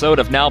this episode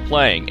of Now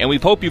Playing, and we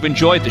hope you've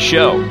enjoyed the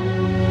show.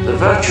 The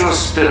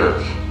virtuous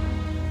spirit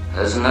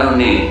has no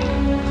need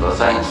for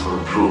thankful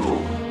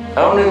approval,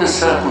 only the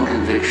certain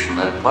conviction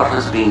that what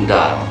has been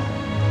done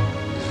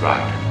is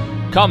right.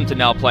 Come to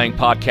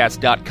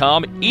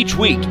NowPlayingPodcast.com each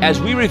week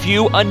as we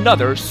review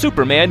another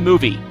Superman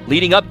movie,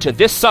 leading up to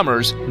this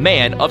summer's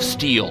Man of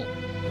Steel.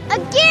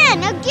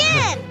 Again!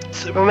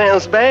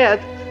 Superman's bad.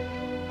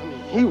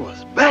 He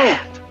was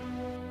bad.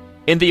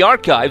 In the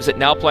archives at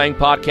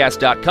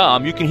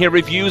NowPlayingPodcast.com, you can hear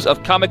reviews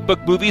of comic book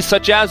movies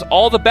such as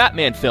all the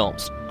Batman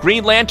films,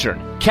 Green Lantern,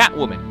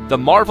 Catwoman, the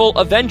Marvel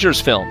Avengers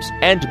films,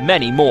 and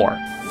many more.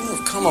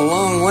 We've come a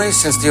long way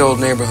since the old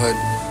neighborhood.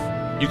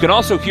 You can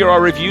also hear our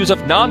reviews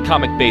of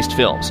non-comic-based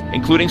films,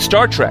 including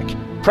Star Trek,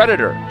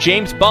 Predator,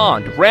 James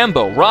Bond,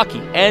 Rambo,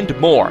 Rocky, and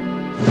more.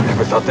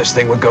 Never thought this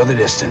thing would go the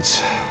distance.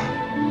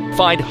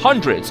 Find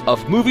hundreds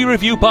of movie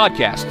review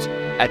podcasts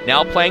at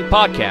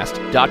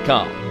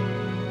NowPlayingPodcast.com.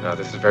 No,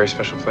 this is a very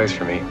special place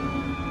for me.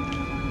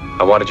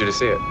 I wanted you to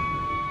see it.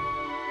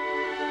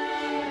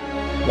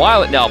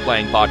 While at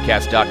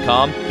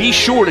NowPlayingPodcast.com, be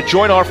sure to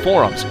join our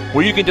forums,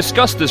 where you can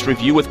discuss this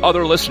review with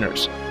other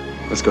listeners.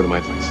 Let's go to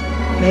my place.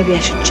 Maybe I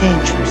should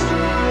change first.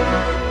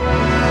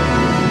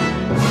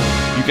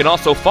 You can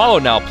also follow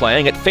Now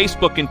Playing at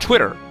Facebook and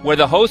Twitter, where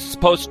the hosts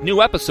post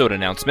new episode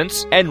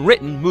announcements and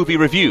written movie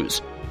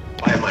reviews.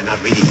 Why am I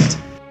not reading it?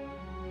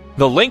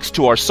 The links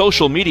to our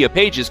social media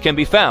pages can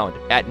be found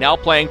at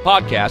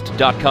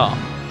NowPlayingPodcast.com.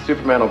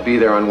 Superman will be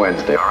there on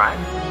Wednesday, all right?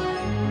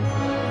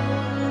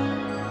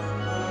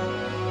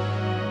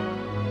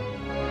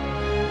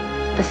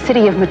 The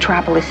city of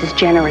Metropolis is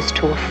generous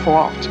to a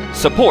fault.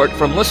 Support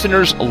from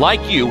listeners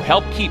like you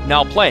help keep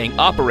Now Playing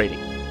operating.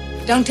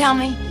 Don't tell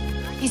me.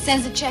 He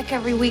sends a check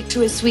every week to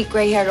his sweet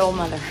gray-haired old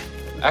mother.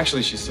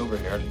 Actually, she's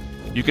silver-haired.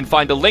 You can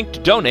find a link to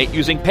donate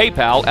using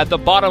PayPal at the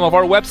bottom of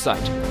our website,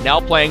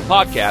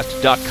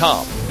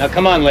 NowPlayingPodcast.com. Now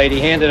come on, lady,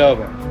 hand it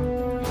over.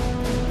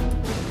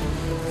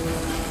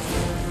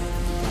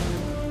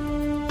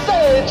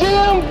 Say,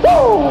 Jim,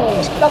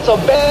 woo! That's a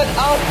bad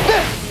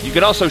outfit! You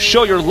can also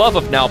show your love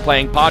of Now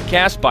Playing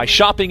Podcast by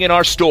shopping in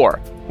our store,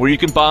 where you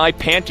can buy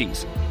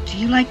panties. Do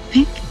you like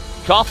pink?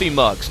 Coffee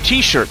mugs,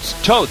 t-shirts,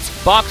 totes,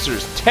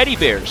 boxers, teddy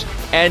bears,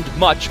 and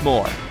much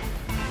more.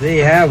 They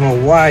have a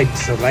wide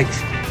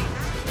selection.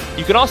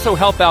 You can also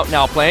help out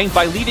Now Playing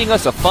by leaving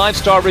us a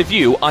 5-star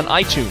review on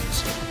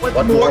iTunes.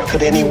 What more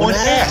could anyone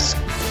ask?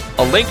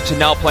 A link to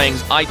Now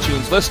Playing's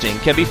iTunes listing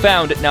can be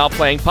found at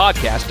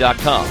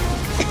NowPlayingPodcast.com.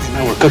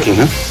 Now we're cooking,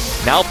 huh?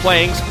 Now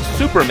Playing's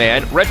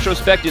Superman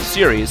retrospective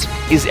series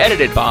is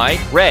edited by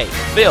Ray,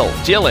 Phil,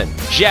 Dylan,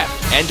 Jeff,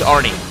 and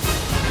Arnie.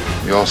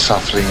 Your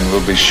suffering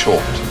will be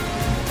short.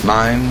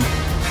 Mine,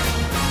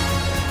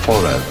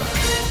 forever.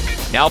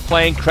 Now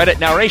Playing credit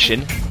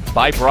narration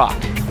by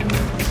Brock.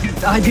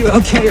 I do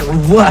okay or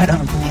what,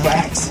 Uncle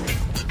Rex?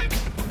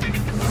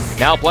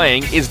 Now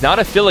Playing is not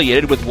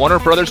affiliated with Warner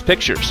Brothers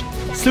Pictures.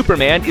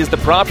 Superman is the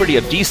property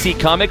of DC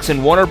Comics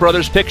and Warner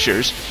Brothers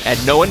Pictures, and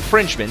no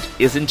infringement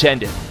is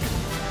intended.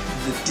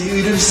 The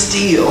dude of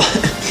steel.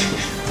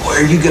 Where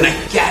are you gonna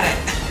get it?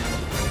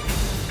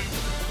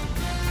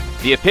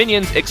 The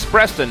opinions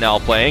expressed in Now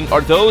Playing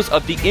are those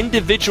of the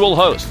individual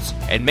hosts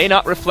and may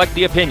not reflect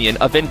the opinion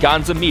of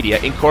Venganza Media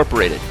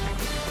Incorporated.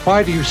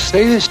 Why do you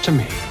say this to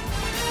me,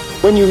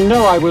 when you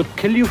know I will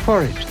kill you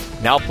for it?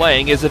 Now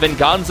Playing is a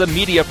Venganza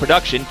Media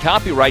production,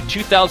 copyright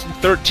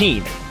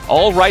 2013.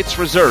 All rights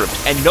reserved,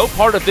 and no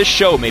part of this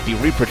show may be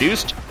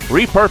reproduced,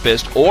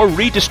 repurposed, or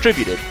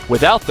redistributed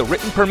without the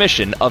written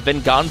permission of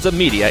Venganza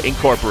Media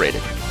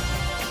Incorporated.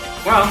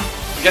 Well,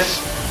 I guess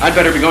I'd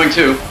better be going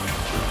too.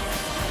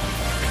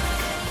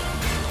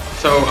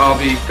 So I'll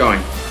be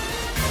going.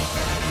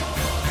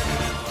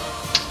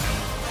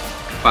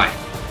 Bye.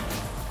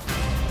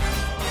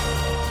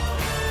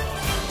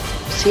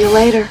 See you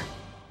later.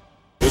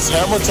 It's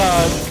hammer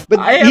time. But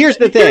here's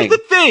the thing. Here's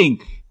the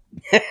thing.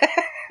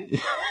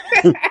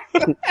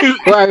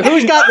 Right,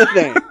 who's got the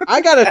thing?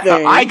 I got a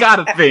thing. I got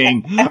a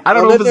thing. I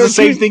don't know if it's the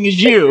same thing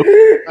as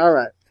you. All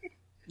right.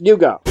 You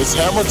go. It's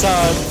hammer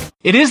time.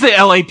 It is the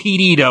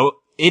LAPD, though.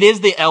 It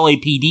is the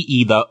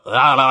LAPDE, though.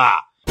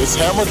 It's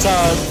hammer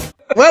time.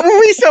 What were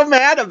we so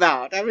mad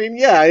about? I mean,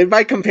 yeah,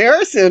 by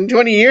comparison,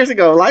 20 years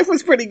ago, life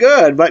was pretty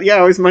good, but yeah,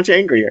 I was much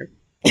angrier.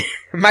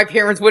 My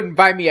parents wouldn't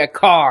buy me a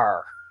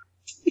car.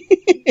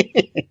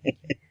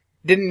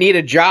 Didn't need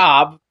a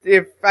job.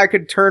 If I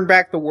could turn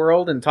back the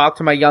world and talk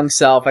to my young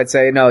self, I'd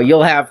say, no,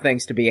 you'll have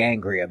things to be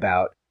angry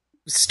about.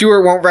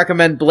 Stuart won't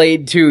recommend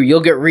Blade 2. You'll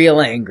get real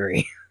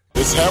angry.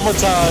 It's hammer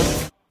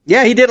time.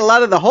 Yeah, he did a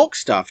lot of the Hulk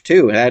stuff,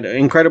 too. It had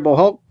Incredible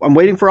Hulk. I'm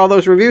waiting for all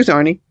those reviews,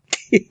 Arnie.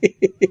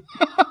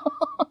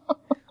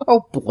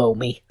 Oh, blow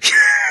me.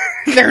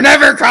 They're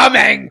never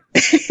coming!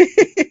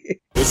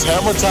 It's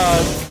hammer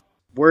time.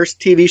 Worst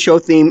TV show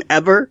theme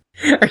ever?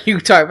 Are you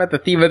talking about the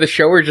theme of the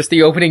show or just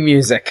the opening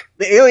music?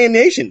 The Alien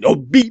Nation. Oh,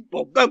 beep,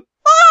 oh,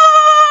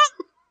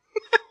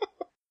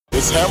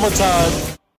 It's hammer time.